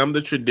 I am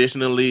the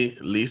traditionally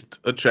least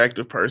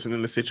attractive person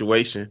in the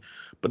situation,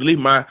 but at least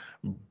my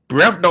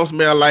breath don't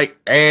smell like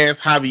ass,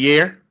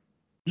 Javier.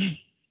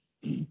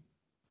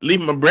 Leave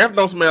my breath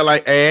don't smell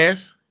like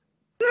ass.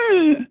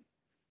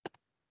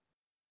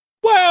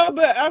 Well,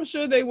 but I'm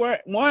sure they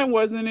weren't. One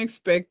wasn't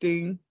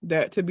expecting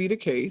that to be the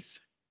case,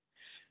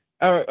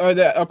 or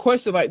that a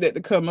question like that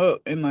to come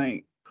up, and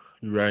like,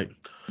 you're right.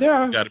 There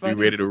are you gotta be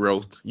ready to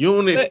roast. You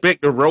don't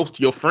expect to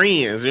roast your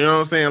friends. You know what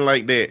I'm saying,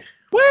 like that.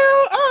 Well,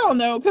 I don't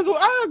know, because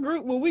our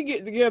group, when we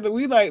get together,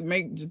 we like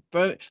make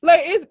fun,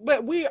 like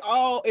but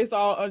it's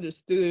all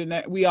understood, and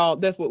that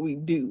that's what we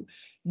do.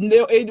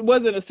 No, it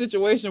wasn't a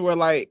situation where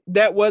like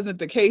that wasn't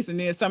the case, and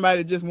then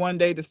somebody just one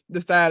day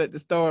decided to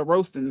start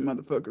roasting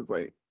motherfuckers.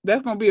 Like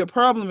that's gonna be a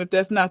problem if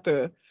that's not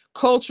the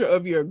culture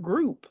of your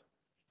group.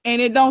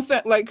 And it don't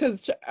sound like,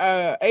 because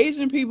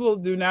Asian people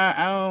do not,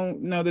 I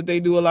don't know that they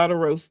do a lot of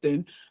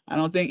roasting. I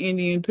don't think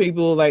Indian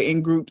people like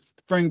in groups,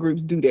 friend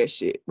groups, do that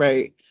shit,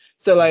 right?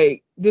 So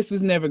like this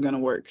was never gonna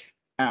work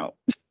out.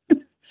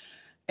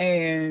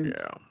 And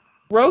Yeah.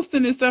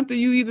 roasting is something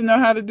you either know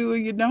how to do or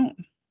you don't.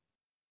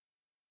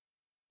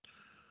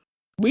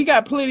 We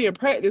got plenty of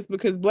practice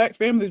because Black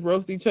families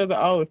roast each other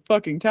all the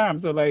fucking time.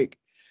 So like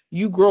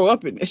you grow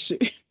up in this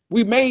shit.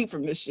 We made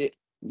from this shit.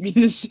 Get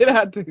this shit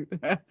out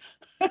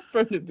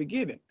from the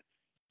beginning.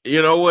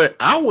 You know what?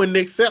 I wouldn't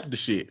accept the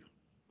shit.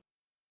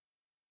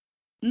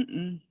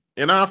 Mm-mm.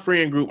 In our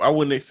friend group, I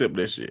wouldn't accept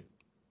that shit.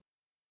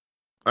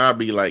 I'd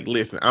be like,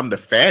 listen, I'm the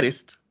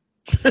fattest.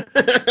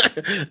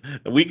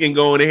 We can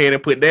go in ahead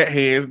and put that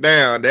hands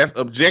down. That's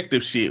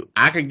objective shit.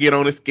 I can get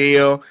on the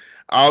scale.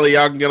 All of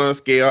y'all can get on the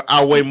scale.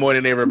 I weigh more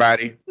than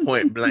everybody,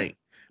 point blank.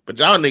 But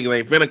y'all niggas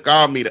ain't finna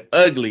call me the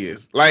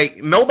ugliest. Like,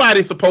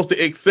 nobody's supposed to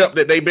accept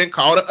that they've been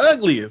called the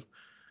ugliest.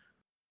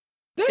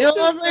 That's you know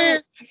what I'm saying?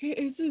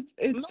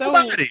 It's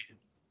nobody.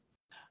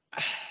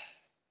 So...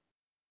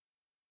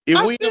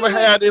 If we ever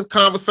had this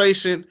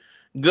conversation,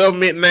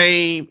 government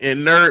name and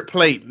nerd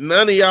plate,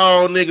 none of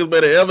y'all niggas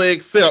better ever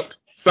accept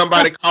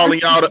somebody calling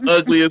y'all the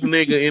ugliest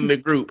nigga in the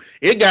group.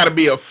 It got to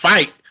be a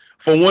fight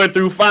for 1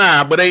 through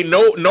 5, but ain't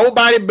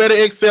nobody better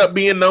accept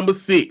being number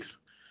 6.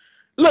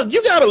 Look,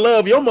 you gotta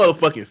love your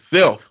motherfucking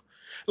self.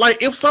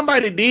 Like, if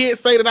somebody did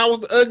say that I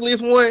was the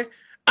ugliest one,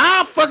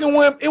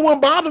 it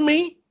wouldn't bother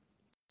me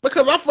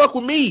because I fuck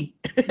with me.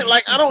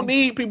 Like, I don't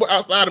need people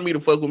outside of me to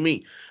fuck with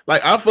me.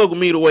 Like, I fuck with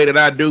me the way that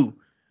I do.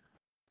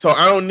 So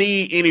I don't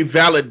need any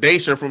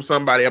validation from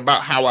somebody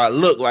about how I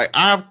look. Like,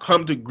 I've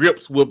come to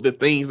grips with the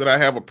things that I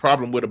have a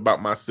problem with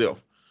about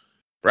myself,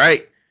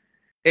 right?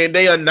 And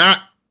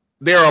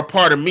they're a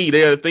part of me.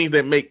 They are the things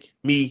that make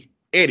me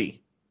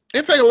Eddie.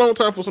 It take a long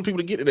time for some people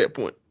to get to that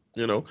point,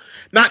 you know?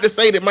 Not to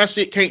say that my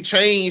shit can't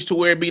change to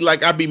where it be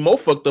like I'd be more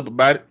fucked up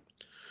about it.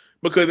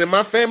 Because in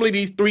my family,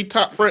 these 3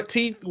 top front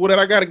teeth, that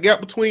I got a gap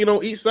between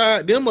on each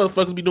side, them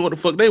motherfuckers be doing what the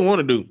fuck they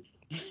want to do.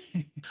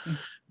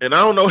 And I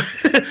don't know,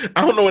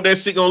 I don't know what that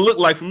shit gonna look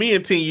like for me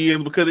in 10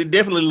 years, because it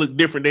definitely looked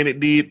different than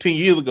it did 10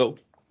 years ago.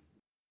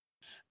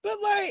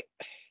 But like,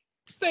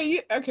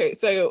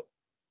 so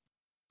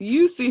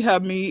you see how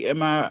me and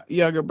my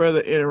younger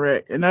brother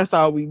interact, and that's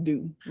all we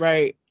do,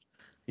 right?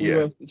 We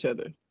roast each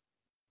other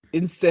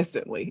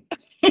incessantly.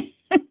 Like,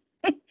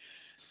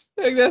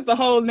 that's the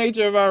whole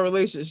nature of our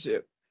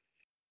relationship.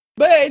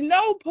 But at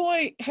no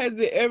point has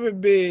it ever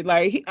been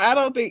like, I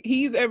don't think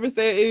he's ever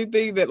said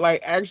anything that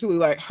like actually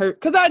like hurt,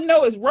 because I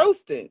know it's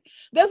roasting.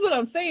 That's what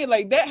I'm saying.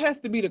 Like, that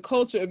has to be the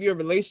culture of your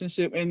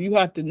relationship, and you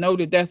have to know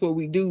that that's what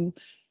we do,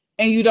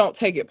 and you don't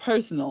take it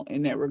personal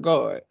in that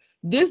regard.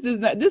 This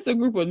is a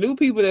group of new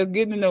people that's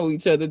getting to know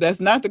each other. That's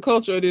not the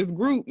culture of this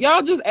group.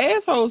 Y'all just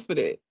assholes for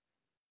that.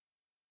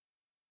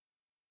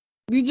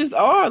 You just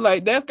are.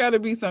 Like, that's got to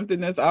be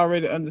something that's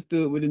already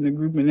understood within the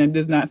group, and that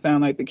does not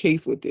sound like the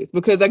case with this.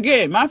 Because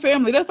again, my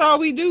family, that's all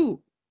we do.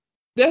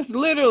 That's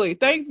literally,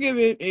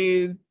 Thanksgiving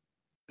is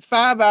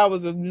 5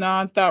 hours of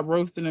nonstop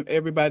roasting of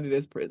everybody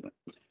that's present.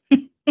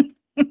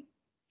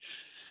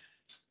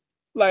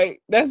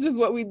 Like, that's just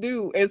what we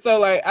do. And so,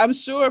 like, I'm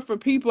sure for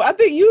people, I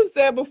think you've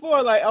said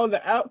before, like, on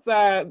the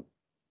outside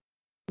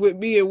with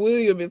me and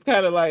William, it's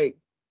kind of like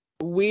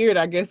weird,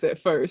 I guess, at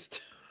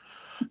first.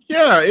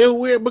 Yeah, it's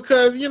weird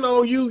because, you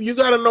know, you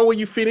got to know where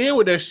you fit in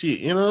with that shit.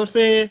 You know what I'm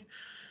saying?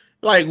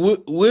 Like,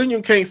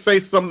 William can't say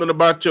something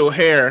about your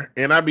hair,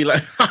 and I'd be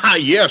like,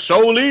 yeah,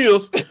 sure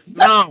is.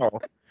 No,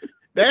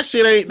 that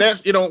shit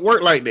it don't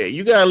work like that.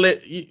 You got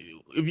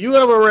to if you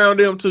ever around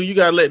them too, you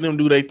got to let them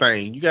do their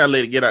thing. You got to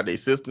let it get out their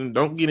system.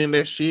 Don't get in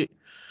that shit.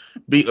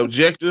 Be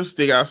objective,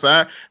 stick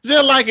outside.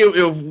 Just like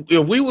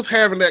if we was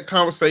having that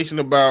conversation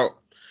about,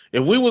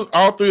 if we was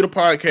all 3 of the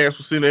podcasts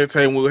were sitting at the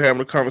table, we were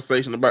having a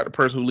conversation about the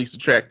person who's least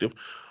attractive,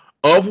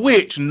 of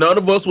which none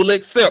of us will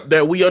accept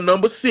that we are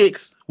number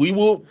 6. We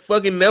will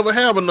fucking never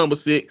have a number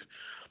 6.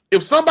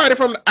 If somebody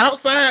from the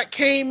outside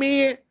came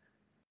in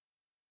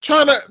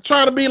trying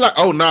to be like,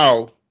 oh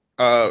no,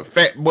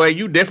 fat boy,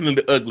 you definitely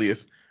the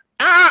ugliest.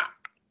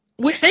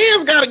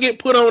 Hands gotta get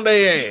put on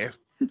their ass.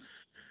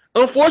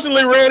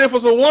 Unfortunately, Red, if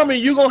it's a woman,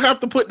 you gonna have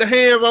to put the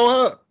hands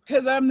on her.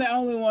 Because I'm the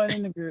only one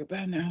in the group.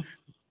 I know.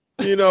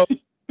 You know.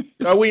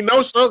 We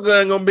know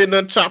Shotgun gonna be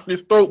done chop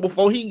his throat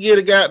before he get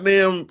a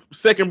goddamn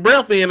second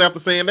breath in after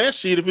saying that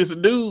shit if it's a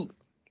dude.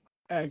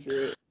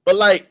 Accurate. But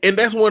like, and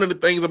that's one of the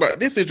things about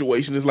this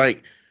situation is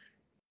like,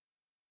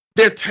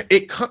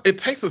 it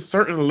takes a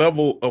certain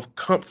level of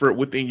comfort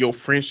within your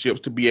friendships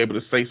to be able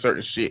to say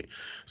certain shit.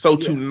 So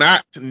to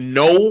not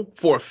know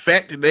for a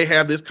fact that they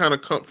have this kind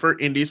of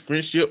comfort in this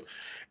friendship,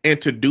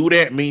 and to do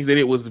that means that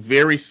it was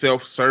very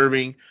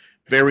self-serving,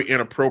 very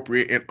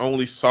inappropriate and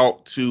only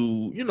sought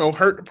to,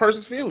 hurt the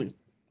person's feelings.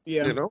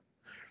 Yeah.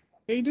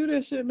 Can't do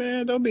that shit,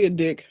 man. Don't be a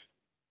dick.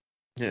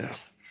 Yeah.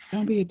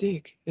 Don't be a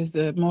dick is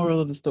the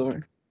moral of the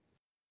story.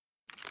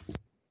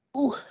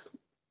 Ooh.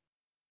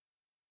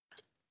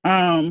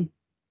 I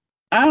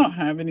don't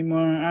have any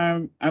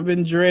more. I've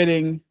been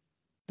dreading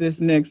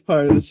this next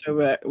part of the show,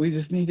 but we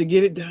just need to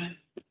get it done.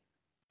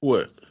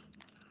 What?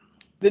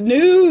 The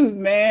news,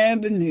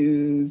 man. The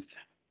news.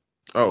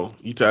 Oh,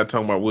 you tired of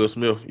talking about Will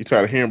Smith? You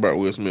tired of hearing about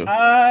Will Smith?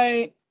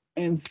 I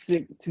am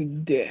sick to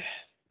death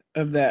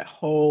of that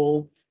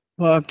whole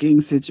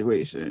fucking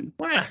situation.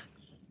 Why?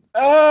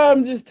 Oh,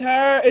 I'm just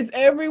tired. It's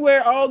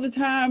everywhere all the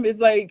time. It's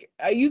like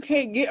you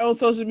can't get on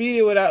social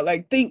media without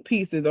like think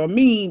pieces or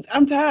memes.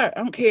 I'm tired.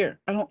 I don't care.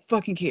 I don't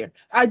fucking care.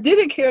 I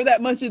didn't care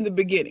that much in the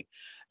beginning.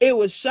 It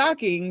was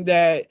shocking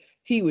that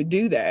he would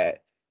do that.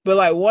 But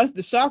like once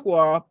the shock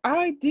wore off,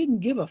 I didn't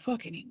give a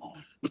fuck anymore.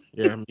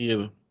 Yeah, me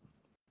either.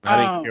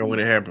 I didn't care when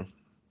it happened.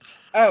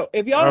 Oh,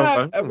 if y'all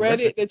have a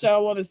Reddit that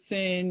y'all want to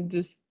send,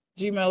 just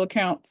Gmail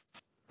accounts,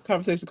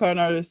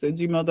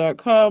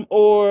 conversationconartists@gmail.com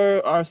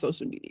or our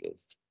social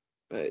medias.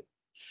 But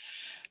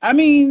I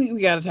mean,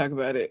 we got to talk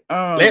about it.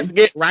 Let's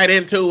get right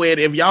into it.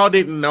 If y'all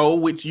didn't know,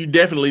 which you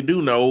definitely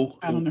do know,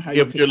 I don't know how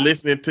if you're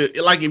listening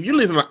to, like, if you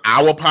listen to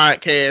our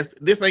podcast,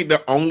 this ain't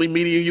the only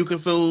media you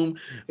consume,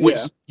 which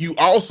you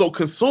also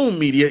consume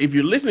media if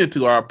you're listening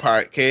to our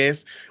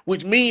podcast,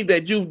 which means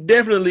that you've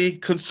definitely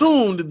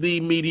consumed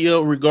the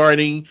media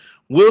regarding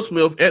Will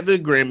Smith at the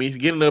Grammys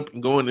getting up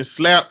and going to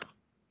slap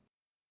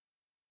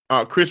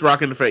Chris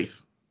Rock in the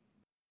face.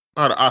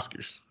 Oh, the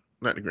Oscars,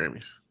 not the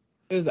Grammys.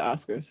 It was the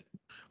Oscars.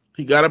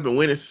 He got up and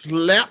went and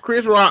slapped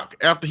Chris Rock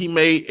after he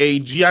made a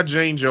G.I.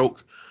 Jane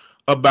joke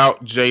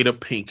about Jada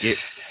Pinkett.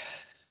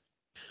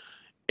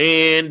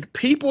 And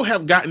people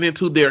have gotten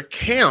into their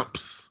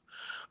camps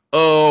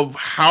of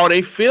how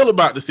they feel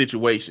about the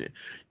situation.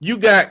 You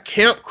got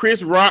Camp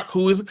Chris Rock,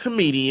 who is a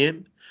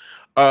comedian.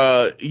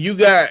 You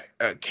got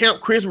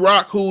Camp Chris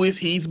Rock,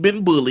 he's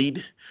been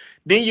bullied.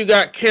 Then you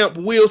got Camp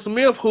Will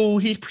Smith, who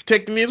he's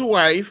protecting his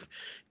wife.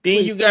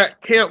 Then you got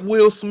Camp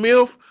Will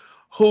Smith,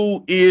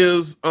 who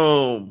is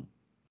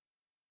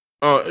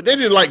they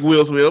just like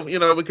Will Smith,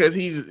 because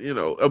he's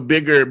a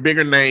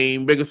bigger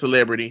name, bigger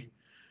celebrity,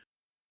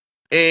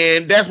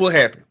 and that's what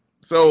happened.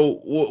 So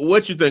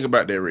what you think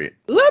about that, Red?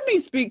 Let me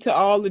speak to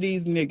all of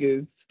these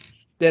niggas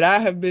that I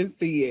have been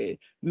seeing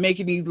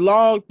making these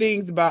long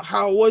things about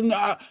how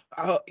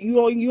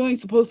you ain't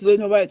supposed to let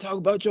nobody talk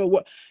about your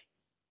what.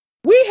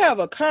 We have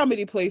a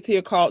comedy place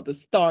here called the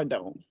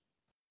Stardome,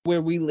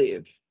 where we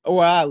live, or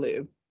where I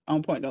live.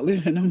 On point, don't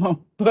live in no more.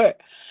 But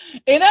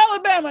in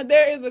Alabama,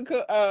 there is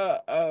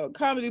a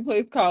comedy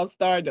place called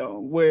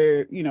Stardome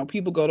where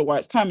people go to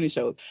watch comedy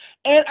shows,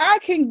 and I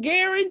can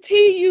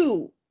guarantee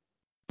you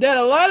that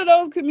a lot of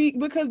those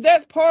because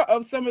that's part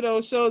of some of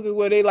those shows is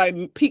where they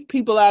like peek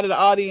people out of the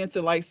audience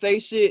and like say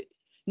shit.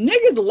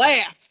 Niggas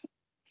laugh.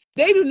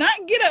 They do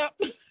not get up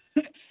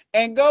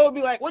and go and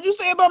be like, "What'd you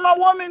say about my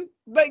woman?"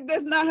 Like,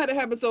 that's not how that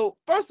happens. So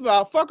first of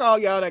all, fuck all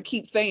y'all that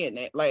keep saying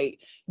that. Like,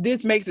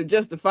 this makes it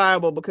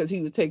justifiable because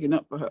he was taking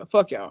up for her.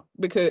 Fuck y'all.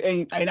 Because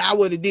and I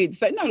would have did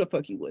say, no, the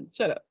fuck you wouldn't.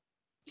 Shut up.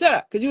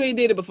 Because you ain't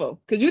did it before.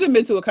 Because you done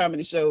been to a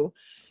comedy show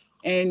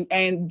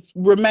and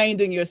remained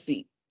in your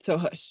seat. So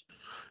hush.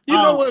 You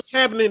know what's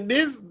happening?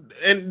 This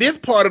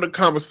part of the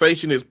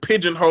conversation is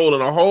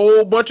pigeonholing a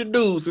whole bunch of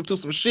dudes into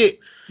some shit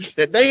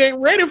that they ain't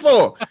ready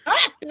for.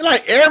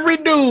 Like every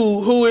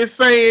dude who is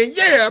saying,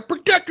 yeah,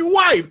 protect your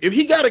wife. If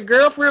he got a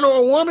girlfriend or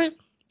a woman,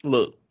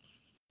 look,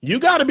 you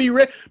got to be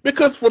ready.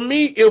 Because for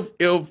me, if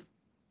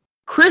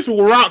Chris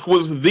Rock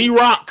was The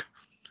Rock,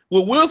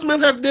 would Will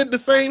Smith have did the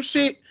same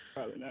shit?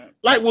 Probably not.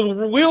 Like, was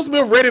Will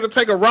Smith ready to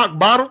take a rock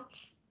bottom?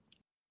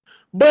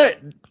 But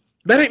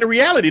that ain't the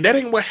reality. That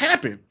ain't what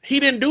happened. He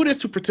didn't do this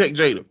to protect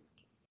Jada.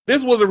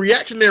 This was a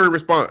reactionary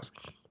response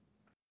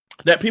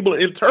that people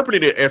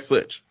interpreted it as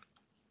such.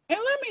 And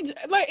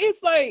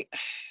it's like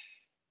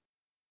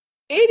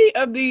any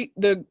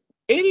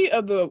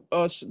of the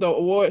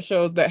award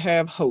shows that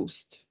have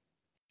hosts,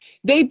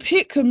 they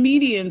pick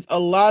comedians a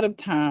lot of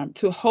time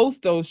to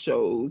host those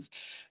shows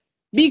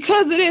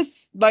because it is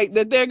like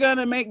that they're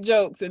gonna make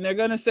jokes and they're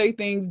gonna say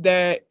things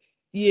that,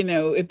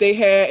 if they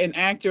had an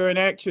actor or an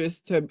actress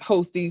to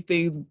host these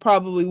things,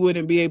 probably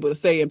wouldn't be able to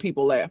say and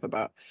people laugh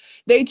about.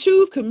 They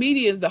choose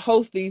comedians to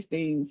host these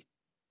things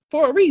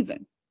for a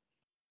reason.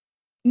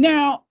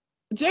 Now,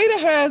 Jada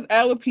has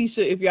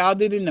alopecia, if y'all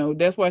didn't know.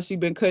 That's why she's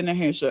been cutting her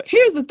hair short.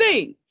 Here's the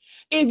thing.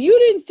 If you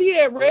didn't see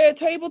that Red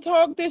Table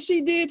Talk that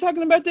she did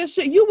talking about that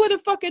shit, you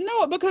wouldn't fucking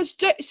know it because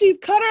she's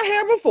cut her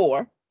hair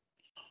before.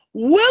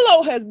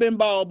 Willow has been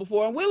bald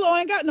before, and Willow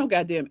ain't got no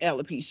goddamn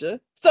alopecia.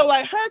 So,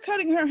 like, her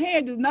cutting her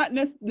hair does not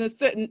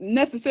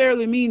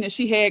necessarily mean that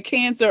she had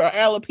cancer or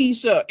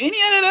alopecia or any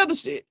of that other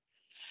shit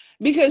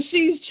because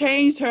she's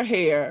changed her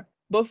hair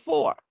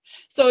before.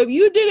 So, if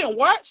you didn't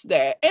watch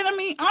that, and I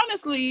mean,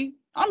 honestly,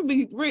 I'm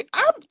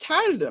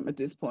tired of them at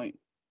this point.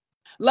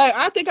 Like,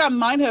 I think I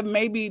might have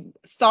maybe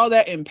saw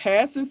that in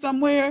passing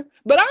somewhere,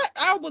 but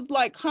I was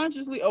like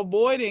consciously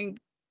avoiding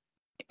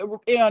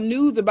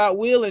news about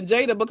Will and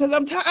Jada because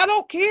I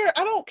don't care.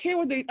 I don't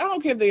care if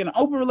they're in an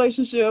open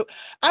relationship.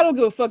 I don't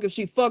give a fuck if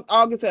she fucked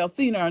August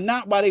Alsina or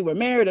not while they were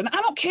married. And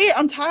I don't care.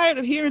 I'm tired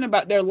of hearing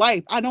about their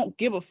life. I don't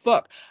give a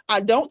fuck.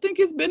 I don't think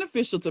it's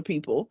beneficial to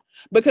people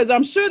because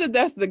I'm sure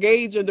that's the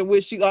gauge under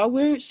which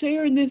we're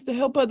sharing this to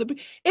help other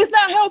people. It's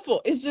not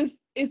helpful.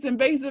 It's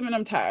invasive and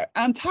I'm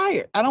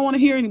tired. I don't want to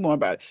hear any more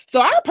about it. So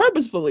I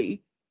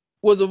purposefully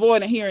was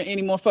avoiding hearing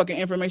any more fucking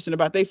information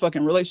about their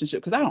fucking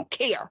relationship because I don't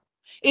care.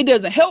 It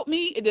doesn't help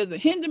me. It doesn't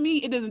hinder me.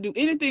 It doesn't do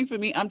anything for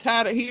me. I'm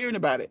tired of hearing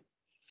about it.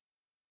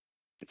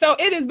 So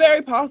it is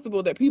very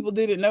possible that people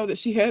didn't know that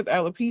she has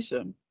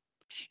alopecia.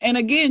 And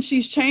again,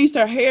 she's changed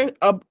her hair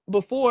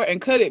before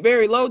and cut it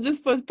very low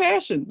just for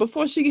fashion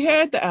before she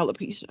had the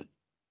alopecia.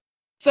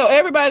 So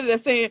everybody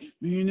that's saying,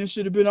 man, this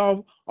should have been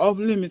off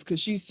limits because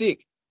she's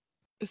sick.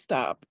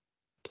 Stop.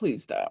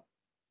 Please stop.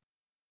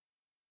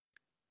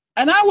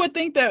 And I would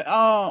think that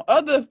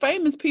other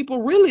famous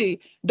people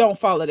really don't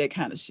follow that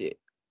kind of shit.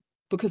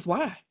 Because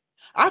why?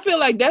 I feel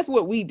like that's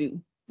what we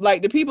do.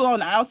 Like the people on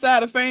the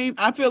outside of fame,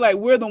 I feel like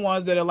we're the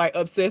ones that are like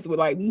obsessed with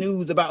like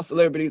news about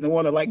celebrities and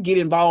want to like get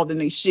involved in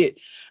their shit.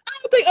 I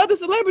don't think other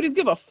celebrities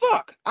give a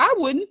fuck. I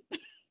wouldn't.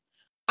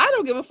 I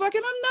don't give a fuck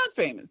and I'm not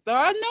famous. So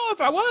I know if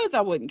I was,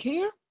 I wouldn't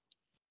care.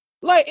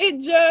 Like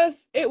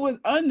it was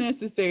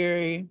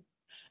unnecessary.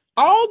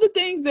 All the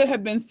things that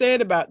have been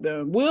said about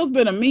them. Will's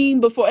been a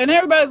meme before and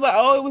everybody's like,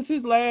 oh, it was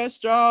his last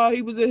straw.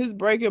 He was at his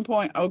breaking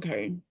point.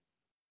 Okay.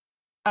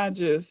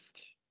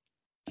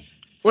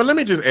 Well, let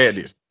me just add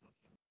this.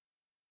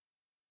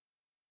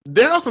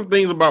 There are some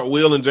things about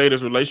Will and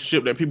Jada's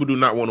relationship that people do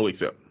not want to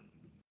accept.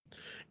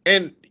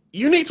 And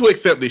you need to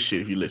accept this shit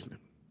if you're listening.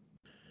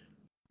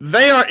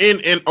 They are in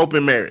an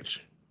open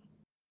marriage.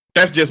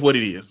 That's just what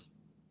it is.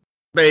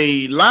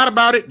 They lied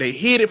about it. They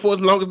hid it for as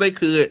long as they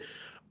could.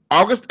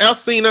 August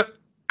Alsina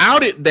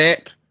outed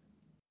that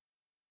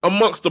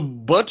amongst a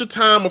bunch of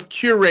time of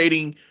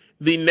curating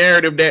the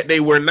narrative that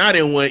they were not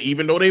in one,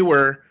 even though they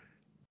were.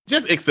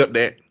 Just accept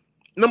that.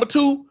 Number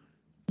two,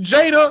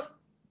 Jada,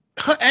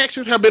 her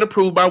actions have been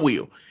approved by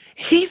Will.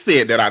 He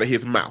said that out of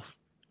his mouth.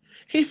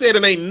 He said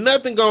there ain't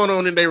nothing going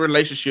on in their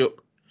relationship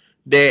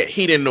that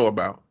he didn't know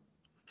about.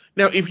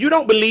 Now, if you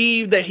don't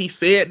believe that he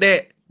said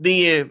that,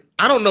 then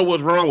I don't know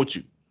what's wrong with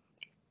you,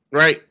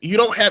 right? You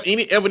don't have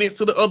any evidence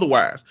to the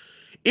otherwise.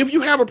 If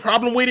you have a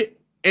problem with it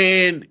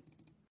and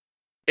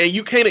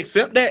you can't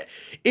accept that,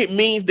 it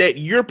means that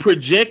you're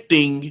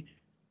projecting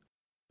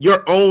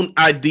your own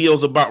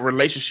ideals about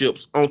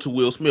relationships onto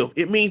Will Smith.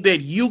 It means that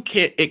you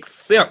can't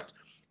accept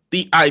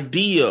the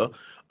idea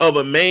of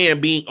a man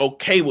being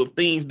okay with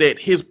things that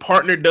his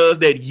partner does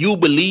that you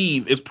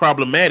believe is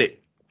problematic.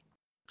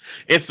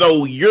 And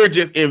so you're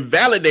just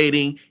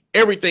invalidating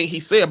everything he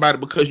said about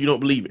it because you don't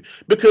believe it.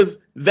 Because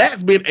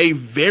that's been a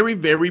very,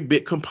 very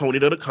big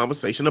component of the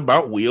conversation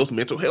about Will's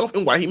mental health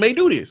and why he may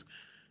do this.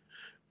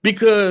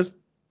 Because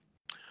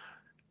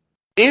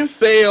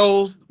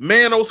incels,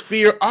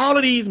 manosphere, all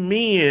of these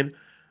men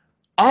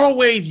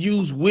always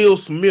use Will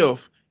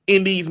Smith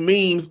in these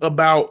memes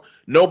about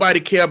nobody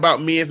care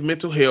about men's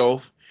mental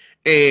health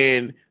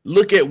and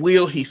look at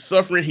Will, he's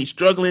suffering, he's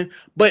struggling,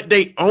 but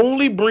they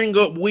only bring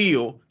up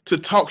Will to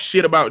talk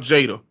shit about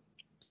Jada.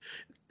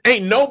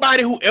 Ain't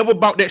nobody who ever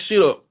brought that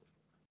shit up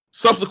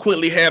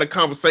subsequently had a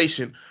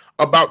conversation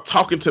about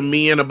talking to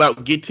men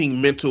about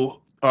getting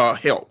mental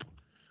help,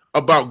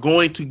 about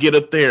going to get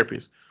a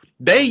therapist.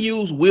 They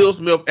use Will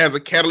Smith as a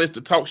catalyst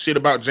to talk shit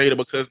about Jada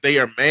because they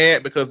are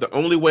mad because the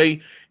only way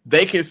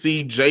they can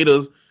see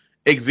Jada's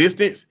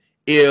existence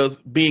is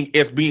being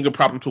a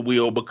problem to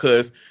Will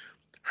because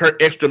her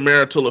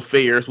extramarital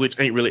affairs, which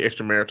ain't really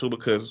extramarital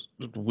because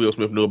Will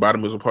Smith knew about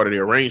them as a part of the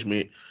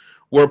arrangement,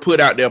 were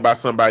put out there by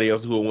somebody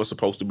else who it wasn't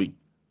supposed to be.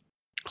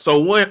 So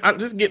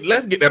let's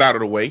get that out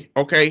of the way,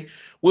 okay?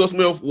 Will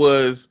Smith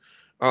was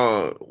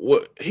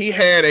he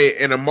had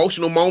an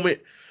emotional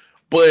moment,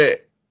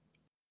 but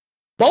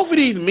both of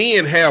these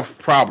men have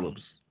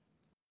problems,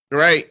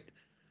 right?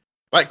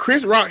 Like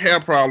Chris Rock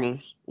had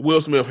problems,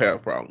 Will Smith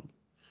had problems.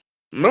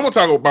 And I'm gonna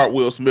talk about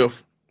Will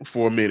Smith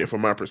for a minute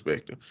from my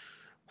perspective.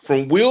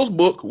 From Will's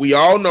book, we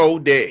all know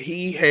that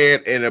he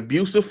had an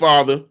abusive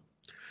father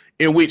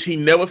in which he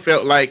never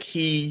felt like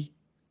he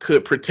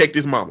could protect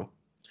his mama.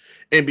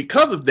 And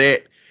because of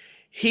that,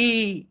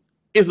 he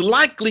is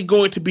likely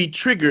going to be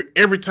triggered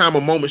every time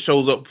a moment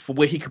shows up for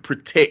where he could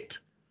protect.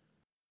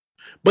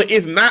 But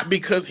it's not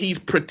because he's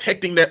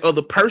protecting that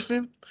other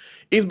person.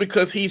 It's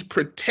because he's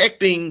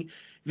protecting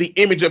the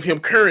image of him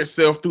current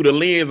self through the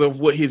lens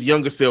of what his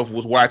younger self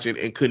was watching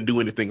and couldn't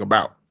do anything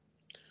about.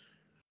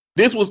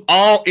 This was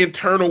all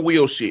internal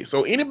Will shit.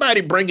 So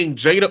anybody bringing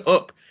Jada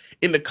up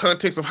in the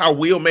context of how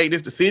Will made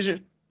this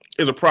decision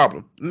is a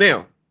problem.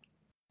 Now,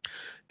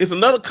 it's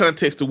another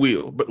context to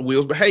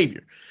Will's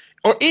behavior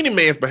or any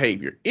man's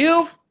behavior.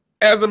 If,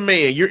 as a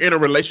man, you're in a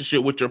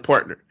relationship with your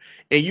partner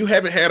and you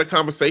haven't had a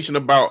conversation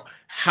about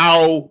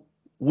how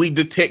we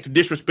detect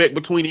disrespect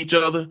between each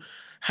other,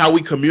 how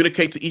we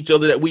communicate to each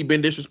other that we've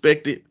been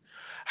disrespected,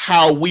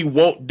 how we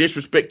want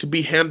disrespect to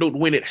be handled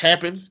when it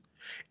happens,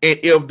 and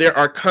if there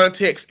are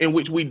contexts in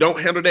which we don't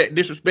handle that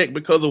disrespect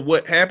because of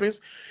what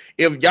happens.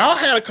 If y'all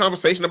had a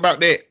conversation about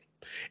that,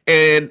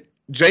 and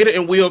Jada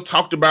and Will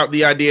talked about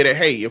the idea that,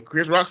 hey, if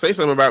Chris Rock say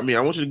something about me,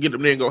 I want you to get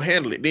up there and go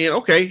handle it, then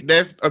okay,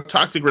 that's a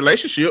toxic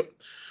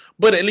relationship,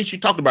 but at least you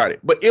talked about it.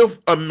 But if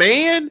a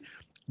man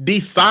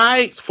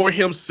decides for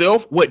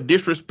himself what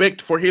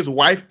disrespect for his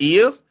wife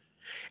is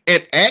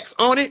and acts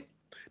on it,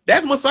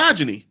 that's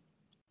misogyny.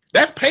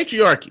 That's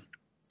patriarchy.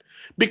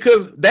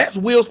 Because that's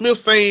Will Smith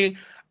saying,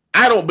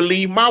 I don't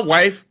believe my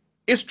wife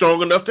is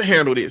strong enough to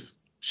handle this.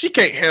 She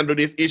can't handle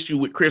this issue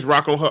with Chris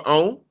Rock on her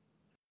own.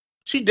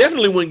 She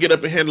definitely wouldn't get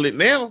up and handle it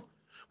now,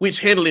 which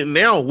handling it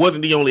now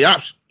wasn't the only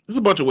option. There's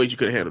a bunch of ways you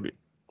could have handled it.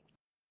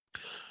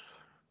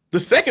 The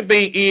second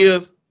thing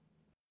is,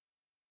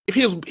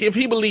 if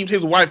he believed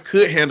his wife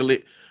could handle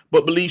it,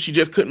 but believed she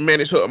just couldn't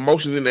manage her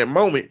emotions in that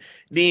moment,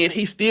 then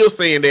he's still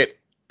saying that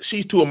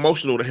she's too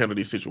emotional to handle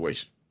this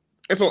situation.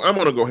 And so I'm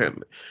going to go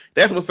handle it.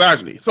 That's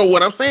misogyny. So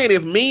what I'm saying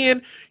is,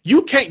 men,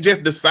 you can't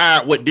just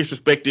decide what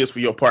disrespect is for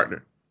your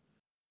partner.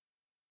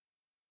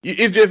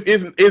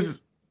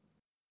 It's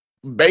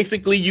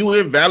basically you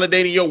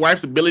invalidating your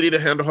wife's ability to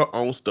handle her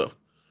own stuff.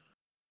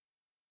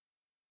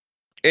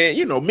 And,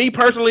 you know, me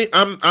personally,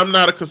 I'm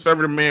not a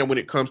conservative man when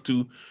it comes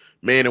to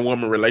man and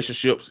woman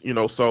relationships, you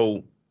know,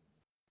 so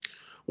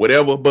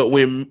whatever. But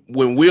when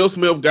Will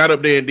Smith got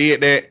up there and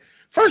did that,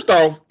 first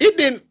off,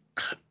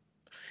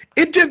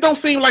 it just don't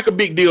seem like a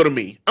big deal to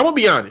me. I'm gonna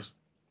be honest.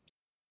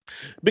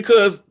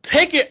 Because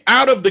take it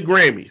out of the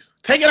Grammys.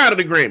 Take it out of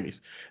the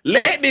Grammys.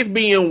 Let this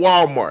be in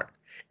Walmart.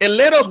 And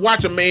let us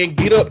watch a man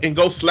get up and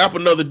go slap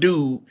another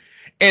dude,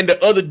 and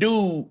the other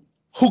dude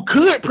who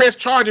could press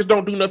charges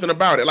don't do nothing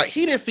about it. Like,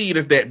 he didn't see it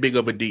as that big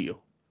of a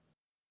deal.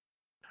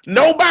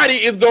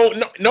 Nobody in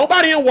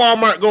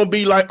Walmart gonna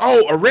be like,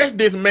 oh, arrest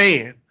this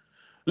man.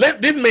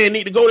 This man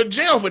need to go to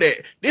jail for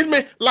that. This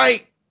man,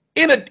 like,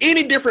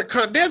 any different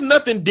there's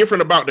nothing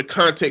different about the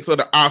context of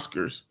the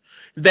Oscars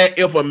that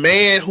if a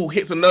man who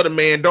hits another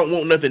man don't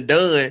want nothing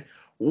done,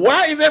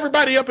 why is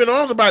everybody up in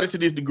arms about it to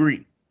this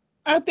degree?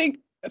 I think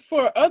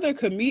for other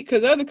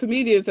because other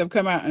comedians have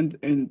come out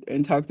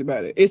and talked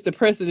about it. It's the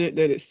precedent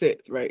that it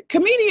sets, right?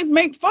 Comedians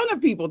make fun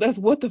of people. That's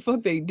what the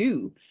fuck they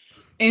do.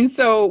 And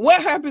so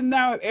what happens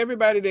now if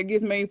everybody that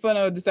gets made fun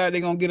of decide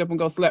they're going to get up and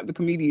go slap the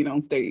comedian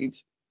on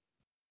stage?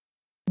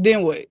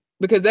 Then what?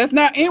 Because that's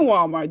not in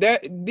Walmart.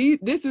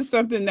 This is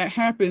something that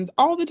happens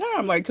all the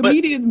time. Like,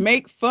 comedians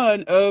make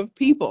fun of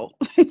people.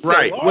 So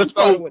right.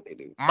 so what they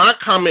do. My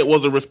comment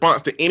was a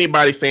response to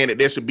anybody saying that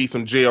there should be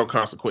some jail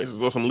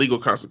consequences or some legal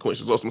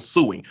consequences or some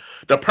suing.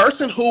 The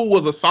person who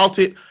was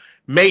assaulted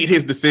made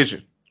his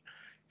decision.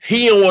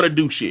 He didn't want to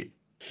do shit.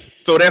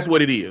 So that's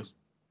what it is.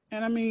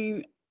 And I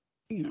mean,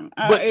 you know,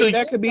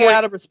 that could be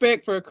out of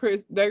respect for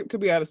Chris. That could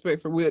be out of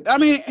respect for Will. I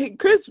mean,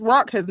 Chris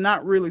Rock has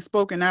not really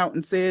spoken out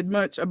and said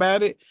much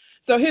about it.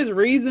 So his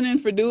reasoning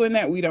for doing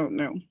that, we don't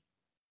know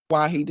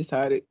why he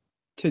decided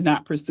to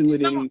not pursue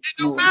it anymore. It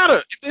don't matter.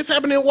 If this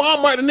happened in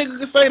Walmart, the nigga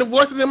could say the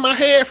voices in my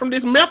head from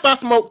this meth I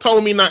smoked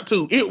told me not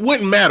to. It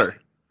wouldn't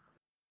matter.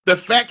 The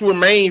fact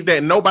remains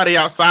that nobody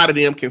outside of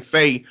them can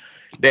say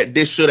that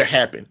this should have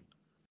happened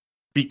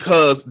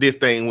because this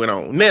thing went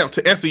on. Now,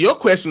 to answer your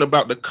question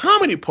about the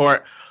comedy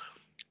part,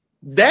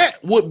 that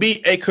would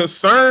be a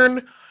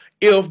concern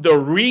if the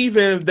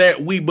reasons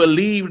that we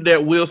believed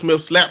that Will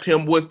Smith slapped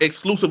him was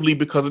exclusively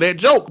because of that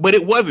joke, but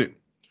it wasn't.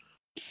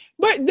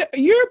 But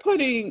you're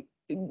putting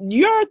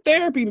your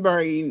therapy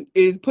brain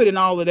is putting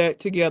all of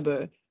that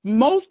together.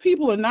 Most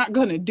people are not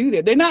going to do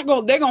that. They're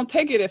going to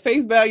take it at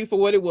face value for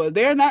what it was.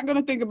 They're not going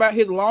to think about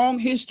his long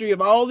history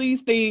of all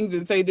these things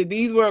and say that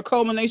these were a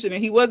culmination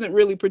and he wasn't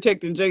really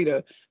protecting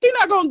Jada. They're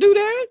not going to do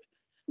that.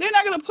 They're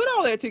not going to put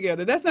all that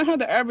together. That's not how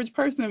the average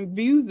person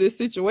views this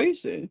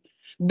situation.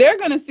 They're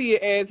going to see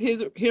it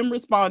as him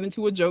responding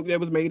to a joke that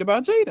was made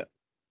about Jada.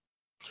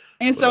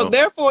 And so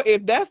therefore,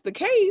 if that's the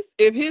case,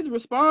 if his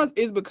response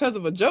is because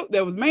of a joke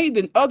that was made,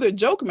 then other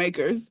joke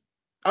makers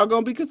are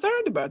going to be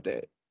concerned about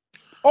that.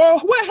 Or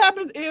what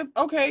happens if,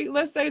 okay,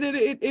 let's say that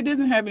it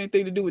doesn't have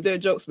anything to do with that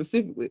joke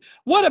specifically.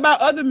 What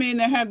about other men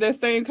that have that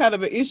same kind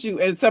of an issue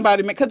and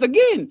somebody, because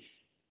again,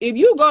 if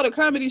you go to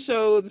comedy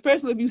shows,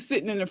 especially if you're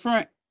sitting in the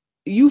front,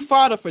 you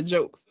fodder for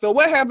jokes. So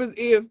what happens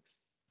if,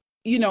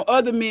 you know,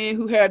 other men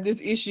who have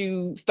this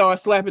issue start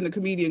slapping the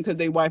comedian because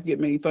their wife get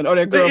made fun or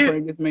their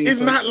girlfriend gets made fun?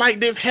 It's not like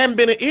this hadn't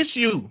been an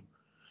issue.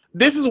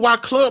 This is why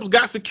clubs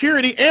got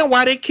security and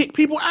why they kick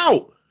people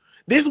out.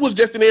 This was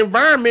just an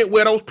environment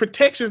where those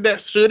protections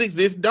that should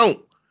exist don't.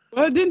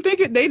 Well, they didn't think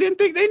they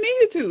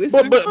needed to.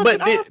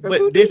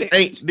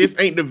 This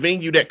ain't the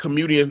venue that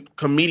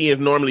comedians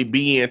normally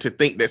be in to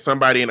think that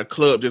somebody in a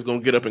club just gonna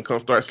get up and come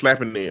start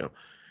slapping them.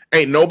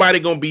 Ain't nobody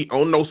gonna be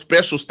on no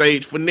special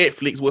stage for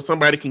Netflix where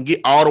somebody can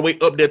get all the way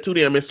up there to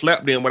them and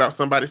slap them without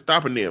somebody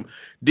stopping them.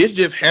 This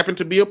just happened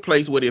to be a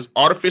place where this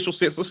artificial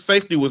sense of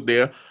safety was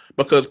there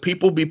because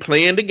people be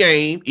playing the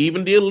game.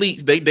 Even the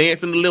elites, they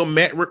dance in the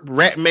little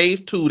rat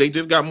maze too. They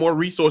just got more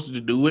resources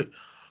to do it.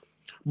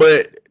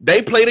 But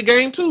they play the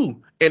game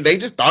too. And they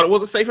just thought it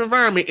was a safe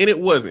environment, and it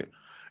wasn't.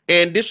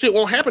 And this shit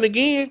won't happen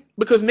again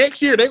because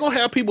next year they're going to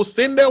have people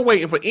sitting there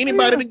waiting for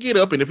anybody to get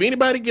up. And if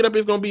anybody get up,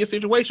 it's going to be a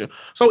situation.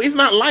 So it's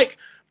not like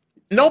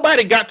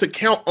nobody got to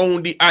count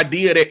on the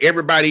idea that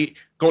everybody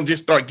going to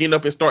just start getting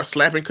up and start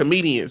slapping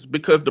comedians,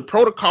 because the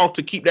protocol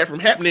to keep that from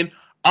happening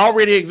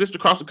already exists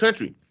across the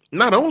country.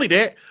 Not only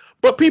that,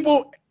 but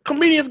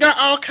comedians got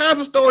all kinds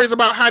of stories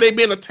about how they've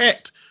been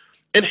attacked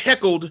and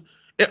heckled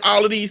and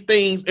all of these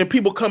things, and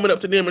people coming up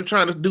to them and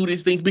trying to do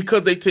these things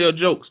because they tell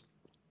jokes.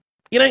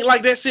 It ain't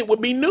like that shit would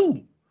be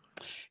new.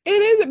 It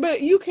isn't,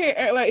 but you can't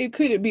act like it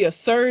couldn't be a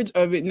surge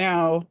of it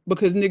now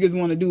because niggas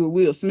want to do what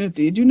Will Smith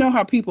did. You know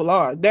how people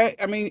are.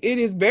 It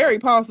is very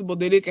possible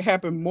that it could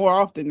happen more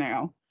often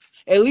now,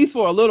 at least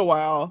for a little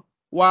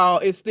while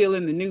it's still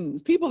in the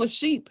news. People are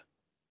sheep.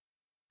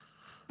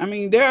 I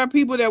mean, there are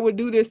people that would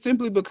do this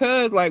simply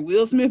because, like,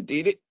 Will Smith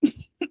did it.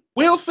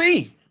 We'll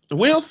see.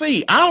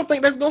 I don't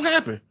think that's gonna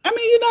happen. I mean,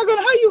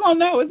 how you gonna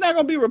know? It's not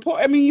gonna be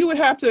reported. I mean, you would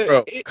have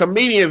to.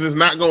 Comedians is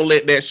not gonna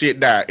let that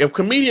shit die. If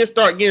comedians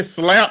start getting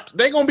slapped,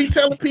 they gonna be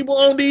telling people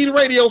on these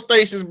radio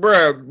stations,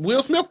 bruh,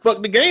 Will Smith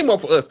fucked the game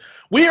up for us.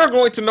 We are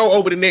going to know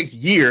over the next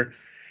year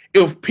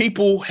if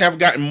people have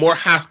gotten more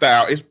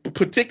hostile. It's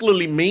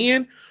particularly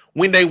men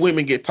when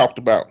women get talked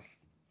about.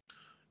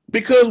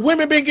 Because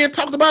women been getting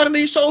talked about in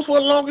these shows for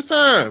the longest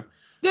time.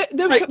 But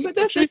that's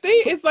the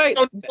thing. It's like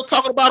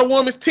talking about a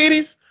woman's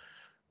titties.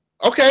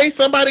 Okay,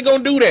 somebody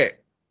gonna do that.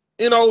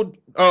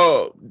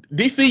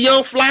 DC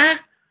Young Fly.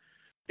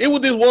 It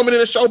was this woman in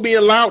the show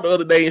being loud the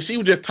other day, and she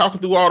was just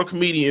talking through all the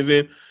comedians.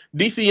 And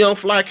DC Young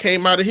Fly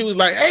came out, and he was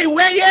like, "Hey,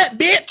 where you at,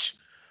 bitch?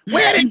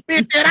 Where this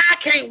bitch that I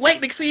can't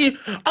wait to see?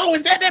 Oh,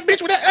 is that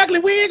bitch with that ugly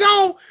wig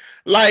on?"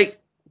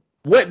 Like,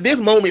 what this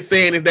moment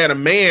saying is that a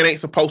man ain't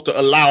supposed to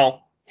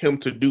allow him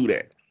to do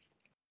that.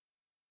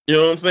 You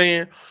know what I'm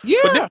saying? Yeah.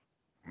 But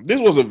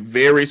this was a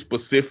very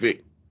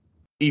specific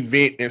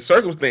event and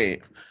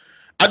circumstance.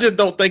 I just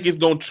don't think it's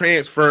going to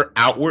transfer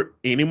outward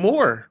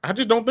anymore. I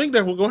just don't think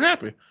that was going to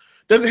happen.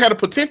 Does it have the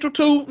potential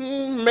to?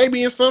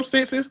 Maybe in some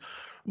senses.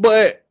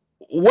 But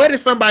what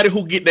is somebody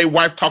who get their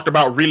wife talked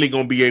about really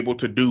going to be able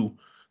to do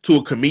to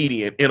a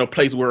comedian in a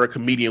place where a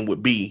comedian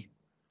would be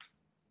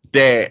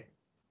that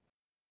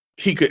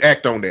he could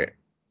act on that?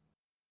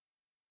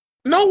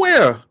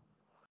 Nowhere.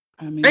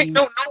 I mean, ain't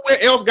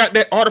nowhere else got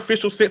that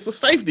artificial sense of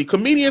safety.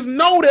 Comedians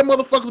know that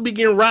motherfuckers be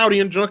getting rowdy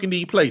and drunk in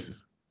these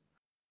places.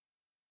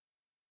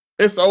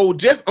 And so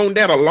just on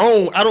that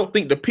alone, I don't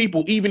think the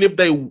people, even if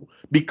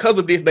because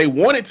of this, they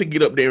wanted to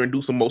get up there and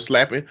do some more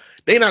slapping,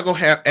 they're not going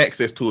to have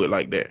access to it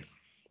like that.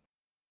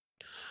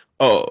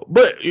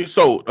 But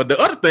so the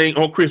other thing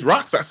on Chris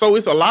Rock's side, so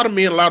it's a lot of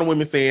men, a lot of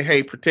women saying,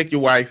 "Hey, protect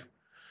your wife."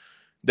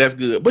 That's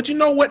good. But you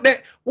know what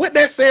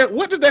that says?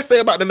 What does that say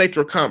about the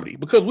nature of comedy?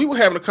 Because we were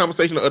having a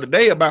conversation the other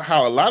day about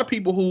how a lot of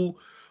people who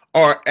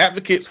are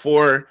advocates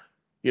for,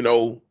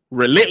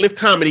 relentless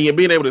comedy and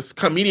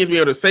comedians being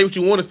able to say what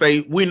you want to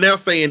say, we're now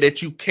saying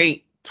that you can't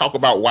talk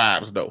about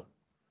wives, though.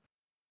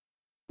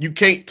 You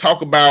can't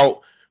talk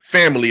about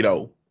family,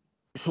 though.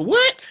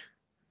 What?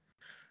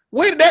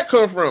 Where did that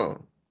come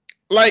from?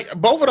 Like,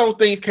 both of those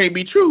things can't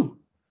be true.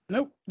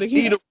 Nope, they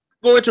can't. Either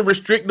we're going to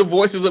restrict the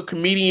voices of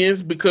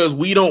comedians because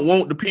we don't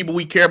want the people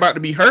we care about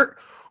to be hurt,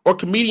 or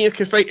comedians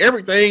can say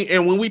everything,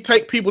 and when we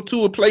take people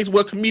to a place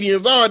where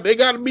comedians are, they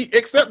got to be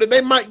accepted.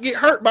 They might get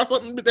hurt by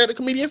something that the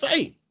comedians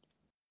say.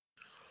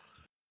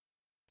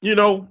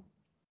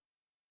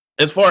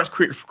 As far as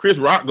Chris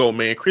Rock go,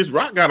 man, Chris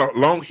Rock got a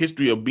long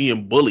history of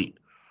being bullied.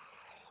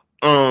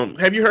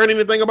 Have you heard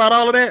anything about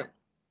all of that?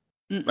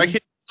 Mm-mm. Like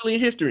his bullying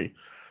history.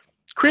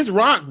 Chris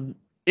Rock,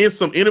 in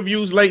some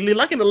interviews lately,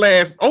 like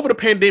over the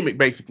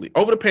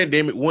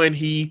pandemic, when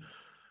he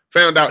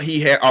found out he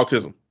had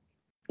autism,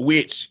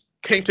 which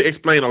came to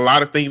explain a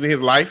lot of things in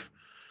his life,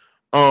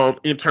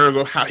 in terms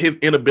of how his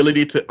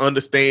inability to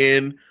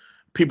understand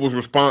people's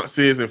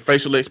responses and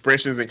facial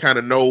expressions and kind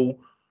of know.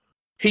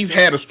 He's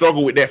had a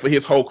struggle with that for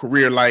his whole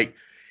career. Like,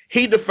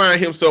 he defined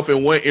himself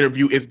in one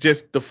interview as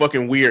just the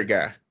fucking weird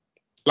guy.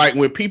 Like,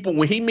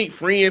 when he meet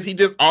friends, he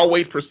just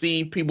always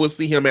perceived people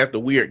see him as the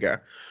weird guy.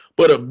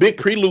 But a big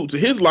prelude to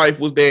his life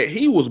was that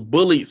he was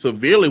bullied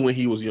severely when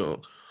he was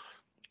young.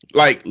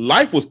 Like,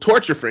 life was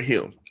torture for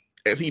him,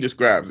 as he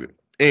describes it.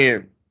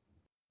 And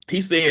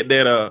he said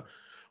that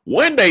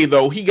one day,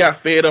 though, he got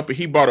fed up and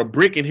he brought a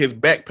brick in his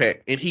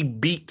backpack and he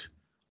beat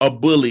a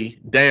bully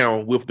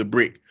down with the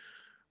brick.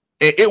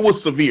 And it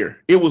was severe.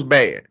 It was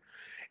bad.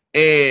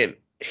 And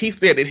he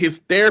said that his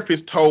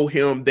therapist told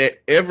him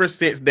that ever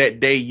since that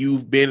day,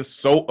 you've been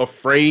so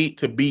afraid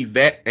to be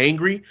that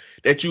angry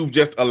that you've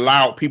just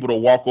allowed people to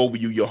walk over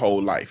you your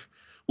whole life,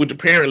 which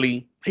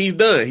apparently he's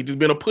done. He's just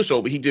been a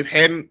pushover. He just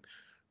hadn't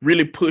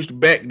really pushed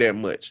back that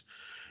much.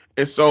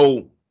 And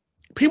so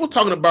people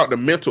talking about the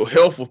mental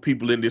health of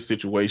people in this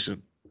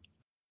situation,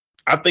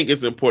 I think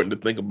it's important to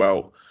think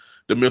about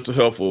the mental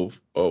health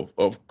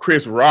of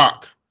Chris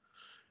Rock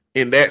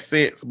in that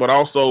sense, but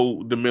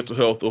also the mental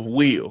health of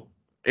Will.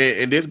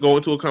 And this go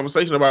into a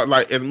conversation about,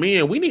 like, as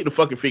men, we need to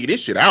fucking figure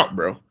this shit out,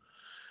 bro.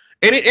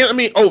 And I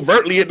mean,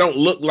 overtly, it don't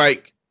look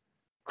like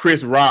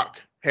Chris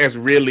Rock has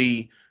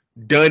really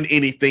done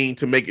anything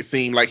to make it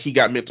seem like he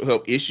got mental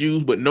health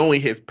issues, but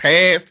knowing his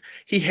past,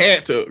 he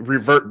had to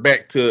revert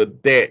back to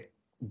that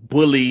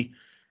bully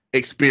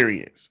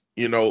experience,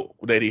 you know,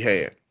 that he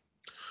had.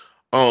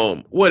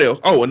 What else?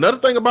 Oh, another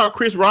thing about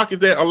Chris Rock is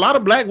that a lot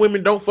of black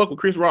women don't fuck with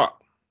Chris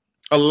Rock.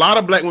 A lot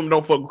of black women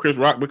don't fuck with Chris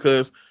Rock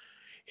because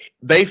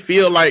they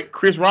feel like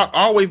Chris Rock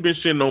always been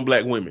shitting on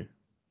black women.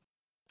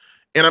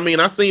 And I mean,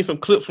 I've seen some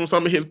clips from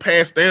some of his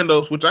past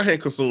stand-ups, which I hadn't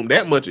consumed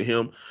that much of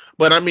him.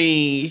 But I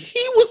mean,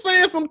 he was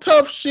saying some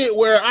tough shit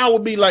where I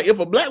would be like, if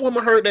a black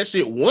woman heard that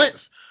shit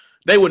once,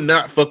 they would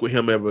not fuck with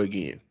him ever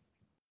again.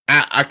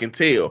 I can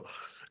tell.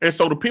 And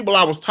so the people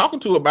I was talking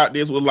to about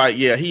this was like,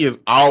 yeah, he has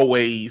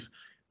always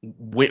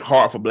went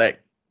hard for black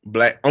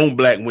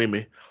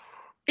women.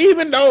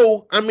 Even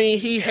though, I mean,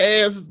 he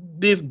has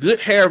this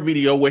good hair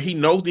video where he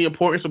knows the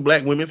importance of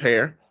black women's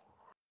hair.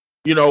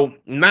 You know,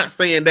 not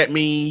saying that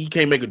means he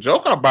can't make a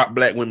joke about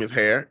black women's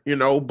hair, you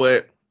know,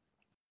 but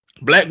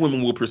black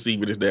women will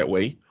perceive it as that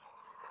way.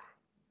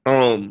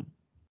 And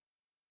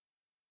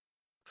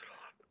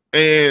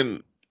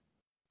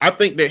I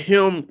think that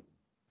him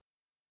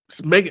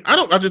making, I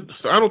don't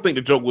think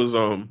the joke was,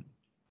 it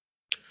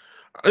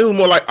was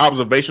more like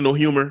observational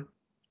humor.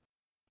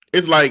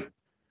 It's like,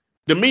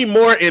 Demi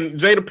Moore and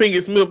Jada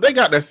Pinkett Smith, they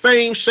got the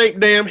same shaped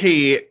damn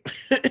head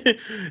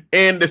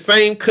and the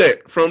same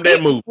cut from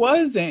that movie.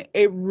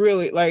 It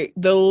really, like,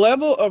 the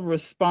level of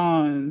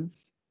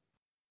response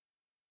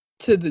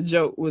to the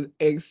joke was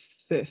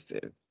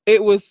excessive.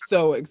 It was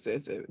so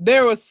excessive.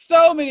 There were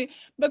so many,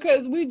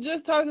 because we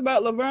just talked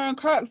about Laverne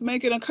Cox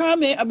making a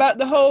comment about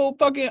the whole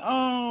fucking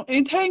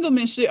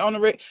entanglement shit on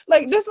the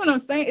like, that's what I'm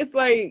saying. It's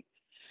like,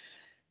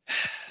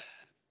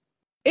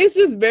 it's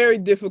just very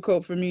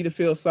difficult for me to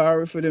feel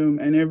sorry for them,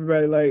 and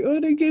everybody like, oh,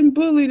 they're getting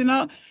bullied and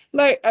all.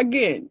 Like,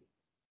 again,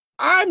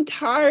 I'm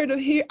tired of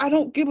I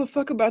don't give a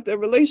fuck about their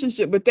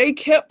relationship, but they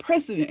kept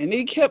pressing it and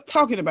they kept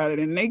talking about it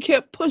and they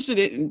kept pushing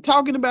it and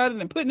talking about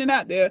it and putting it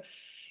out there.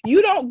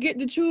 You don't get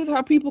to choose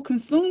how people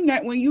consume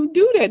that when you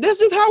do that. That's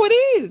just how it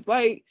is.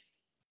 Like,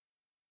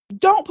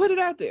 don't put it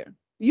out there.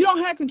 You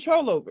don't have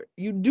control over it.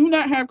 You do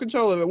not have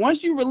control over it.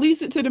 Once you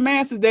release it to the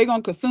masses, they're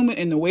going to consume it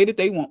in the way that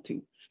they want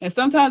to. And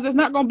sometimes it's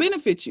not going to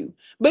benefit you.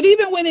 But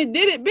even when it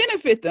didn't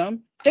benefit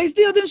them, they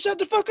still didn't shut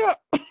the fuck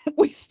up.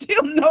 We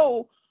still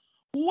know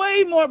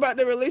way more about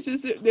the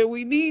relationship than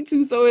we need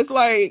to. So it's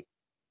like,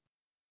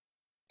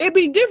 it'd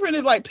be different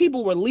if, like,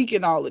 people were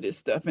leaking all of this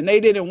stuff and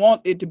they didn't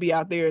want it to be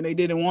out there and they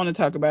didn't want to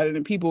talk about it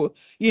and people,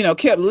 you know,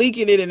 kept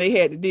leaking it and they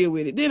had to deal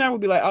with it. Then I would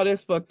be like, oh,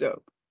 that's fucked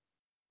up.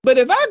 But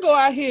if I go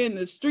out here in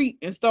the street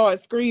and start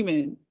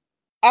screaming,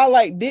 I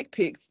like dick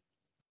pics,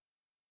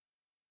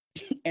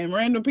 and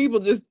random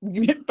people just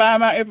find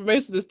my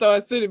information and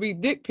start sending me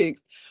dick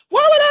pics,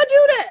 why would I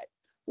do that?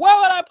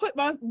 Why would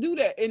I do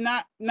that and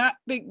not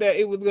think that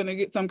it was going to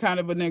get some kind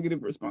of a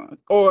negative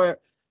response, or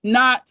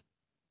not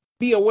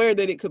be aware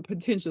that it could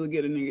potentially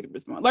get a negative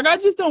response? Like, I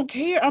just don't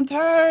care. I'm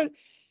tired.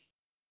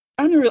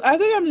 I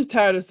think I'm just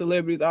tired of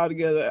celebrities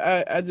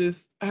altogether.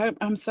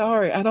 I'm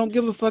sorry. I don't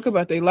give a fuck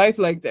about their life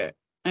like that.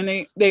 And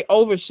they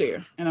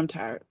overshare, and I'm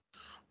tired.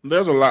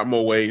 There's a lot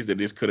more ways that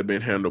this could have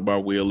been handled by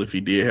Will if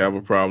he did have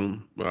a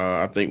problem.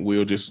 I think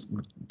Will just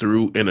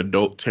threw an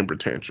adult temper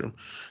tantrum.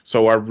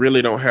 So I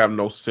really don't have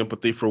no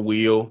sympathy for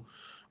Will.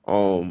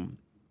 I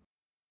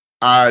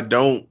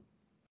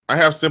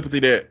have sympathy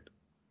that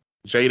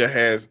Jada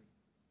has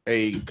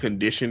a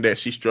condition that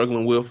she's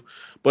struggling with.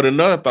 But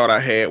another thought I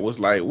had was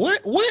like,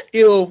 what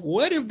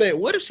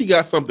if she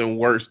got something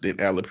worse than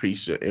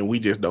alopecia and we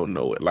just don't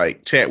know it?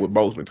 Like Chadwick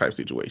Boseman type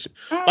situation.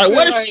 Like,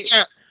 what if she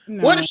got?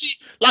 No. What if she,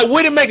 like,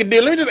 would it make a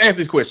difference? Let me just ask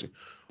this question.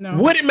 No.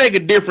 Would it make a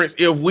difference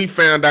if we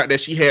found out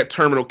that she had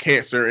terminal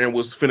cancer and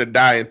was finna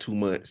die in 2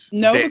 months?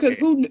 No, because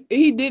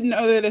he didn't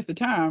know that at the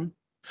time.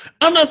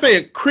 I'm not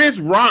saying Chris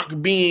Rock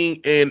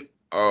being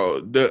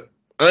the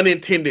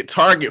unintended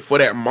target for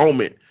that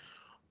moment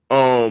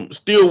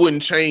still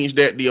wouldn't change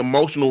that the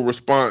emotional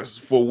response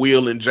for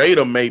Will and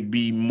Jada may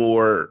be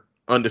more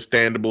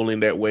understandable in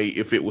that way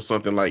if it was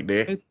something like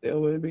that. It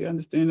still wouldn't be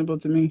understandable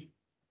to me.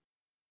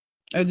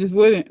 I just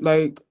wouldn't.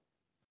 Like,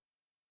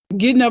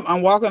 getting up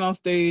and walking on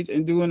stage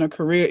and doing a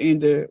career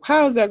ender,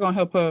 how is that going to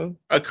help her?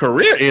 A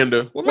career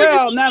ender?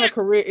 Well, not a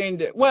career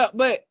ender. Well,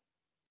 but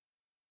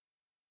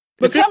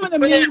becoming a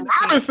musician.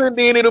 Robinson,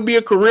 then it'll be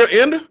a career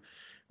ender.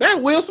 That's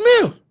Will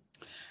Smith.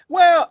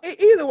 Well,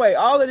 either way,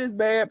 all of this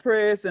bad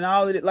press and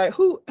all of it, like,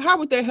 how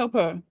would that help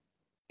her?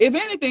 If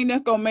anything,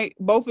 that's going to make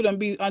both of them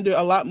be under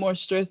a lot more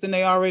stress than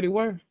they already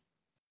were.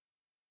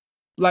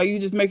 Like, you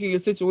just making your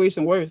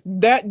situation worse.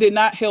 That did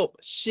not help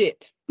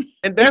shit.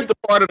 And that's the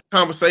part of the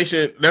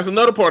conversation. That's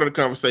another part of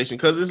the conversation,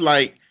 because it's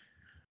like,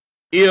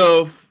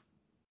 if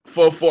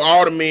for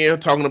all the men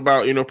talking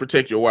about,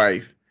 protect your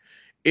wife,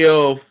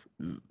 if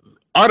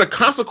are the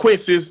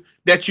consequences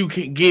that you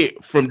can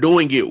get from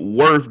doing it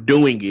worth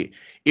doing it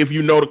if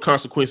you know the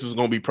consequences are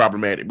going to be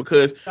problematic?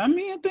 Because I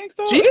mean, I think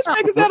so. she It's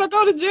niggas that'll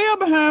go to jail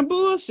behind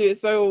bullshit.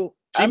 So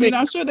She I mean, may-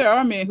 I'm sure there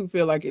are men who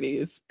feel like it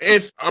is.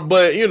 it's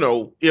but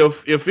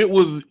if it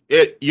was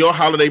at your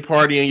holiday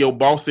party and your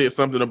boss said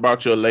something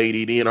about your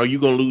lady, then are you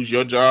going to lose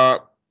your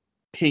job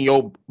hitting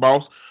your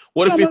boss?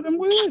 What if Some it's of them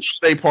would. a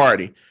holiday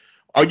party?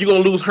 Are you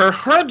going to lose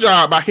her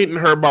job by hitting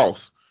her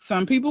boss?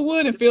 Some people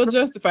would and feel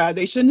justified.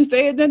 They shouldn't have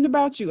said nothing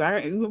about you.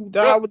 I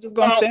was just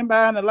gonna stand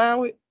by and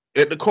allow it.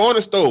 At the corner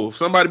store,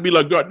 somebody be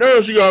like, "God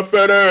damn, she got a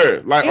fat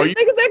ass." Like, And niggas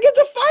that get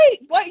to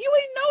fights. Like, you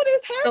ain't know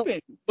this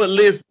happened. But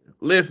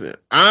listen.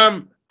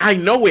 I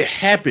know it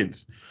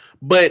happens,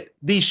 but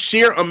the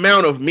sheer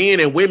amount of men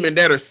and women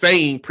that are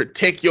saying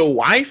protect your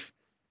wife,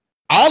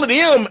 all of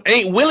them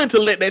ain't willing to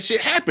let that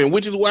shit happen.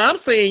 Which is why I'm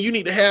saying you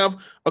need to have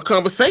a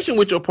conversation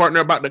with your partner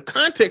about the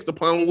context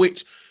upon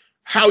which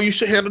how you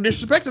should handle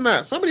disrespect or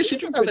not. Some of this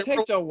shit you can got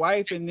protect your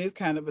wife in this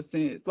kind of a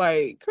sense.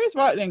 Like Chris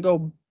Rock didn't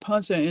go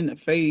punch her in the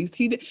face.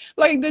 He did,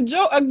 like the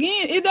joke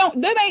again.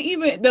 That ain't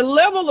even the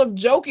level of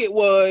joke it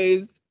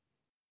was.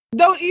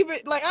 Don't even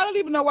like. I don't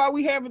even know why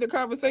we having the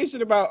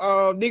conversation about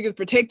niggas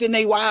protecting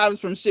their wives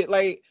from shit.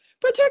 Like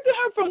protecting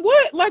her from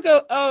what? Like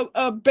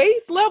a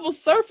base level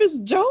surface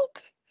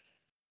joke.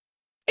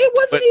 It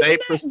wasn't but even they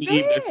that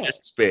perceived as bad.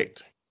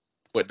 disrespect.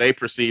 What they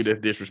perceived as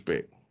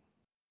disrespect.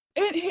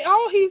 And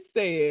all he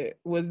said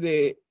was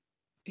that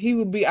he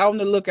would be on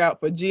the lookout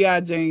for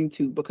G.I. Jane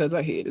 2 because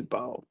her head is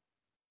bald.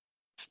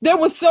 There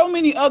were so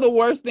many other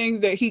worse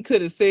things that he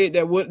could have said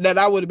that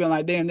I would have been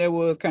like, damn, that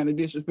was kind of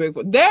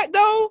disrespectful. That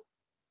though,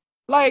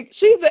 like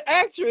she's an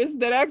actress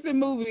that acts in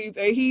movies,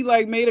 and he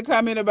like made a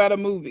comment about a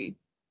movie.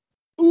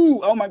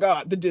 Ooh, oh my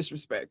God, the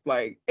disrespect.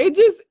 Like it's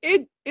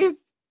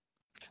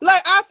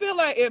like I feel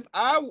like and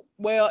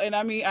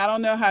I mean I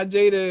don't know how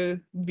Jada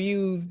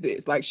views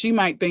this. Like she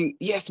might think,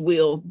 yes,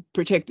 Will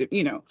protect it,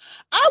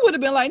 I would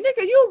have been like,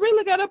 nigga, you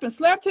really got up and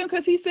slapped him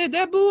because he said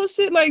that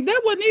bullshit. Like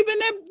that wasn't even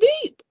that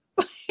deep.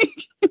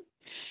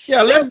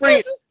 Yeah, let's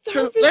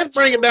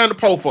bring it down to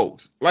poor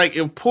folks. Like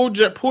if poor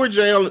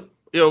jail,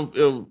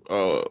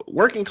 if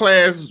working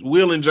class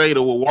Will and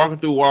Jada were walking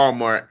through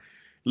Walmart,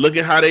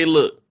 looking how they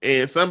look,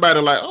 and somebody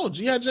like, oh,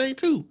 G.I. Jane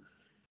 2.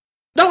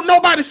 Don't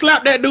nobody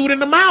slap that dude in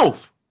the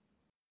mouth.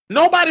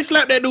 Nobody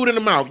slapped that dude in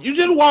the mouth. You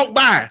just walk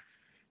by.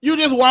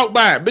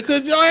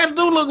 Because your ass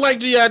do look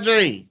like G.I.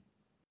 Jane.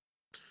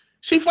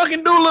 She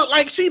fucking do look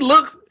like she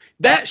looks.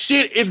 That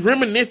shit is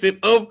reminiscent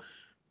of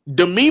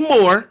Demi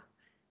Moore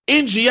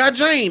in G.I.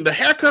 Jane. The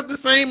haircut the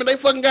same and they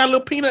fucking got a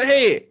little peanut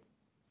head.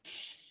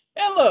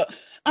 And look,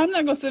 I'm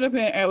not going to sit up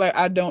here and act like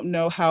I don't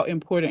know how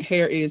important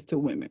hair is to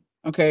women.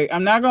 Okay?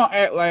 I'm not going to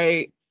act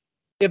like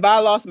if I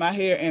lost my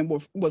hair and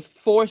was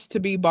forced to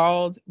be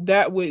bald,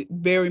 that would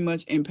very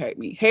much impact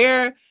me.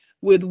 Hair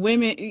with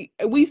women,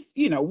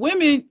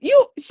 women,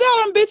 you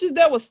saw them bitches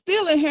that was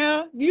stealing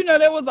hair.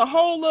 There was a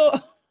whole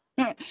little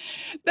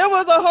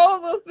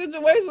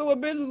situation where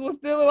bitches was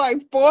stealing like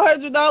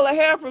 $400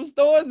 hair from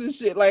stores and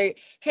shit. Like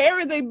hair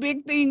is a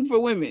big thing for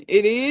women.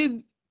 It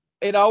is.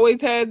 It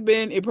always has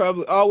been. It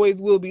probably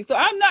always will be. So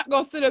I'm not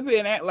going to sit up here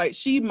and act like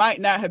she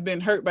might not have been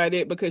hurt by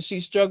that because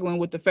she's struggling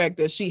with the fact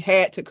that she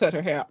had to cut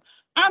her hair.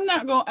 I'm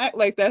not going to act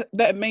like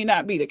that may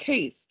not be the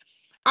case.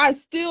 I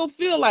still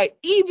feel like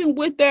even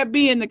with that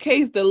being the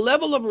case, the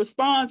level of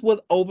response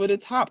was over the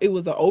top. It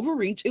was an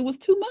overreach. It was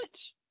too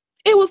much.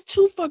 It was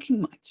too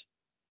fucking much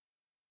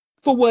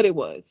for what it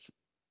was.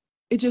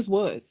 It just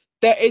was.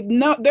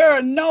 There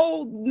are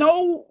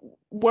no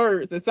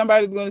words that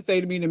somebody's going to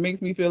say to me that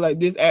makes me feel like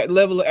this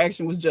level of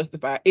action was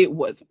justified. It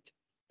wasn't.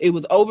 It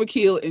was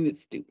overkill and it's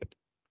stupid.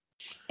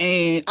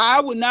 And I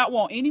would not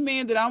want any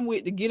man that I'm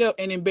with to get up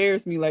and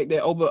embarrass me like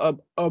that over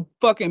a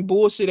fucking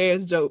bullshit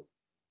ass joke.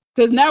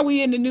 Because now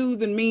we in the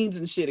news and memes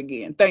and shit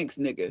again. Thanks,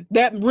 nigga.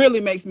 That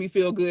really makes me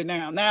feel good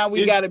now. Now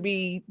we got to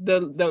be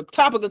the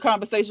topic of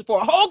conversation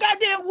for a whole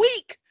goddamn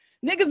week.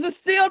 Niggas are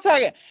still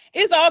talking.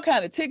 It's all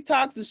kind of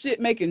TikToks and shit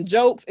making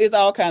jokes. It's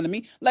all kind of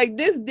me. Like,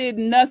 this did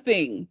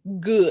nothing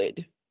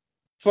good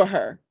for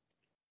her.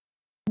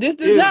 This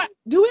did not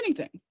do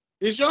anything.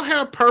 Is your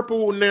hair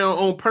purple now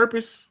on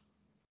purpose?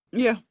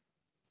 Yeah.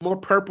 More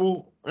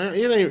purple.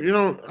 It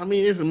ain't, I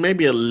mean, it's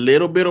maybe a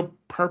little bit of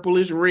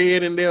purplish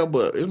red in there,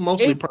 but it's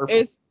mostly purple.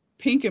 It's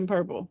pink and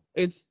purple.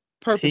 It's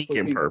purposely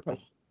pink and purple.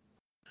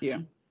 Yeah.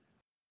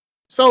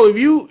 So if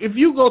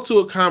you go to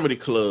a comedy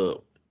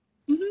club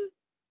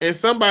and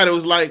somebody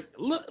was like,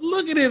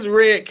 look at this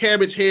red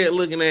cabbage head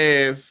looking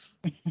ass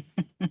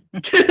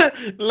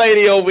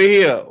lady over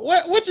here.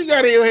 What you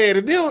got in your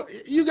head?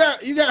 You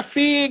got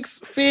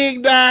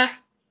fig dye,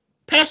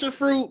 passion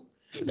fruit.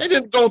 They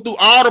just go through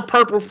all the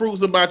purple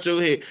fruits about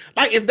your head.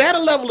 Like, is that a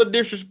level of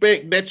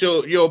disrespect that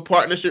your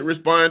partner should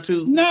respond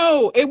to?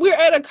 No, if we're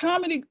at a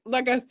comedy,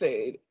 like I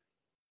said,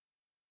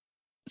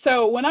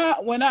 So when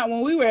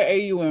we were at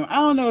AUM, I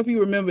don't know if you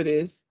remember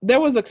this. There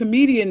was a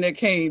comedian that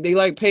came. They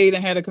like paid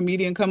and had a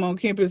comedian come on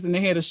campus, and they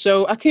had a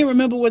show. I can't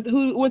remember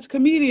which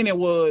comedian it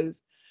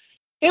was.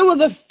 It was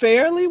a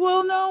fairly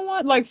well known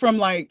one, like from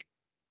like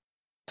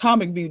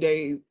Comic View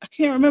days. I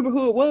can't remember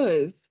who it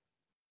was.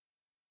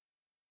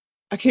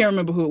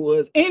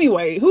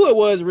 Anyway, who it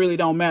was really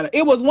don't matter.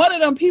 It was one of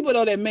them people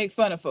though that make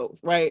fun of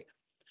folks, right?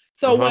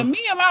 So when me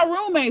and my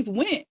roommates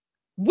went,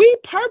 we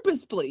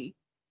purposefully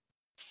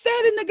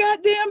sat in the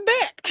goddamn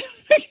back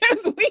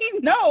because we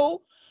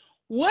know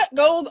what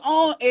goes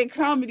on at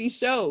comedy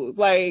shows.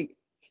 Like,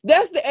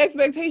 that's the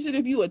expectation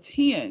if you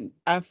attend.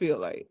 I feel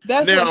like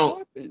that's what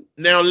happened.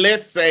 Now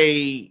let's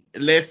say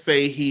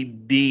he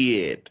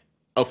did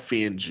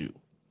offend you.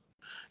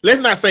 Let's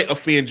not say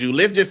offend you.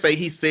 Let's just say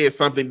he said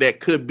something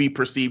that could be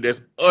perceived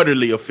as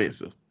utterly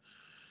offensive.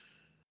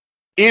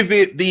 Is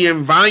it the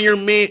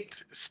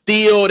environment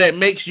still that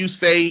makes you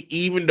say,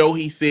 even though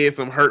he said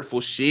some hurtful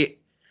shit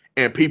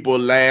and people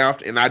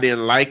laughed and I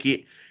didn't like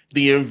it,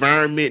 the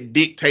environment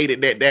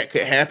dictated that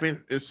could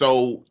happen, and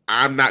so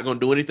I'm not going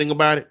to do anything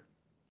about it?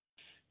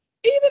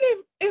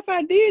 Even if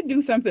I did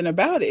do something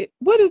about it,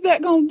 what is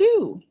that going to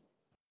do?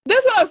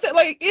 That's what I'm saying.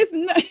 Like,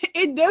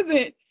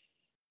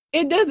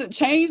 it doesn't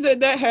change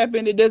that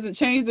happened. It doesn't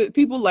change that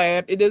people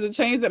laughed. It doesn't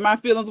change that my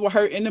feelings were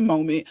hurt in the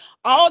moment.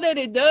 All that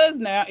it does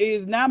now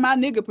is my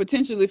nigga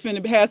potentially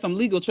finna have some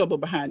legal trouble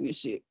behind this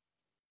shit.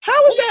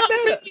 How is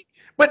that better?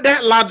 But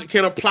that logic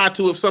can apply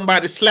to if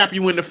somebody slap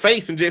you in the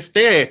face and just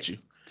stare at you.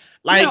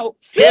 Like, no,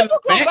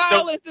 physical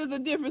violence is a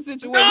different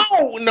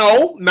situation.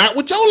 No, not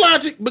with your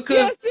logic, because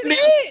yes, it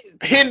is.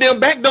 Hitting them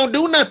back don't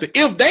do nothing.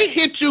 If they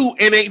hit you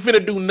and ain't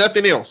finna do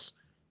nothing else,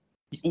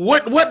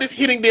 what does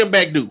hitting them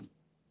back do?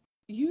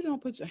 You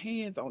don't put your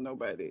hands on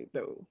nobody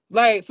though.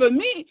 Like, for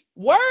me,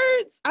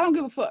 words, I don't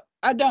give a fuck.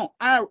 I don't.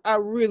 I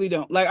really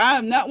don't. Like, I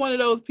am not one of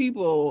those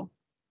people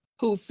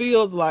who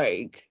feels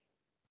like,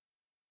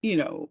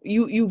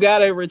 you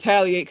gotta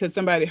retaliate because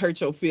somebody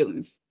hurt your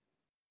feelings.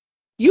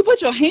 You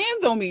put your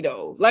hands on me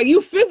though. Like, you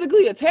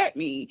physically attack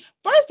me.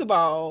 First of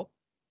all,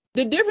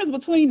 the difference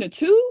between the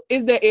two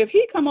is that if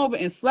he come over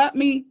and slap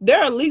me,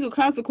 there are legal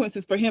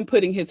consequences for him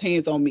putting his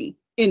hands on me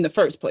in the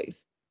first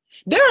place.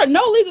 There are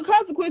no legal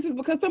consequences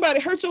because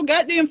somebody hurt your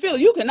goddamn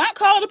feelings. You cannot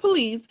call the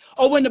police,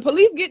 or when the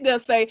police get there,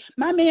 say,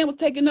 my man was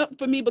taking up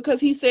for me because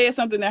he said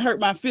something that hurt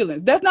my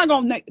feelings. That's not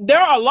going to, there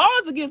are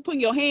laws against putting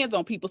your hands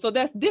on people, so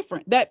that's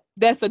different.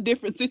 That's a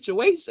different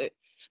situation.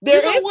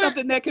 There is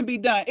something that can be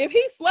done. If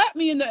he slapped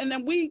me and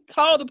then we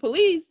call the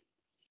police,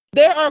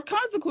 there are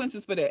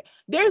consequences for that.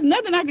 There's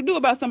nothing I can do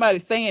about somebody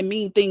saying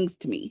mean things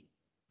to me.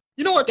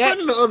 You know what?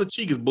 Turning the other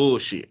cheek is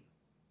bullshit.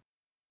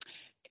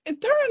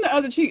 Turning the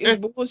other cheek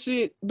is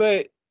bullshit,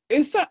 but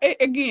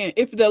again,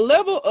 if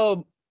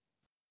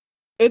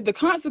the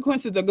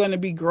consequences are going to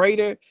be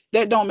greater,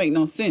 that don't make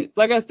no sense.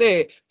 Like I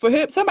said, for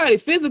somebody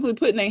physically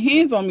putting their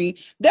hands on me,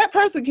 that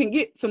person can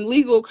get some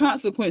legal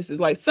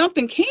consequences. Like,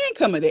 something can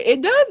come of it.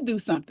 It does do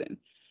something.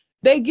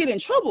 They get in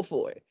trouble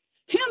for it.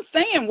 Him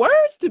saying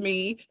words to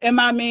me and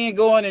my man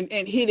going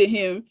and hitting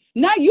him,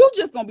 now you're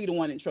just going to be the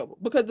one in trouble,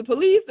 because the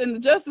police and the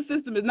justice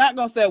system is not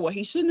going to say, well,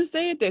 he shouldn't have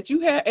said that. You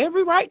had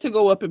every right to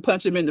go up and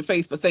punch him in the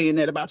face for saying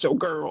that about your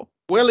girl.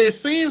 Well, it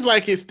seems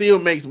like it still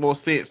makes more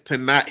sense to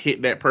not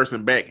hit that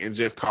person back and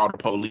just call the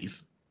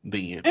police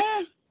then.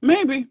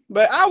 Maybe.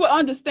 But I would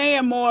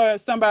understand more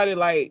somebody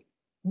like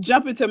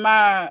jumping to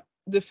my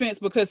defense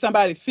because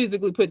somebody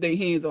physically put their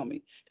hands on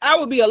me. I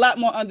would be a lot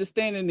more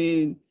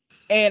understanding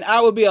and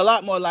I would be a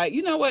lot more like,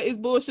 you know what, it's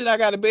bullshit, I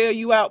gotta bail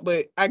you out,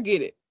 but I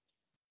get it.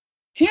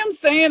 Him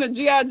saying a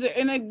G.I. Joe,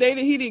 and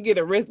he didn't get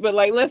arrested, but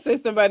like, let's say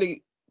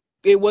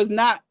it was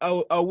not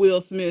a Will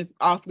Smith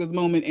Oscars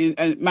moment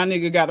and my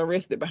nigga got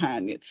arrested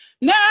behind it.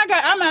 Now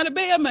I'm out of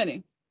bail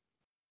money.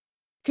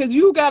 Cause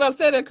you got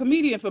upset at a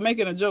comedian for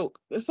making a joke.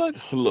 The fuck?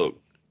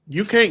 Look,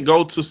 you can't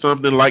go to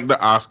something like the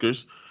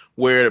Oscars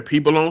where the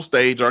people on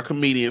stage are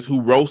comedians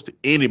who roast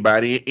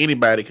anybody and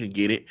anybody can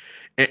get it,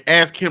 and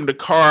ask him to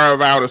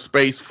carve out a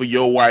space for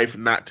your wife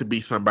not to be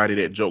somebody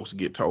that jokes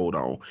get told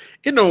on.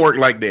 It don't work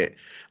like that.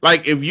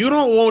 Like, if you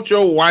don't want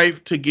your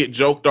wife to get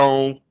joked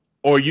on,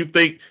 or you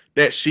think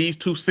that she's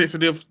too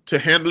sensitive to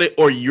handle it,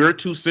 or you're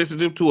too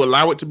sensitive to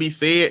allow it to be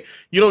said,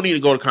 you don't need to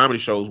go to comedy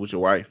shows with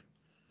your wife.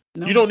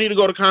 No. You don't need to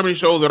go to comedy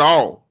shows at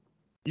all.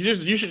 You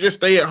should just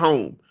stay at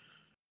home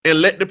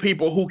and let the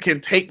people who can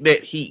take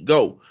that heat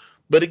go.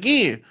 But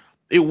again,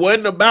 it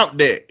wasn't about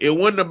that. It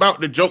wasn't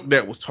about the joke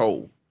that was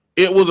told.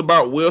 It was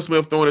about Will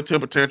Smith throwing a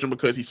temper tantrum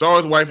because he saw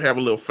his wife have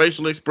a little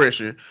facial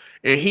expression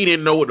and he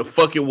didn't know what the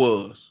fuck it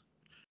was.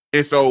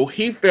 And so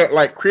he felt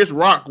like Chris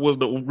Rock was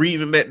the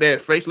reason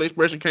that facial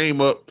expression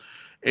came up,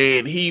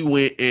 and he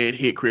went and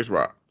hit Chris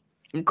Rock.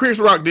 And Chris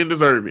Rock didn't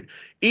deserve it.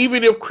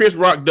 Even if Chris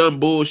Rock done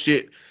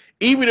bullshit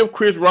even if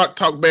Chris Rock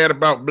talked bad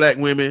about black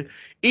women,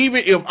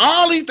 even if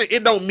all these things,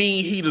 it don't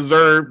mean he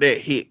deserved that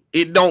hit.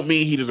 It don't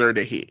mean he deserved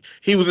that hit.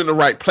 He was in the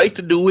right place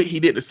to do it. He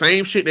did the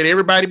same shit that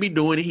everybody be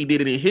doing. He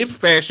did it in his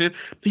fashion.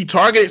 He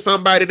targeted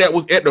somebody that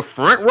was at the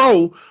front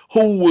row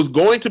who was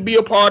going to be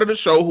a part of the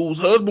show, whose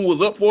husband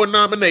was up for a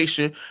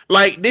nomination.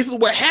 Like, this is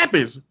what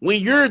happens when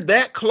you're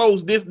that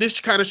close. This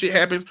kind of shit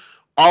happens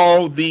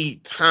all the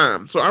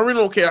time. So I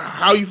really don't care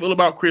how you feel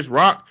about Chris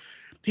Rock.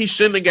 He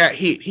shouldn't have got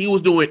hit. He was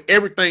doing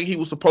everything he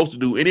was supposed to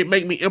do. And it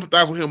made me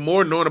empathize with him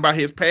more knowing about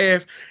his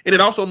past. And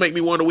it also made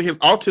me wonder with his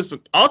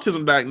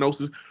autism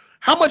diagnosis,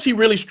 how much he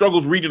really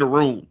struggles reading a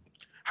room.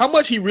 How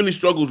much he really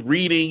struggles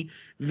reading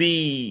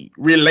the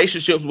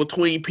relationships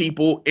between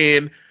people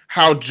and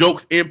how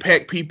jokes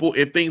impact people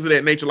and things of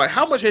that nature. Like,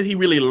 how much has he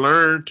really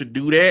learned to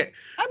do that?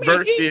 I mean,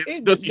 versus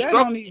does he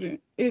struggle?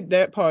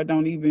 That part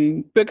don't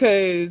even,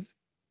 because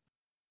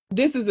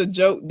this is a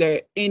joke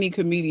that any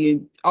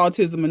comedian,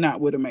 autism or not,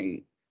 would have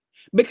made.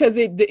 Because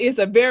it's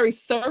a very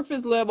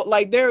surface level.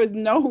 Like, there is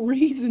no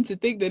reason to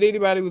think that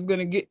anybody was going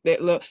to get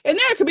that low. And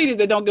there are comedians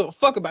that don't give a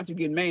fuck about you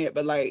getting mad.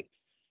 But, like,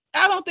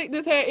 I don't think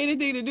this had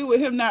anything to do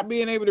with him not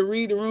being able to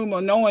read the room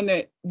or knowing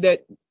that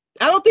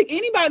I don't think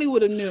anybody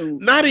would have knew.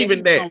 Not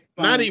even that.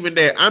 Not even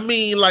that. I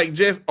mean, like,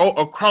 just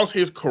across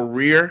his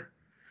career,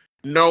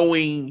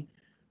 knowing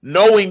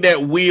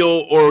that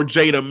Will or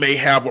Jada may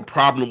have a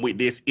problem with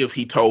this if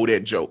he told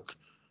that joke.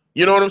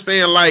 You know what I'm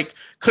saying? Like,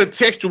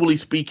 contextually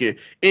speaking,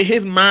 in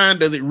his mind,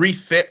 does it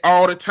reset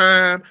all the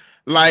time?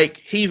 Like,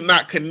 he's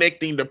not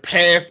connecting the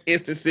past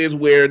instances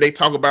where they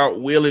talk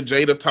about Will and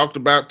Jada talked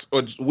about,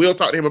 or Will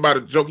talked to him about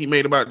a joke he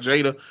made about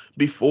Jada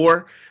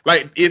before.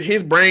 Like, in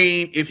his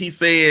brain, is he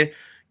saying,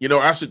 you know,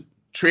 I should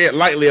tread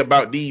lightly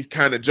about these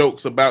kind of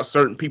jokes about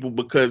certain people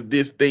because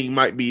this thing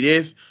might be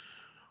this?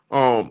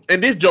 And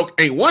this joke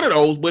ain't one of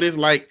those, but it's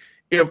like,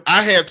 if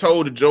I had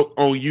told a joke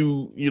on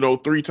you,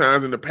 3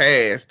 times in the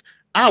past,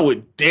 I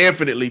would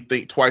definitely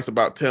think twice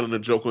about telling a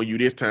joke on you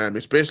this time,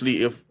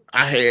 especially if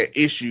I had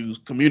issues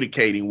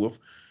communicating with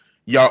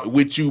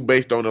you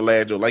based on the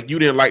last joke. Like, you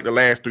didn't like the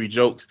last 3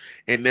 jokes,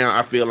 and now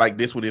I feel like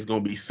this one is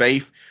going to be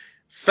safe.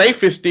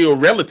 Safe is still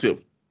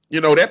relative.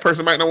 That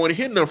person might not want to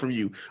hear nothing from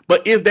you.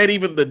 But is that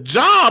even the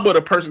job of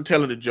the person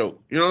telling the joke?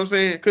 You know what I'm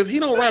saying? Because he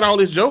don't write all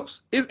his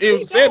jokes.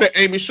 It said that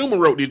Amy Schumer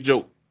wrote this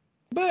joke.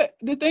 But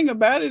the thing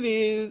about it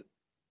is,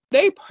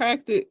 they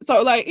practice.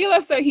 So, like,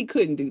 let's say he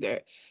couldn't do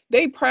that.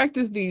 They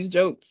practice these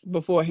jokes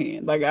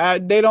beforehand. Like,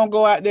 they don't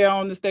go out there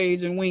on the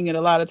stage and wing it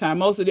a lot of time.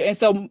 Most of it. And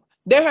so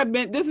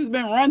this has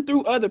been run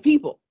through other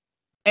people.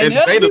 And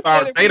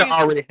Jada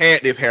already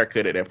had this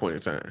haircut at that point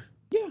in time.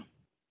 Yeah.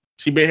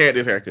 She been had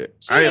this haircut.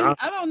 I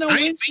don't know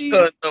when she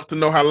enough to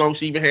know how long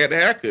she even had the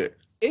haircut.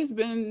 It's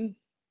been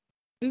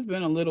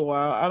a little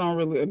while. I don't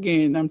really.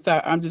 Again, I'm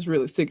sorry. I'm just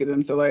really sick of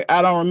them. So, like,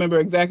 I don't remember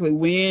exactly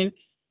when.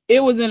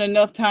 It wasn't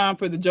enough time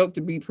for the joke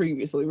to be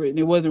previously written.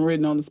 It wasn't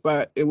written on the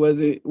spot. It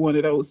wasn't one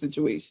of those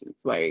situations.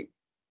 Like,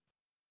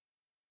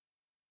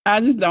 I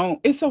just don't.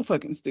 It's so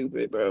fucking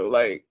stupid, bro.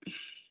 Like,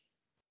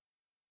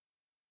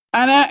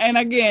 and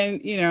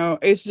again,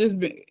 it's just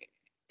been.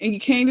 And you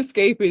can't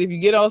escape it if you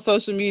get on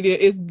social media.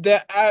 It's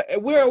that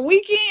we're a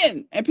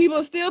weekend and people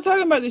are still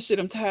talking about this shit.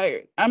 I'm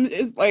tired.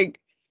 It's like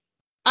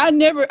I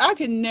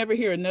can never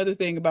hear another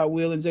thing about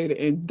Will and Jada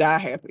and die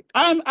happy.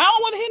 I don't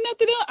want to hear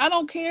nothing else. I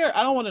don't care.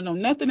 I don't want to know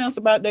nothing else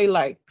about their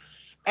life.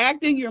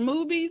 Acting your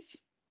movies,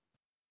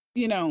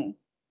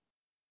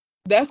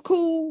 that's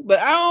cool. But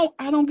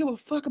I don't give a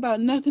fuck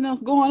about nothing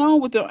else going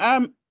on with them.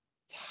 I'm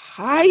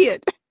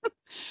tired.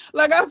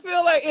 Like, I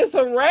feel like it's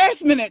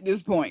harassment at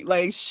this point.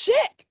 Like,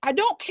 shit, I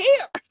don't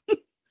care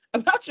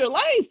about your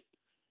life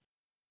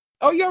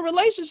or your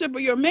relationship or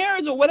your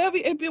marriage or whatever.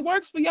 If it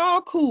works for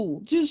y'all, cool.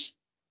 Just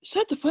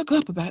shut the fuck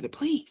up about it,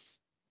 please.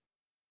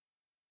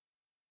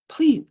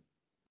 Please.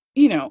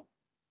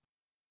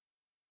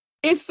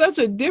 It's such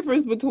a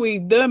difference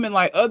between them and,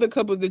 like, other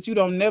couples that you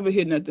don't never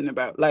hear nothing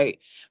about. Like,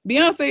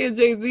 Beyonce and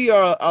Jay-Z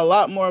are a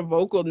lot more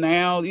vocal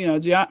now.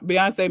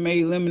 Beyonce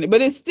made Lemonade,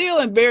 but it's still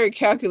in very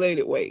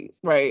calculated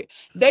ways, right?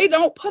 They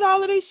don't put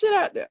all of their shit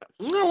out there.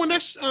 No, when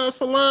that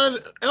Solange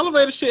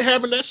elevator shit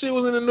happened, that shit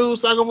was in the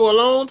news cycle for a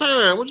long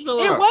time. What you know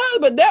about? It was,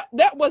 but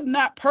that was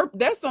not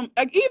that's some,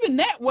 like, even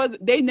that was,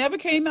 they never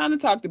came out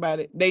and talked about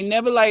it. They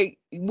never, like,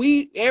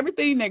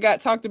 everything that got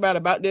talked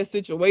about their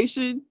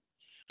situation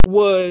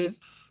was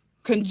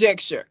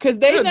conjecture, because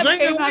they never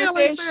came out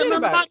and said shit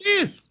about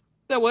this.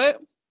 So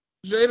what?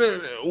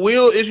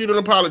 Will issued an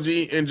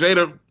apology and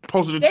Jada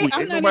posted a tweet.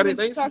 I'm not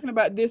even talking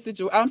about this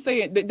situation. I'm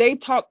saying that they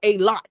talked a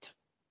lot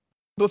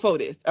before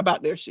this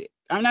about their shit.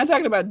 I'm not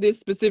talking about this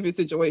specific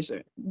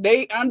situation.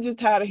 I'm just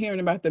tired of hearing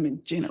about them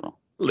in general.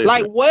 Listen,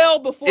 like, well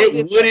before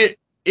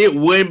it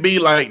wouldn't be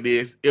like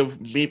this if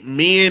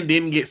men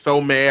didn't get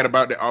so mad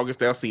about the August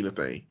Alsina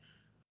thing.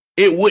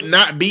 It would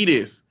not be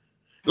this.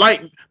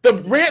 Like,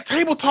 the red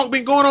table talk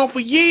been going on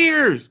for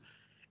years.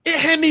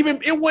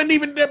 It wasn't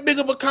even that big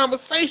of a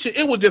conversation.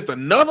 It was just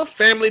another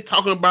family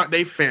talking about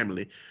their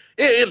family.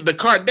 The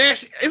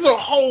Kardashians, it's a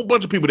whole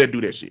bunch of people that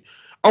do that shit.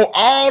 On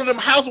all of them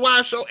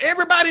housewives show,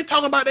 everybody's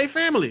talking about their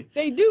family.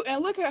 They do,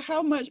 and look at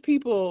how much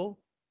people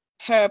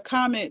have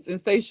comments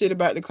and say shit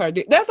about the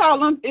Kardashians. That's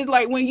all it's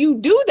like when you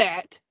do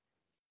that,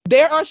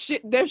 there's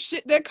shit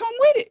that come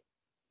with it.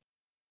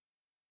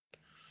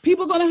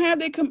 People gonna have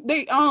their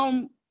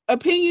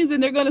opinions,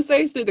 and they're gonna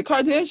say shit. The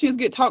Kardashians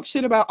get talked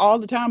shit about all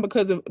the time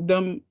because of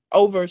them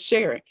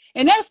oversharing,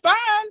 and that's fine.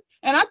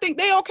 And I think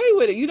they okay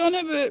with it. You don't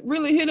ever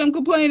really hear them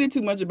complaining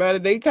too much about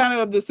it. They kind of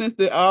have the sense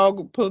that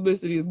all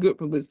publicity is good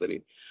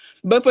publicity.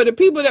 But for the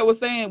people that were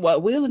saying,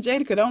 well, Will and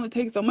Jada could only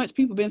take so much,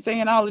 people been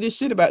saying all of this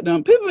shit about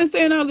them. People been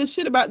saying all this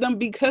shit about them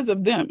because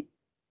of them.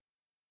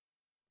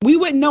 We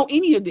wouldn't know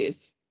any of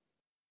this.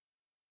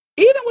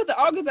 Even with the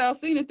August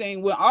Alsina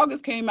thing, when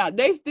August came out,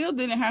 they still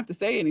didn't have to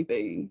say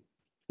anything.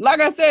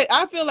 Like I said,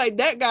 I feel like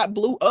that got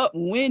blew up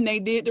when they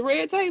did the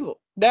red table.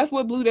 That's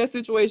what blew that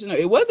situation up.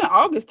 It wasn't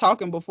August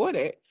talking before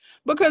that.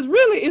 Because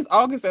really, it's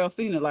August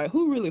Alsina. Like,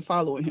 who really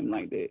following him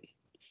like that?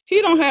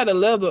 He don't have a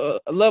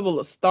level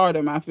of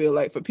stardom, I feel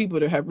like, for people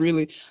to have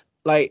really,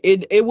 like,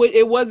 it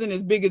wasn't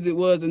as big as it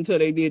was until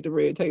they did the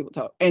red table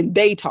talk. And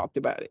they talked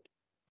about it.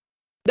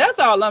 That's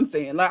all I'm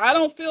saying. Like, I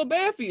don't feel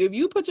bad for you. If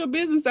you put your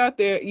business out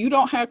there, you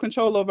don't have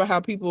control over how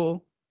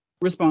people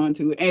respond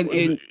to it. And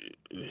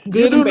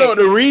good and bad. You know,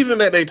 the reason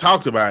that they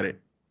talked about it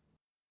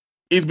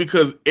is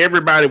because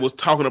everybody was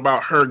talking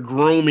about her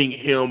grooming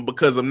him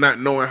because of not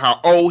knowing how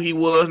old he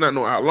was, not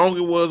knowing how long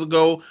it was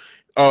ago,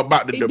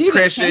 about the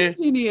depression. Didn't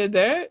change any of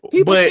that.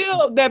 People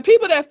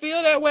that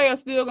feel that way are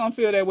still gonna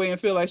feel that way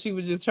and feel like she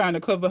was just trying to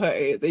cover her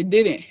ass. They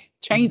didn't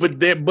change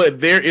it.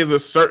 But there is a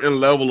certain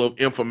level of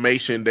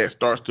information that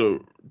starts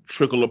to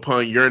trickle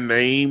upon your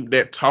name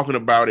that talking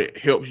about it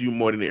helps you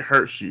more than it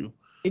hurts you.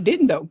 It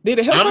didn't though. Did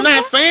it help? I'm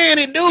not saying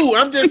it do.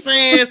 I'm just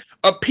saying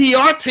a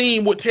PR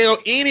team would tell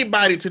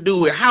anybody to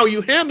do it. How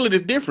you handle it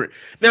is different.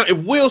 Now,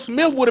 if Will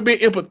Smith would have been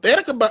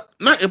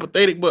not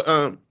empathetic,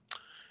 but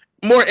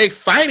more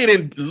excited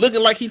and looking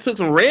like he took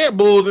some Red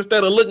Bulls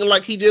instead of looking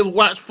like he just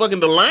watched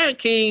fucking The Lion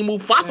King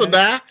Mufasa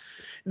die,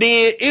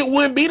 then it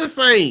wouldn't be the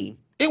same.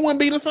 It wouldn't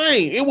be the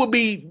same. It would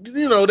be,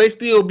 they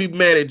still be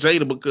mad at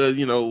Jada because,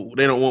 they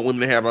don't want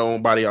women to have their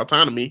own body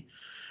autonomy.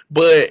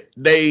 But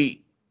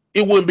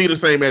it wouldn't be the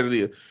same as it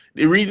is.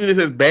 The reason it's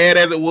as bad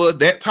as it was,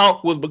 that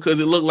talk was because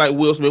it looked like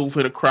Will Smith was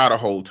in the crowd the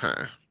whole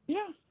time.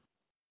 Yeah.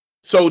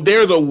 So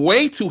there's a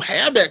way to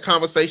have that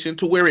conversation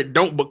to where it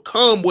don't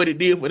become what it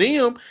did for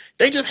them.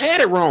 They just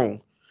had it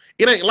wrong.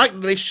 It ain't like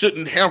they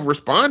shouldn't have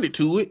responded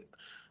to it.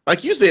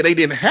 Like you said, they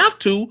didn't have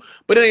to,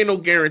 but it ain't no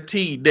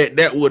guarantee that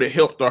that would have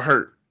helped or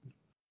hurt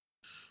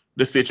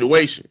the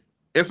situation.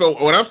 And so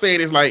what I'm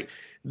saying is like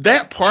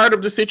that part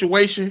of the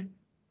situation,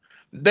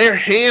 their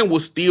hand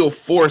was still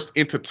forced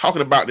into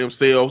talking about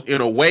themselves in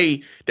a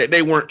way that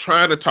they weren't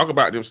trying to talk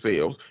about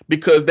themselves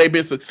because they've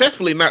been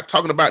successfully not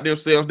talking about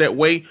themselves that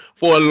way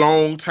for a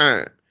long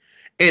time.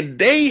 And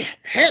they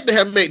had to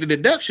have made the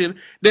deduction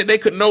that they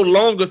could no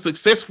longer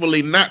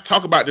successfully not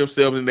talk about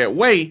themselves in that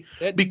way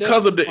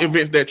because of the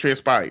events that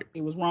transpired.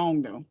 It was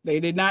wrong, though. They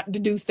did not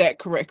deduce that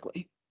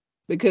correctly.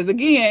 Because,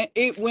 again,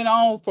 it went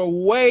on for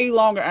way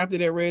longer after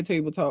that red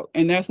table talk.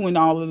 And that's when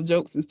all of the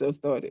jokes and stuff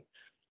started.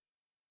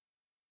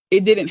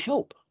 It didn't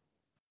help.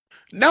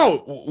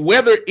 No,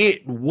 whether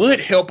it would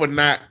help or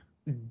not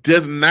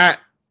does not.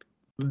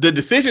 The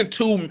decision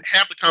to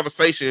have the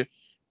conversation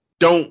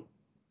don't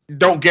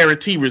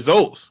guarantee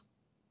results.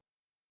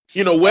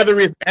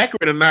 Whether it's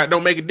accurate or not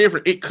don't make a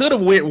difference. It could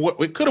have went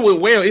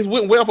well. It's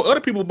went well for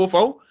other people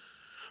before,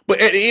 but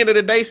at the end of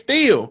the day,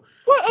 still,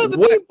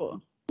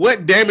 people?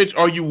 What damage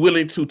are you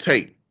willing to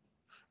take?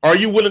 Are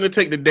you willing to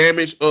take the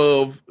damage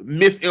of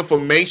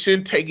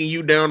misinformation taking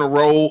you down the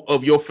road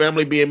of your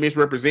family being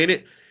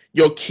misrepresented,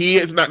 your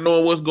kids not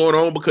knowing what's going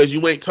on because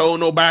you ain't told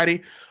nobody,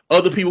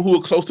 other people who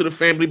are close to the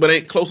family but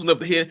ain't close enough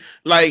to hear?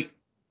 Like,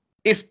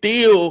 it's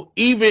still,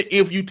 even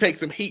if you take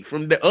some heat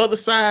from the other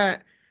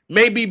side,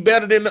 may be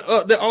better than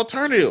the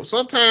alternative.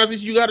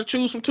 Sometimes you got to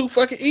choose from two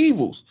fucking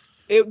evils.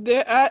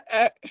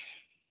 I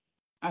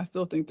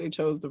still think they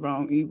chose the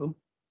wrong evil.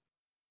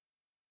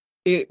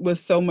 It was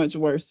so much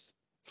worse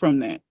from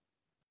that.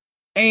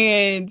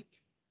 And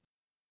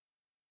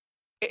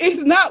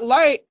it's not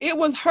like it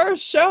was her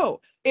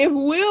show. If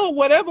Will,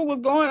 whatever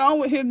was going on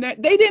with him,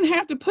 that they didn't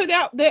have to put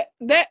out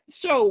that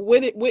show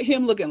with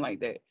him looking like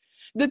that.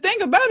 The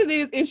thing about it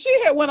is, if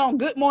she had went on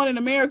Good Morning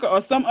America or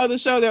some other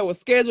show that was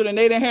scheduled and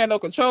they didn't have no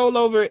control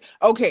over it,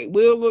 okay,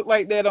 Will look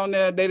like that on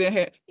there. They didn't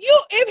have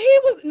if he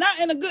was not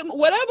in a good,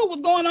 whatever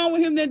was going on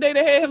with him that day,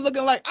 they had him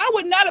looking like, I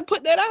would not have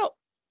put that out.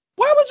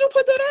 Why would you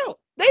put that out?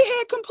 They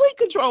had complete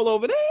control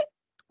over that.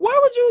 Why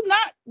would you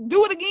not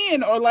do it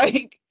again? Or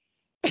like,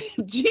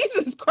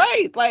 Jesus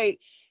Christ, like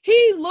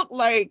he looked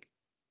like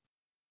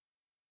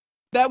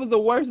that was the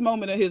worst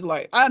moment of his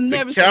life. I've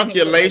never. The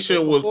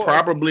calculation was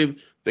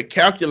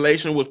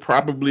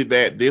probably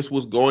that this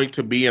was going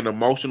to be an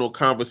emotional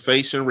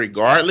conversation,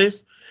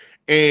 regardless,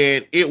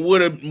 and it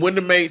wouldn't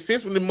have made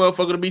sense for the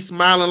motherfucker to be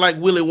smiling like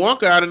Willy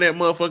Wonka out in that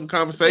motherfucking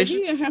conversation.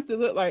 He didn't have to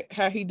look like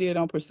how he did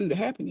on Pursuit of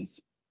Happiness.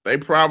 They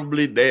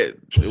probably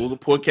did. It was a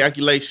poor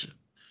calculation.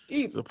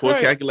 The poor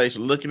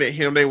calculation. Looking at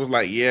him, they was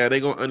like, yeah, they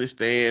gonna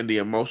understand the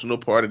emotional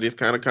part of this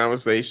kind of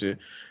conversation,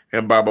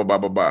 and blah blah blah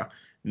blah blah.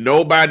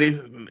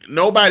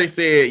 Nobody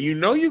said, you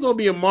know, you're gonna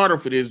be a martyr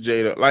for this,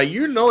 Jada. Like,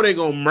 you know, they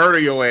gonna murder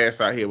your ass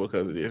out here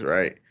because of this,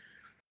 right?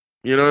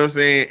 You know what I'm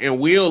saying? And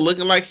Will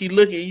looking like he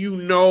looking, you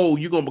know,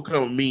 you're gonna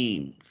become a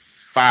meme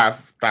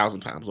 5,000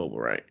 times over,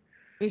 right?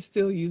 They're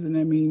still using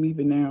that meme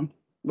even now.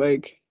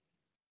 Like,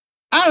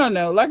 I don't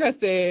know. Like I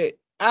said,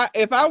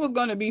 if I was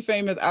gonna be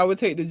famous, I would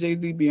take the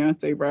Jay-Z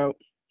Beyonce route.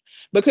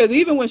 Because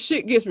even when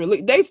shit gets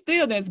released,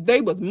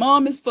 they was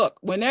mum as fuck.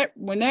 When that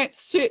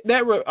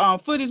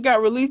footage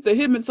got released of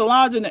him and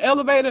Solange in the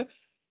elevator,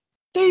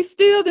 they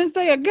still didn't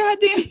say a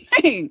goddamn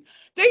thing.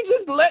 They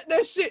just let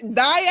that shit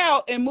die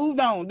out and moved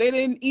on. They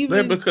didn't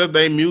even. Because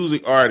they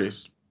music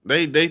artists.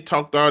 They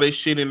talked all this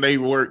shit in their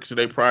works and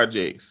their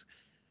projects.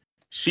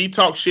 She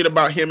talked shit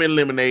about him in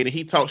Lemonade, and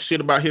he talked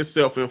shit about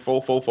himself in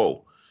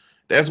 444.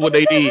 That's what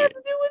they did. What does that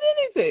have to do with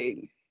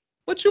anything?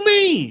 What you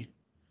mean?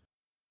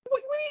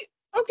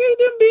 Okay,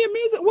 them being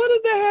music, what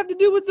does that have to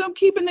do with them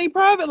keeping their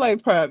private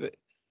life private?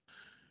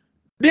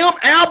 Them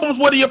albums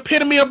were the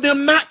epitome of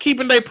them not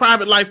keeping their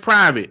private life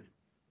private.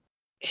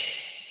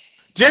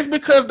 Just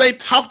because they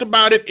talked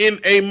about it in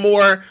a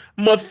more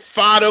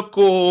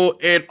methodical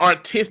and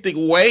artistic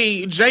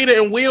way,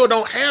 Jada and Will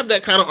don't have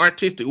that kind of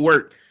artistic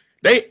work.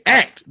 They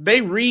act,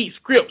 they read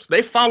scripts,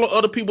 they follow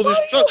other people's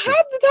instructions. You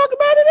have to talk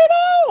about it at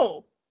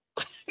all.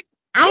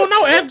 I don't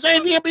know. Ask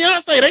Jay-Z and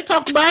Beyonce. They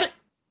talked about it.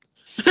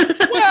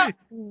 Well,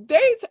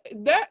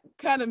 that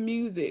kind of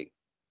music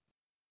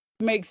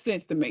makes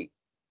sense to me.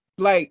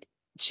 Like,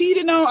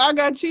 I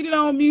got cheated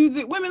on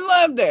music. Women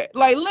love that.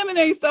 Like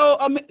Lemonade, so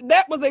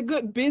that was a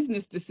good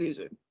business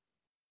decision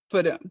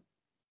for them.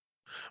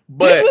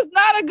 But it was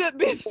not a good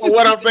business.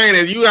 What I'm saying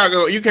is,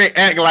 you can't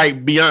act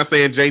like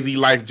Beyonce and Jay-Z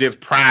life just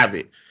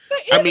private.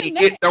 I mean,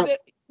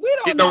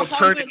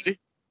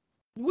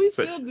 we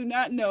still do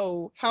not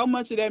know how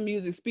much of that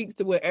music speaks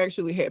to what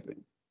actually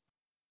happened.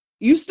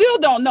 You still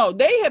don't know.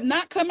 They have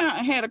not come out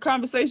and had a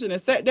conversation and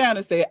sat down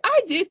and said,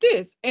 I did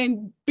this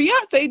and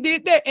Beyonce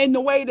did that in the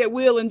way that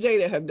Will and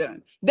Jada have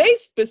done. They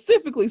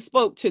specifically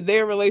spoke to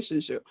their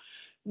relationship.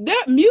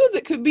 That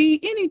music could be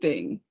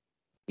anything.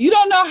 You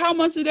don't know how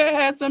much of that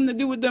has something to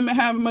do with them and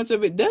how much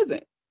of it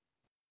doesn't.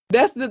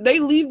 They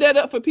leave that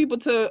up for people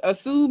to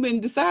assume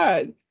and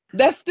decide.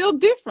 That's still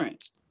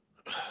different.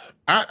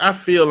 I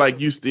feel like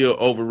you still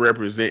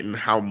overrepresenting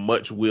how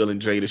much Will and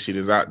Jada shit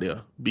is out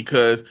there,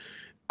 because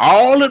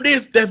all of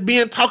this that's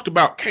being talked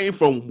about came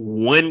from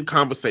one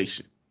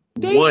conversation.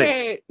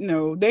 Jada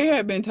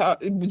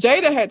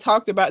had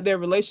talked about their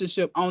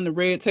relationship on the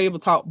Red Table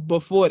Talk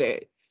before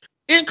that.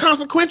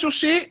 Inconsequential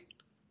shit.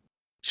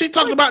 She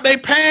talked about their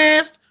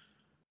past,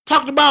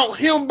 talked about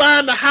him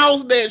buying the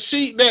house that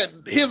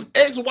his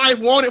ex-wife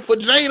wanted for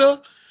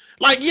Jada.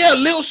 Like, yeah,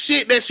 little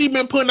shit that she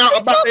been putting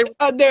out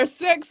about their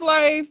sex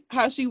life,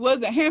 how she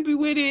wasn't happy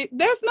with it.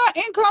 That's not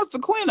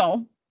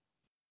inconsequential.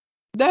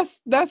 That's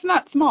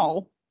not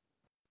small.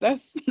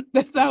 That's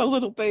not a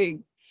little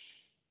thing.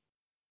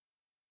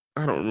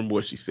 I don't remember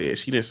what she said.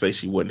 She didn't say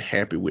she wasn't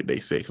happy with their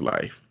sex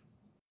life.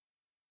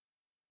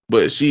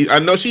 But I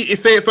know it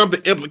said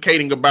something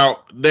implicating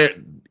about that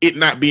it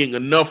not being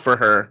enough for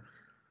her.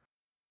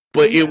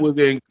 But it was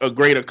in a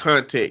greater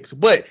context.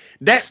 But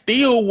that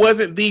still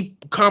wasn't the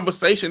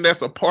conversation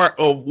that's a part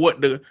of what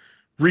the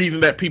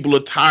reason that people are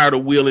tired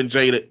of Will and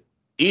Jada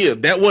is.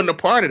 That wasn't a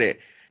part of that.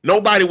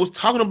 Nobody was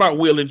talking about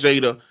Will and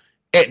Jada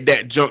at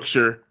that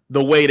juncture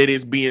the way that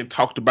it's being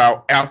talked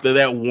about after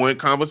that one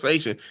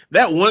conversation.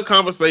 That one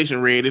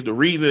conversation, Red, is the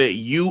reason that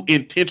you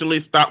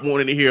intentionally stopped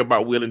wanting to hear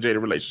about Will and Jada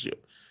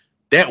relationship.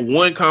 That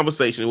one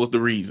conversation was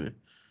the reason.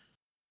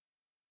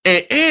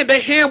 And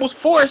their hand was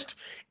forced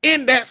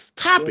in that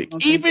topic.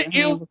 Even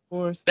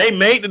if they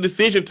made the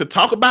decision to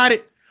talk about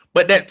it,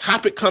 but that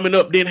topic coming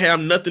up didn't have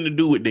nothing to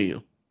do with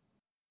them.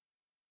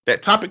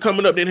 That topic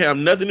coming up didn't have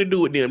nothing to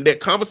do with them.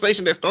 That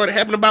conversation that started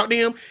happening about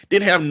them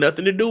didn't have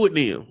nothing to do with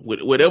them.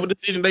 Whatever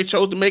decision they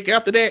chose to make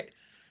after that,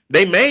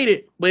 they made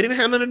it, but it didn't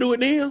have nothing to do with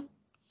them.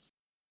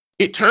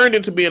 It turned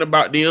into being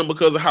about them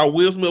because of how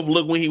Will Smith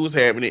looked when he was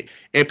having it,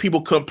 and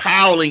people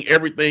compiling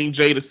everything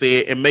Jada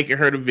said and making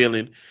her the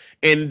villain.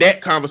 And that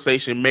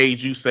conversation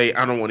made you say,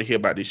 I don't want to hear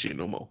about this shit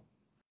no more.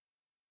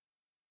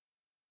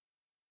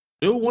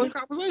 It was one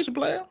conversation,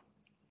 player.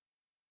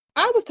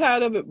 I was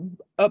tired of it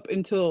up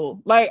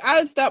until,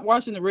 I stopped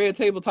watching the Red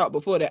Table Talk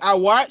before that. I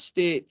watched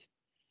it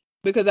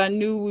because I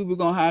knew we were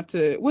going to have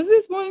to, was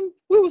this when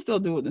we were still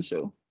doing the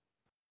show?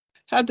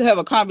 Had to have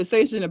a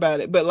conversation about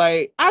it. But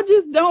I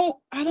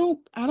don't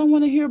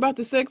want to hear about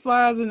the sex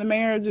lives and the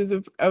marriages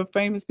of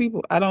famous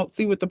people. I don't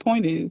see what the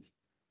point is.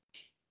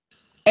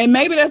 And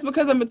maybe that's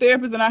because I'm a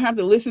therapist and I have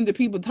to listen to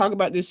people talk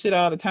about this shit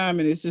all the time.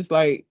 And it's just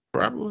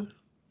probably.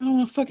 I don't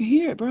want to fucking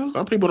hear it, bro.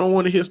 Some people don't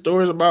want to hear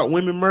stories about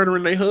women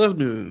murdering their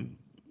husbands,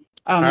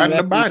 hiding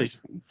their bodies.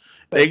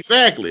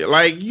 Exactly.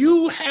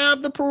 You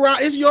have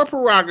it's your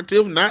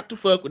prerogative not to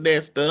fuck with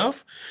that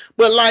stuff.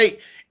 But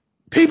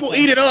people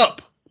eat it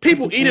up.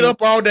 People eat it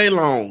up all day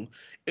long.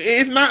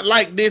 It's not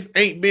like this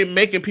ain't been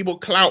making people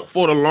clout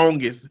for the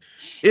longest.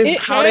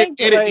 It's how they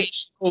edit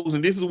these shows,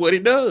 and this is what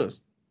it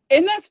does.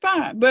 And that's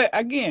fine. But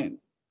again,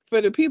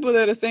 for the people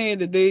that are saying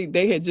that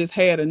they had just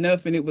had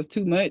enough and it was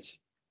too much.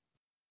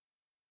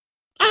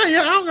 I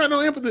don't got no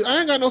empathy. I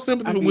ain't got no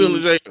sympathy for Will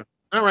and Jada.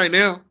 Not right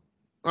now.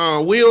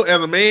 Will, as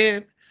a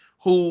man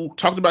who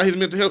talked about his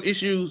mental health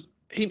issues,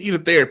 he need a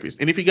therapist.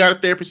 And if he got a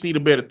therapist, he need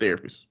a better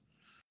therapist.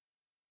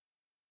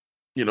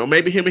 You know,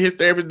 maybe him and his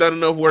therapist done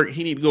enough work.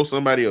 He need to go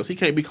somebody else. He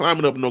can't be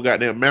climbing up no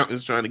goddamn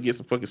mountains trying to get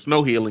some fucking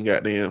snow healing,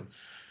 goddamn.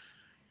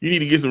 You need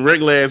to get some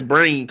regular ass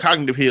brain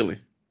cognitive healing.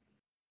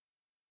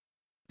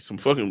 Some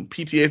fucking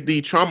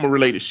PTSD trauma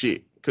related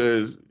shit.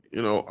 Cause,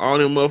 you know, all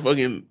them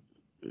motherfucking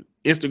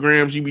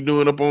Instagrams you be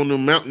doing up on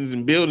them mountains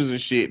and buildings and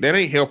shit, that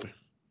ain't helping.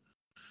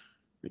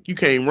 You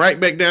came right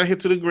back down here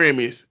to the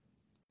Grammys,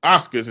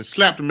 Oscars, and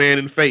slapped a man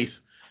in the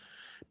face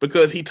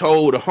because he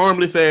told a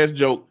harmless ass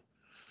joke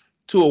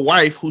to a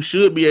wife who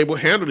should be able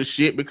to handle the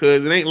shit,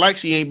 because it ain't like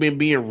she ain't been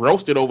being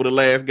roasted over the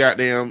last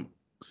goddamn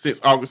since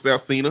August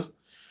Alsina.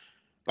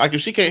 Like,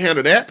 if she can't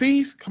handle that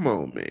piece, come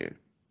on, man.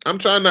 I'm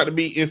trying not to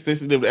be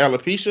insensitive to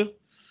alopecia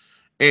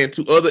and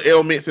to other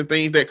ailments and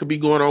things that could be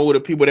going on with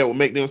the people that would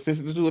make them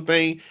sensitive to a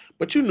thing,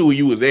 but you knew where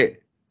you was at.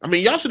 I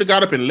mean, y'all should have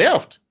got up and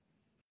left.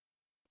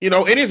 You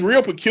know, and it's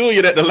real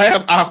peculiar that the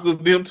last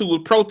Oscars, them two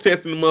was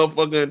protesting the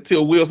motherfucker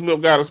until Will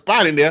Smith got a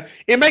spot in there.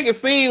 It make it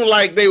seem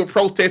like they were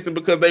protesting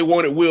because they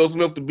wanted Will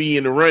Smith to be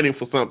in the running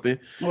for something.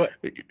 What?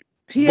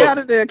 Out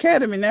of the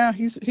Academy now.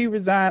 He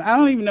resigned. I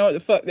don't even know what the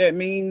fuck that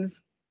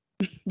means,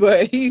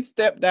 but he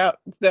stepped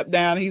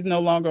down. He's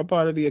no longer a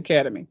part of the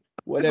Academy.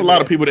 There's a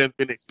lot of people that's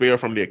been expelled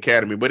from the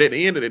Academy, but at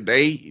the end of the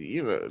day,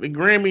 you know, the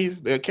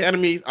Grammys, the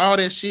Academies, all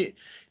that shit,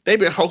 they've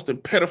been hosting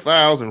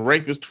pedophiles and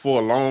rapists for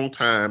a long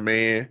time,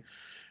 man.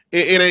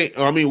 It ain't,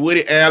 I mean,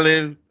 Woody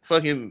Allen,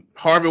 fucking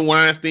Harvey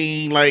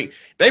Weinstein, like,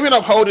 they've been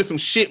upholding some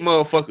shit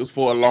motherfuckers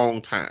for a long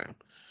time.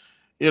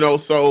 You know,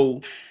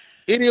 so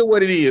it is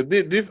what it is.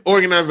 This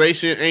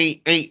organization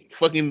ain't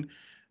fucking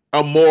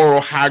a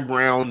moral high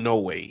ground, no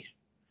way.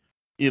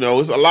 You know,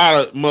 it's a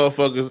lot of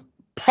motherfuckers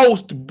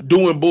post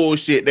doing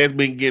bullshit that's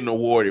been getting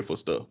awarded for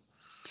stuff.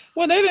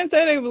 Well, they didn't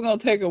say they was gonna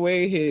take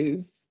away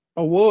his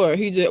award.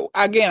 He just,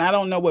 again, I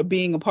don't know what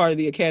being a part of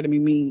the Academy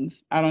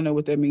means. I don't know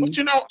what that means. But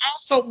you know,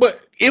 also,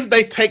 but if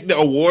they take the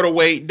award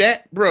away,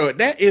 that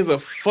is a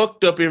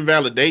fucked up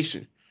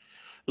invalidation.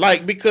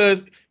 Like,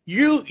 because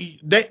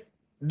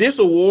this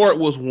award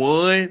was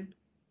won,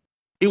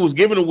 it was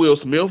given to Will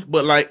Smith,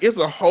 but like, it's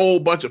a whole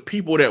bunch of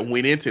people that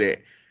went into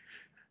that.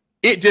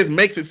 It just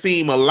makes it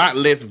seem a lot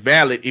less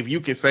valid if you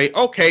can say,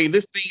 okay,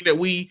 this thing that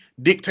we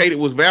dictated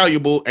was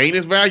valuable ain't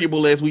as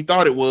valuable as we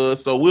thought it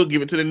was, so we'll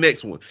give it to the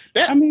next one.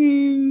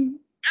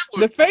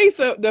 The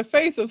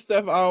face of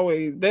stuff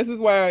always. This is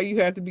why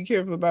you have to be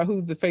careful about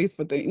who's the face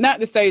for things.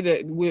 Not to say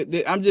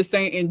that I'm just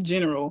saying in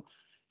general,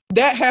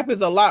 that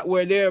happens a lot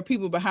where there are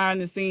people behind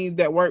the scenes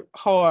that work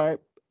hard,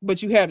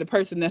 but you have the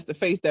person that's the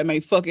face that may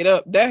fuck it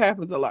up. That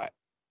happens a lot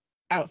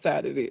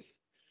outside of this.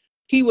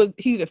 He's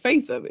the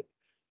face of it.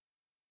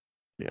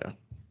 Yeah.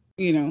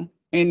 You know,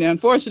 and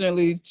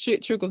unfortunately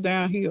shit trickles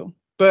downhill.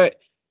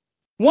 But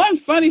one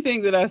funny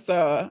thing that I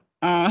saw,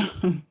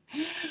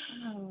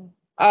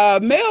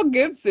 Mel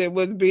Gibson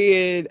was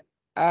being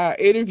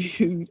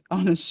interviewed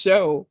on a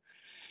show,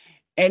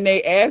 and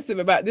they asked him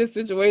about this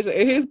situation,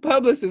 and his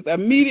publicist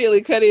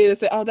immediately cut in and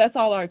said, "Oh, that's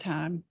all our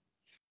time."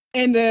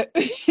 And the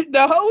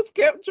host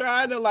kept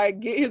trying to like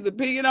get his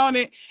opinion on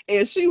it,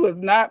 and she was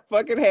not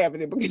fucking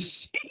having it,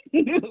 because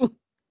she knew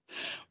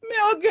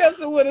Mel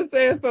Gibson would have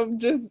said some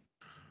just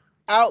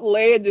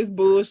outlandish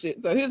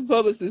bullshit. So his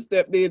publicist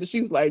stepped in and she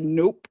was like,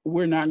 "Nope,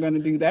 we're not gonna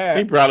do that."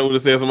 He probably would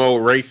have said some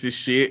old racist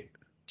shit.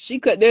 She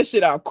cut that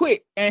shit out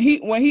quick. And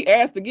when he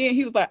asked again,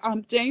 he was like,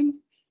 James,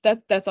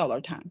 that's all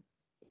our time.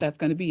 That's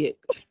gonna be it."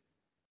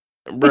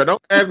 Bro,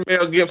 don't ask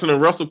Mel Gibson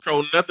and Russell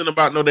Crowe nothing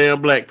about no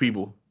damn black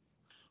people.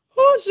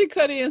 Oh, she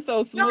cut in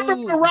so smooth. You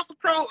remember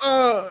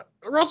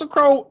Russell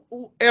Crowe,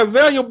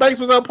 Azalea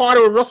Banks was on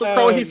party with Russell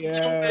Crowe, and he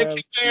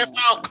kicked ass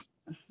out.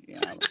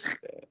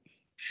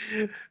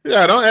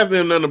 Yeah, don't ask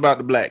them nothing about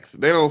the blacks.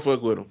 They don't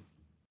fuck with them.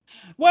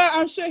 Well,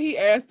 I'm sure he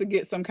asked to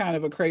get some kind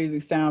of a crazy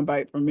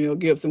soundbite from Mel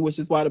Gibson, which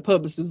is why the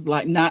publicist was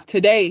like, "Not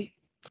today.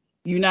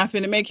 You're not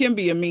finna make him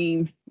be a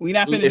meme. We're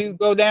not finna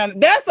go down."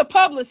 That's a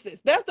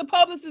publicist. That's the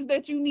publicist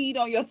that you need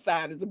on your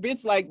side, is a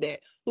bitch like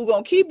that who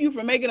gonna keep you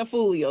from making a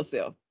fool of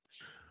yourself.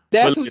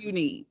 That's who you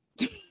need.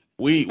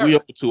 We over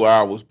 2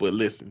 hours, but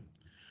listen.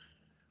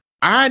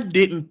 I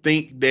didn't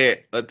think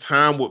that a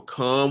time would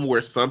come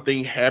where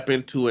something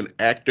happened to an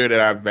actor that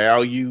I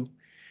value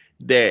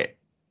that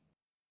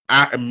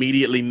I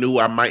immediately knew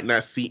I might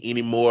not see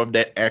any more of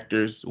that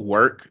actor's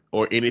work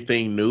or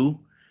anything new.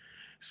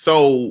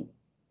 So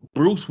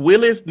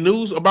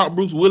news about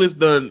Bruce Willis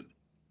done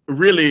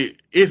really,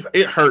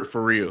 it hurt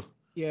for real.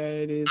 Yeah,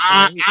 it is.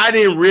 I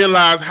didn't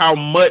realize how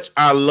much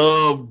I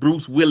love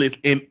Bruce Willis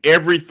in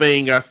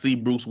everything I see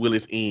Bruce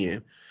Willis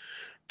in.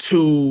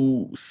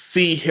 To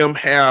see him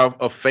have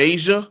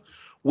aphasia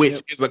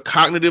which is a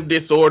cognitive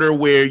disorder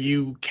where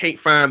you can't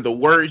find the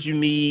words you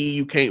need,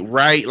 you can't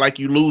write, like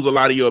you lose a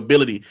lot of your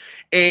ability.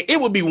 And it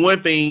would be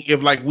one thing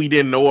if like we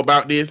didn't know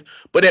about this,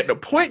 but at the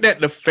point that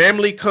the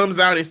family comes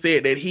out and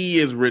said that he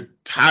is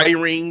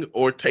retiring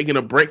or taking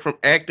a break from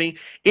acting,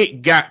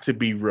 it got to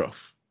be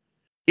rough.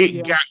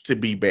 It got to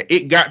be bad.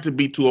 It got to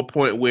be to a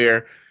point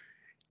where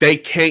they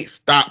can't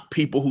stop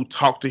people who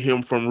talk to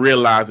him from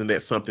realizing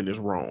that something is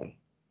wrong.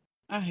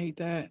 I hate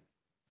that.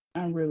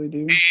 I really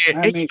do.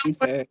 And That makes me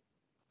sad.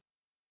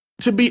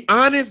 To be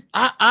honest,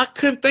 I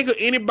couldn't think of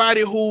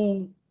anybody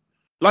who,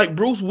 like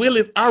Bruce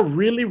Willis. I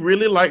really,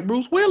 really like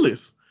Bruce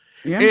Willis.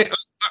 Yeah. And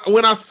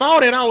when I saw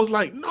that, I was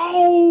like,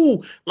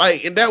 no.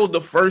 Like, and that was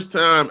the first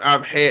time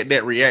I've had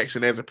that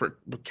reaction as it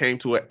came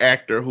to an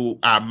actor who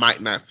I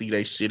might not see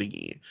that shit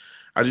again.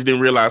 I just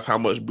didn't realize how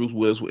much Bruce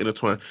Willis would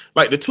intertwine.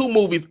 Like, the two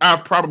movies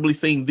I've probably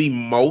seen the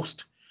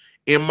most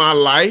in my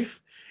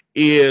life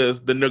is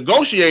The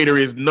Negotiator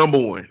is number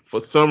one for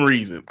some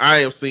reason. I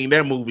have seen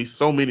that movie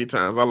so many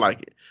times. I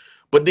like it.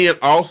 But then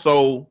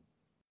also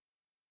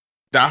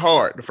Die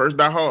Hard, the first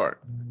Die Hard.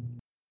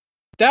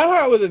 Die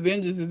Hard with a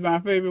Vengeance is my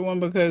favorite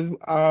one because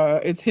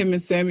it's him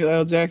and Samuel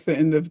L. Jackson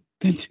and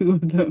the two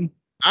of them.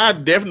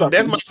 That's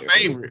my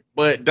favorite.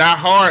 But Die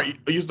Hard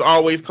used to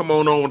always come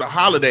on the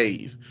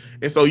holidays.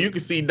 And so you can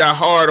see Die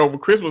Hard over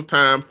Christmas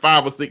time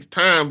 5 or 6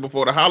 times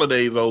before the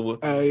holidays over.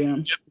 Oh, yeah.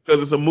 Just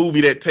because it's a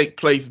movie that takes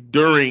place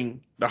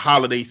during the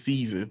holiday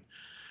season.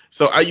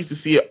 So I used to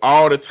see it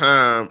all the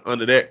time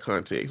under that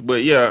context.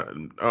 But yeah,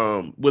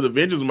 with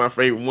Avengers was my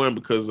favorite one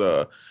because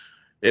at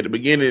the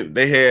beginning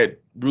they had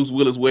Bruce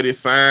Willis with his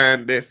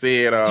sign that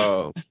said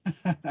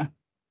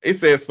it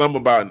said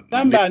something about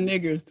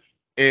niggers.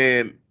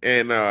 And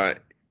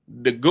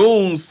the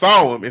goons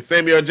saw him and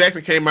Samuel L.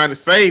 Jackson came out and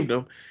saved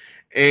him.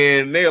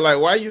 And they're like,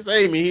 why you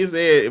save me? He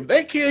said, if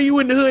they kill you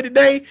in the hood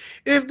today,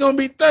 there's going to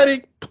be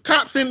 30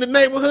 cops in the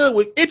neighborhood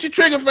with itchy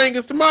trigger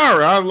fingers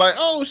tomorrow. I was like,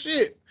 oh,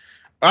 shit.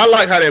 I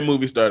like how that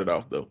movie started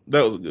off, though.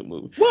 That was a good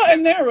movie. Well,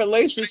 and their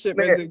relationship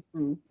as a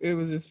group, it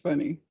was just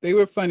funny. They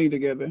were funny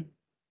together.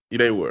 Yeah,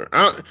 they were.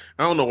 I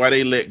don't know why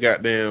they let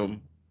goddamn...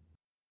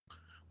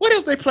 What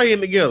else they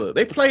playing together?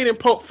 They played in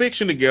Pulp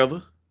Fiction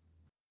together.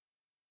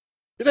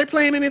 Did they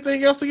play in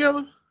anything else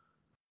together?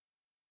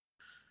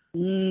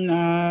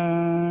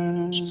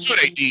 No. Sure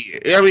they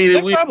did. I mean,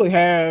 they probably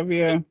have,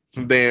 yeah.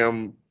 Some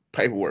damn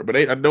paperwork, but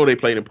I know they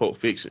played in Pulp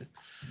Fiction.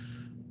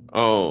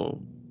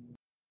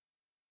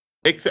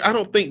 Except I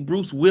don't think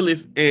Bruce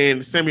Willis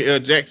and Samuel L.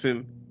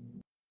 Jackson.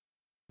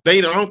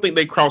 I don't think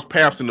they crossed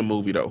paths in the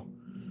movie though.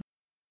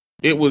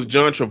 It was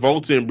John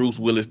Travolta and Bruce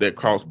Willis that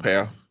crossed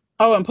paths.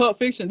 Oh, in Pulp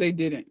Fiction they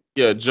didn't.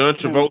 Yeah, John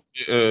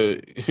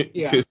Travolta.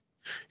 Yeah.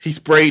 He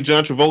sprayed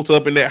John Travolta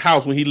up in that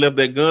house when he left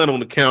that gun on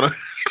the counter.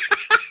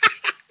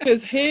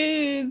 Because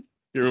he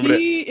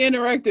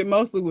interacted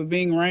mostly with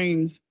Ving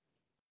Rhames.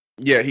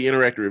 Yeah, he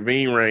interacted with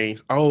Ving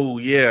Rhames. Oh,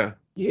 yeah.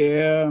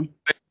 Yeah.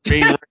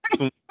 Ving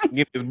Rhames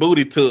get his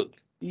booty took.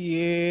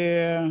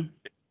 Yeah.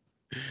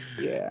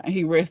 Yeah, and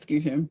he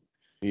rescued him.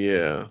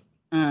 Yeah.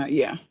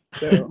 Yeah.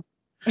 So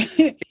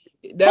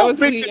that was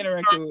who he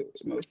interacted with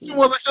mostly. It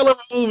was a hell of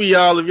a movie,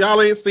 y'all. If y'all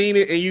ain't seen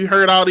it and you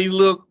heard all these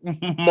little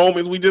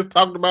moments we just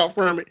talked about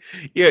from it,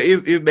 yeah,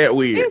 it's that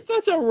weird. It's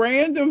such a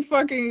random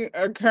fucking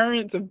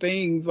occurrence of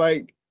things.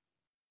 Like,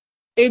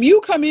 if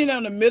you come in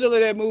on the middle of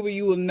that movie,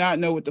 you will not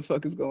know what the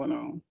fuck is going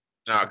on.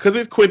 Nah, because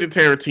it's Quentin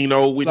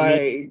Tarantino, which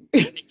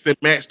means to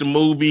match the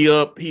movie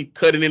up. He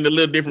cut it into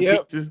little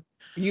different pieces.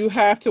 You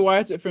have to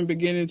watch it from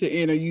beginning to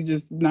end, or you're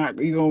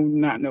gonna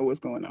not know what's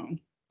going on.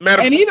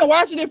 And even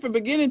watching it from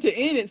beginning to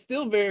end, it's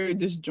still very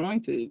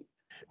disjointed.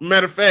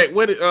 Matter of fact,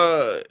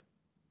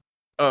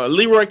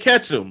 Leroy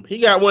Ketchum, he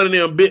got one of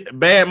them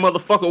bad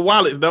motherfucker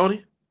wallets, don't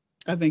he?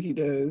 I think he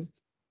does.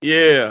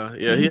 Yeah.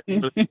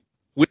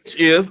 Which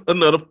is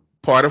another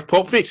part of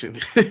Pulp Fiction.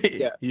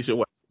 Yeah, you should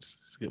watch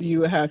it.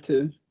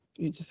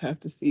 You just have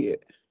to see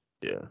it.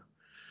 Yeah.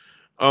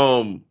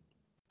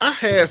 I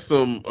had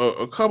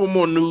a couple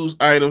more news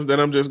items that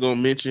I'm just gonna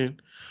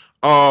mention.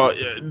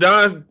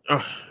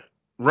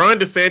 Ron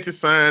DeSantis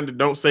signed the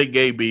Don't Say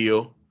Gay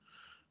bill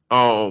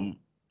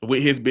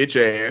with his bitch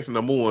ass,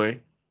 number one.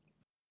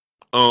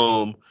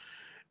 And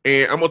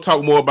I'm gonna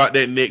talk more about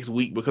that next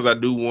week because I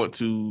do want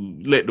to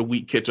let the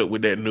week catch up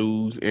with that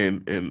news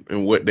and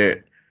what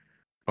that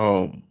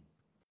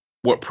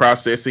what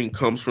processing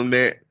comes from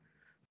that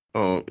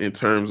in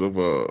terms of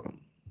how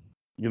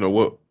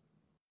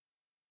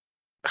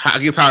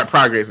it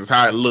progresses,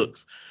 how it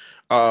looks.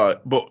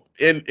 But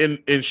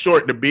in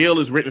short, the bill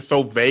is written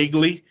so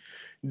vaguely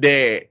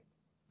that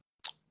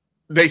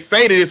they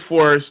say that it's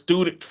for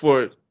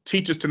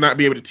teachers to not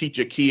be able to teach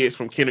your kids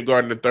from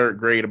kindergarten to 3rd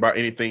grade about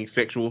anything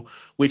sexual,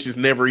 which is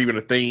never even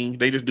a thing.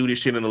 They just do this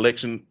shit in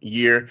election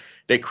year.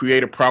 They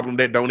create a problem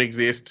that don't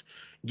exist,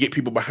 get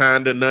people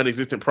behind a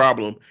non-existent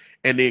problem,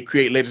 and then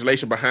create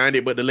legislation behind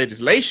it. But the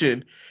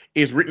legislation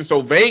is written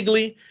so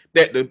vaguely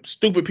that the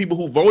stupid people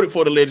who voted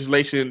for the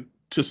legislation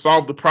to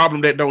solve the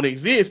problem that don't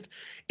exist,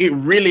 it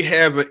really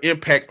has an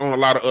impact on a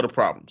lot of other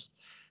problems.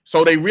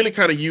 So they really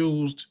kind of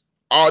used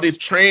all this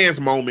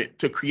trans moment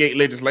to create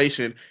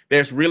legislation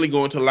that's really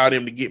going to allow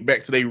them to get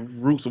back to their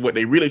roots of what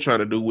they really trying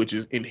to do, which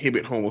is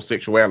inhibit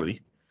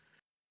homosexuality.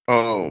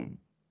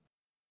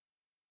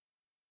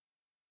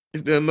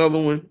 Is there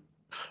another one?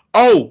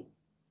 Oh,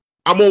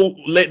 I'm gonna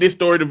let this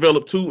story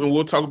develop too, and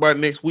we'll talk about it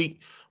next week.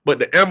 But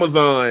the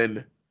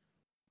Amazon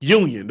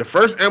union, the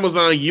first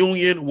Amazon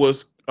union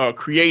was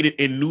created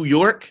in New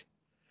York,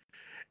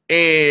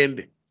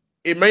 and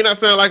it may not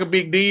sound like a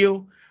big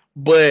deal,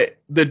 but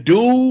the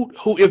dude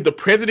who is the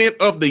president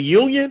of the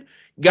union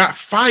got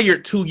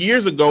fired 2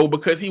 years ago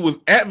because he was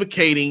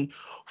advocating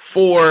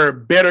for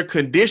better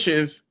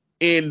conditions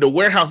in the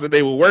warehouse that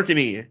they were working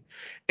in.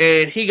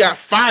 And he got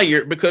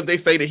fired because they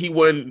say that he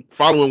wasn't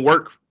following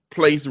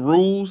workplace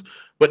rules,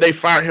 but they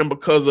fired him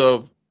because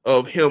of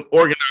him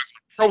organizing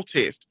a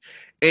protest.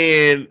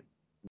 And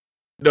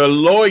the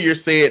lawyer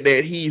said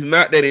that he's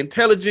not that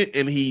intelligent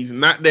and he's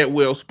not that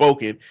well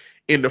spoken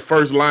in the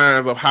first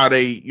lines of how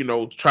they,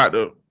 tried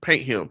to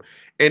paint him.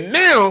 And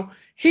now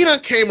he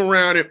done came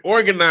around and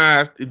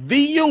organized the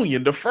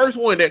union, the first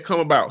one that come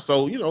about.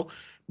 So,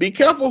 be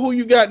careful who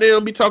you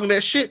goddamn be talking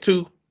that shit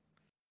to.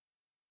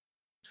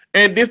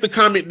 And this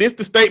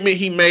the statement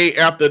he made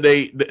after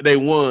they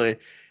won.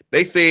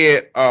 They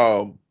said,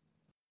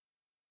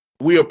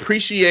 we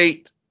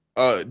appreciate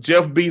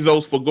Jeff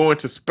Bezos for going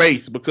to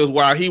space, because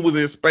while he was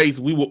in space,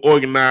 we were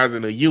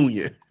organizing a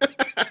union.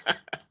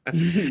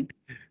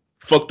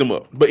 Fucked them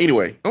up. But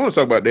anyway, I want to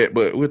talk about that,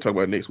 but we'll talk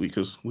about it next week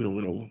because we don't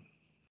know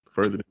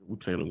further than we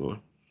plan on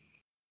going.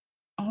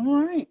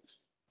 All right.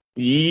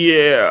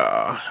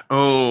 Yeah.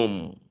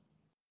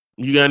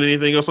 You got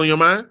anything else on your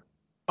mind?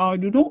 I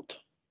do not.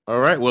 All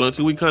right. Well,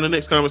 until we come to the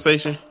next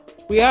conversation.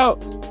 We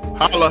out.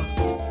 Holla.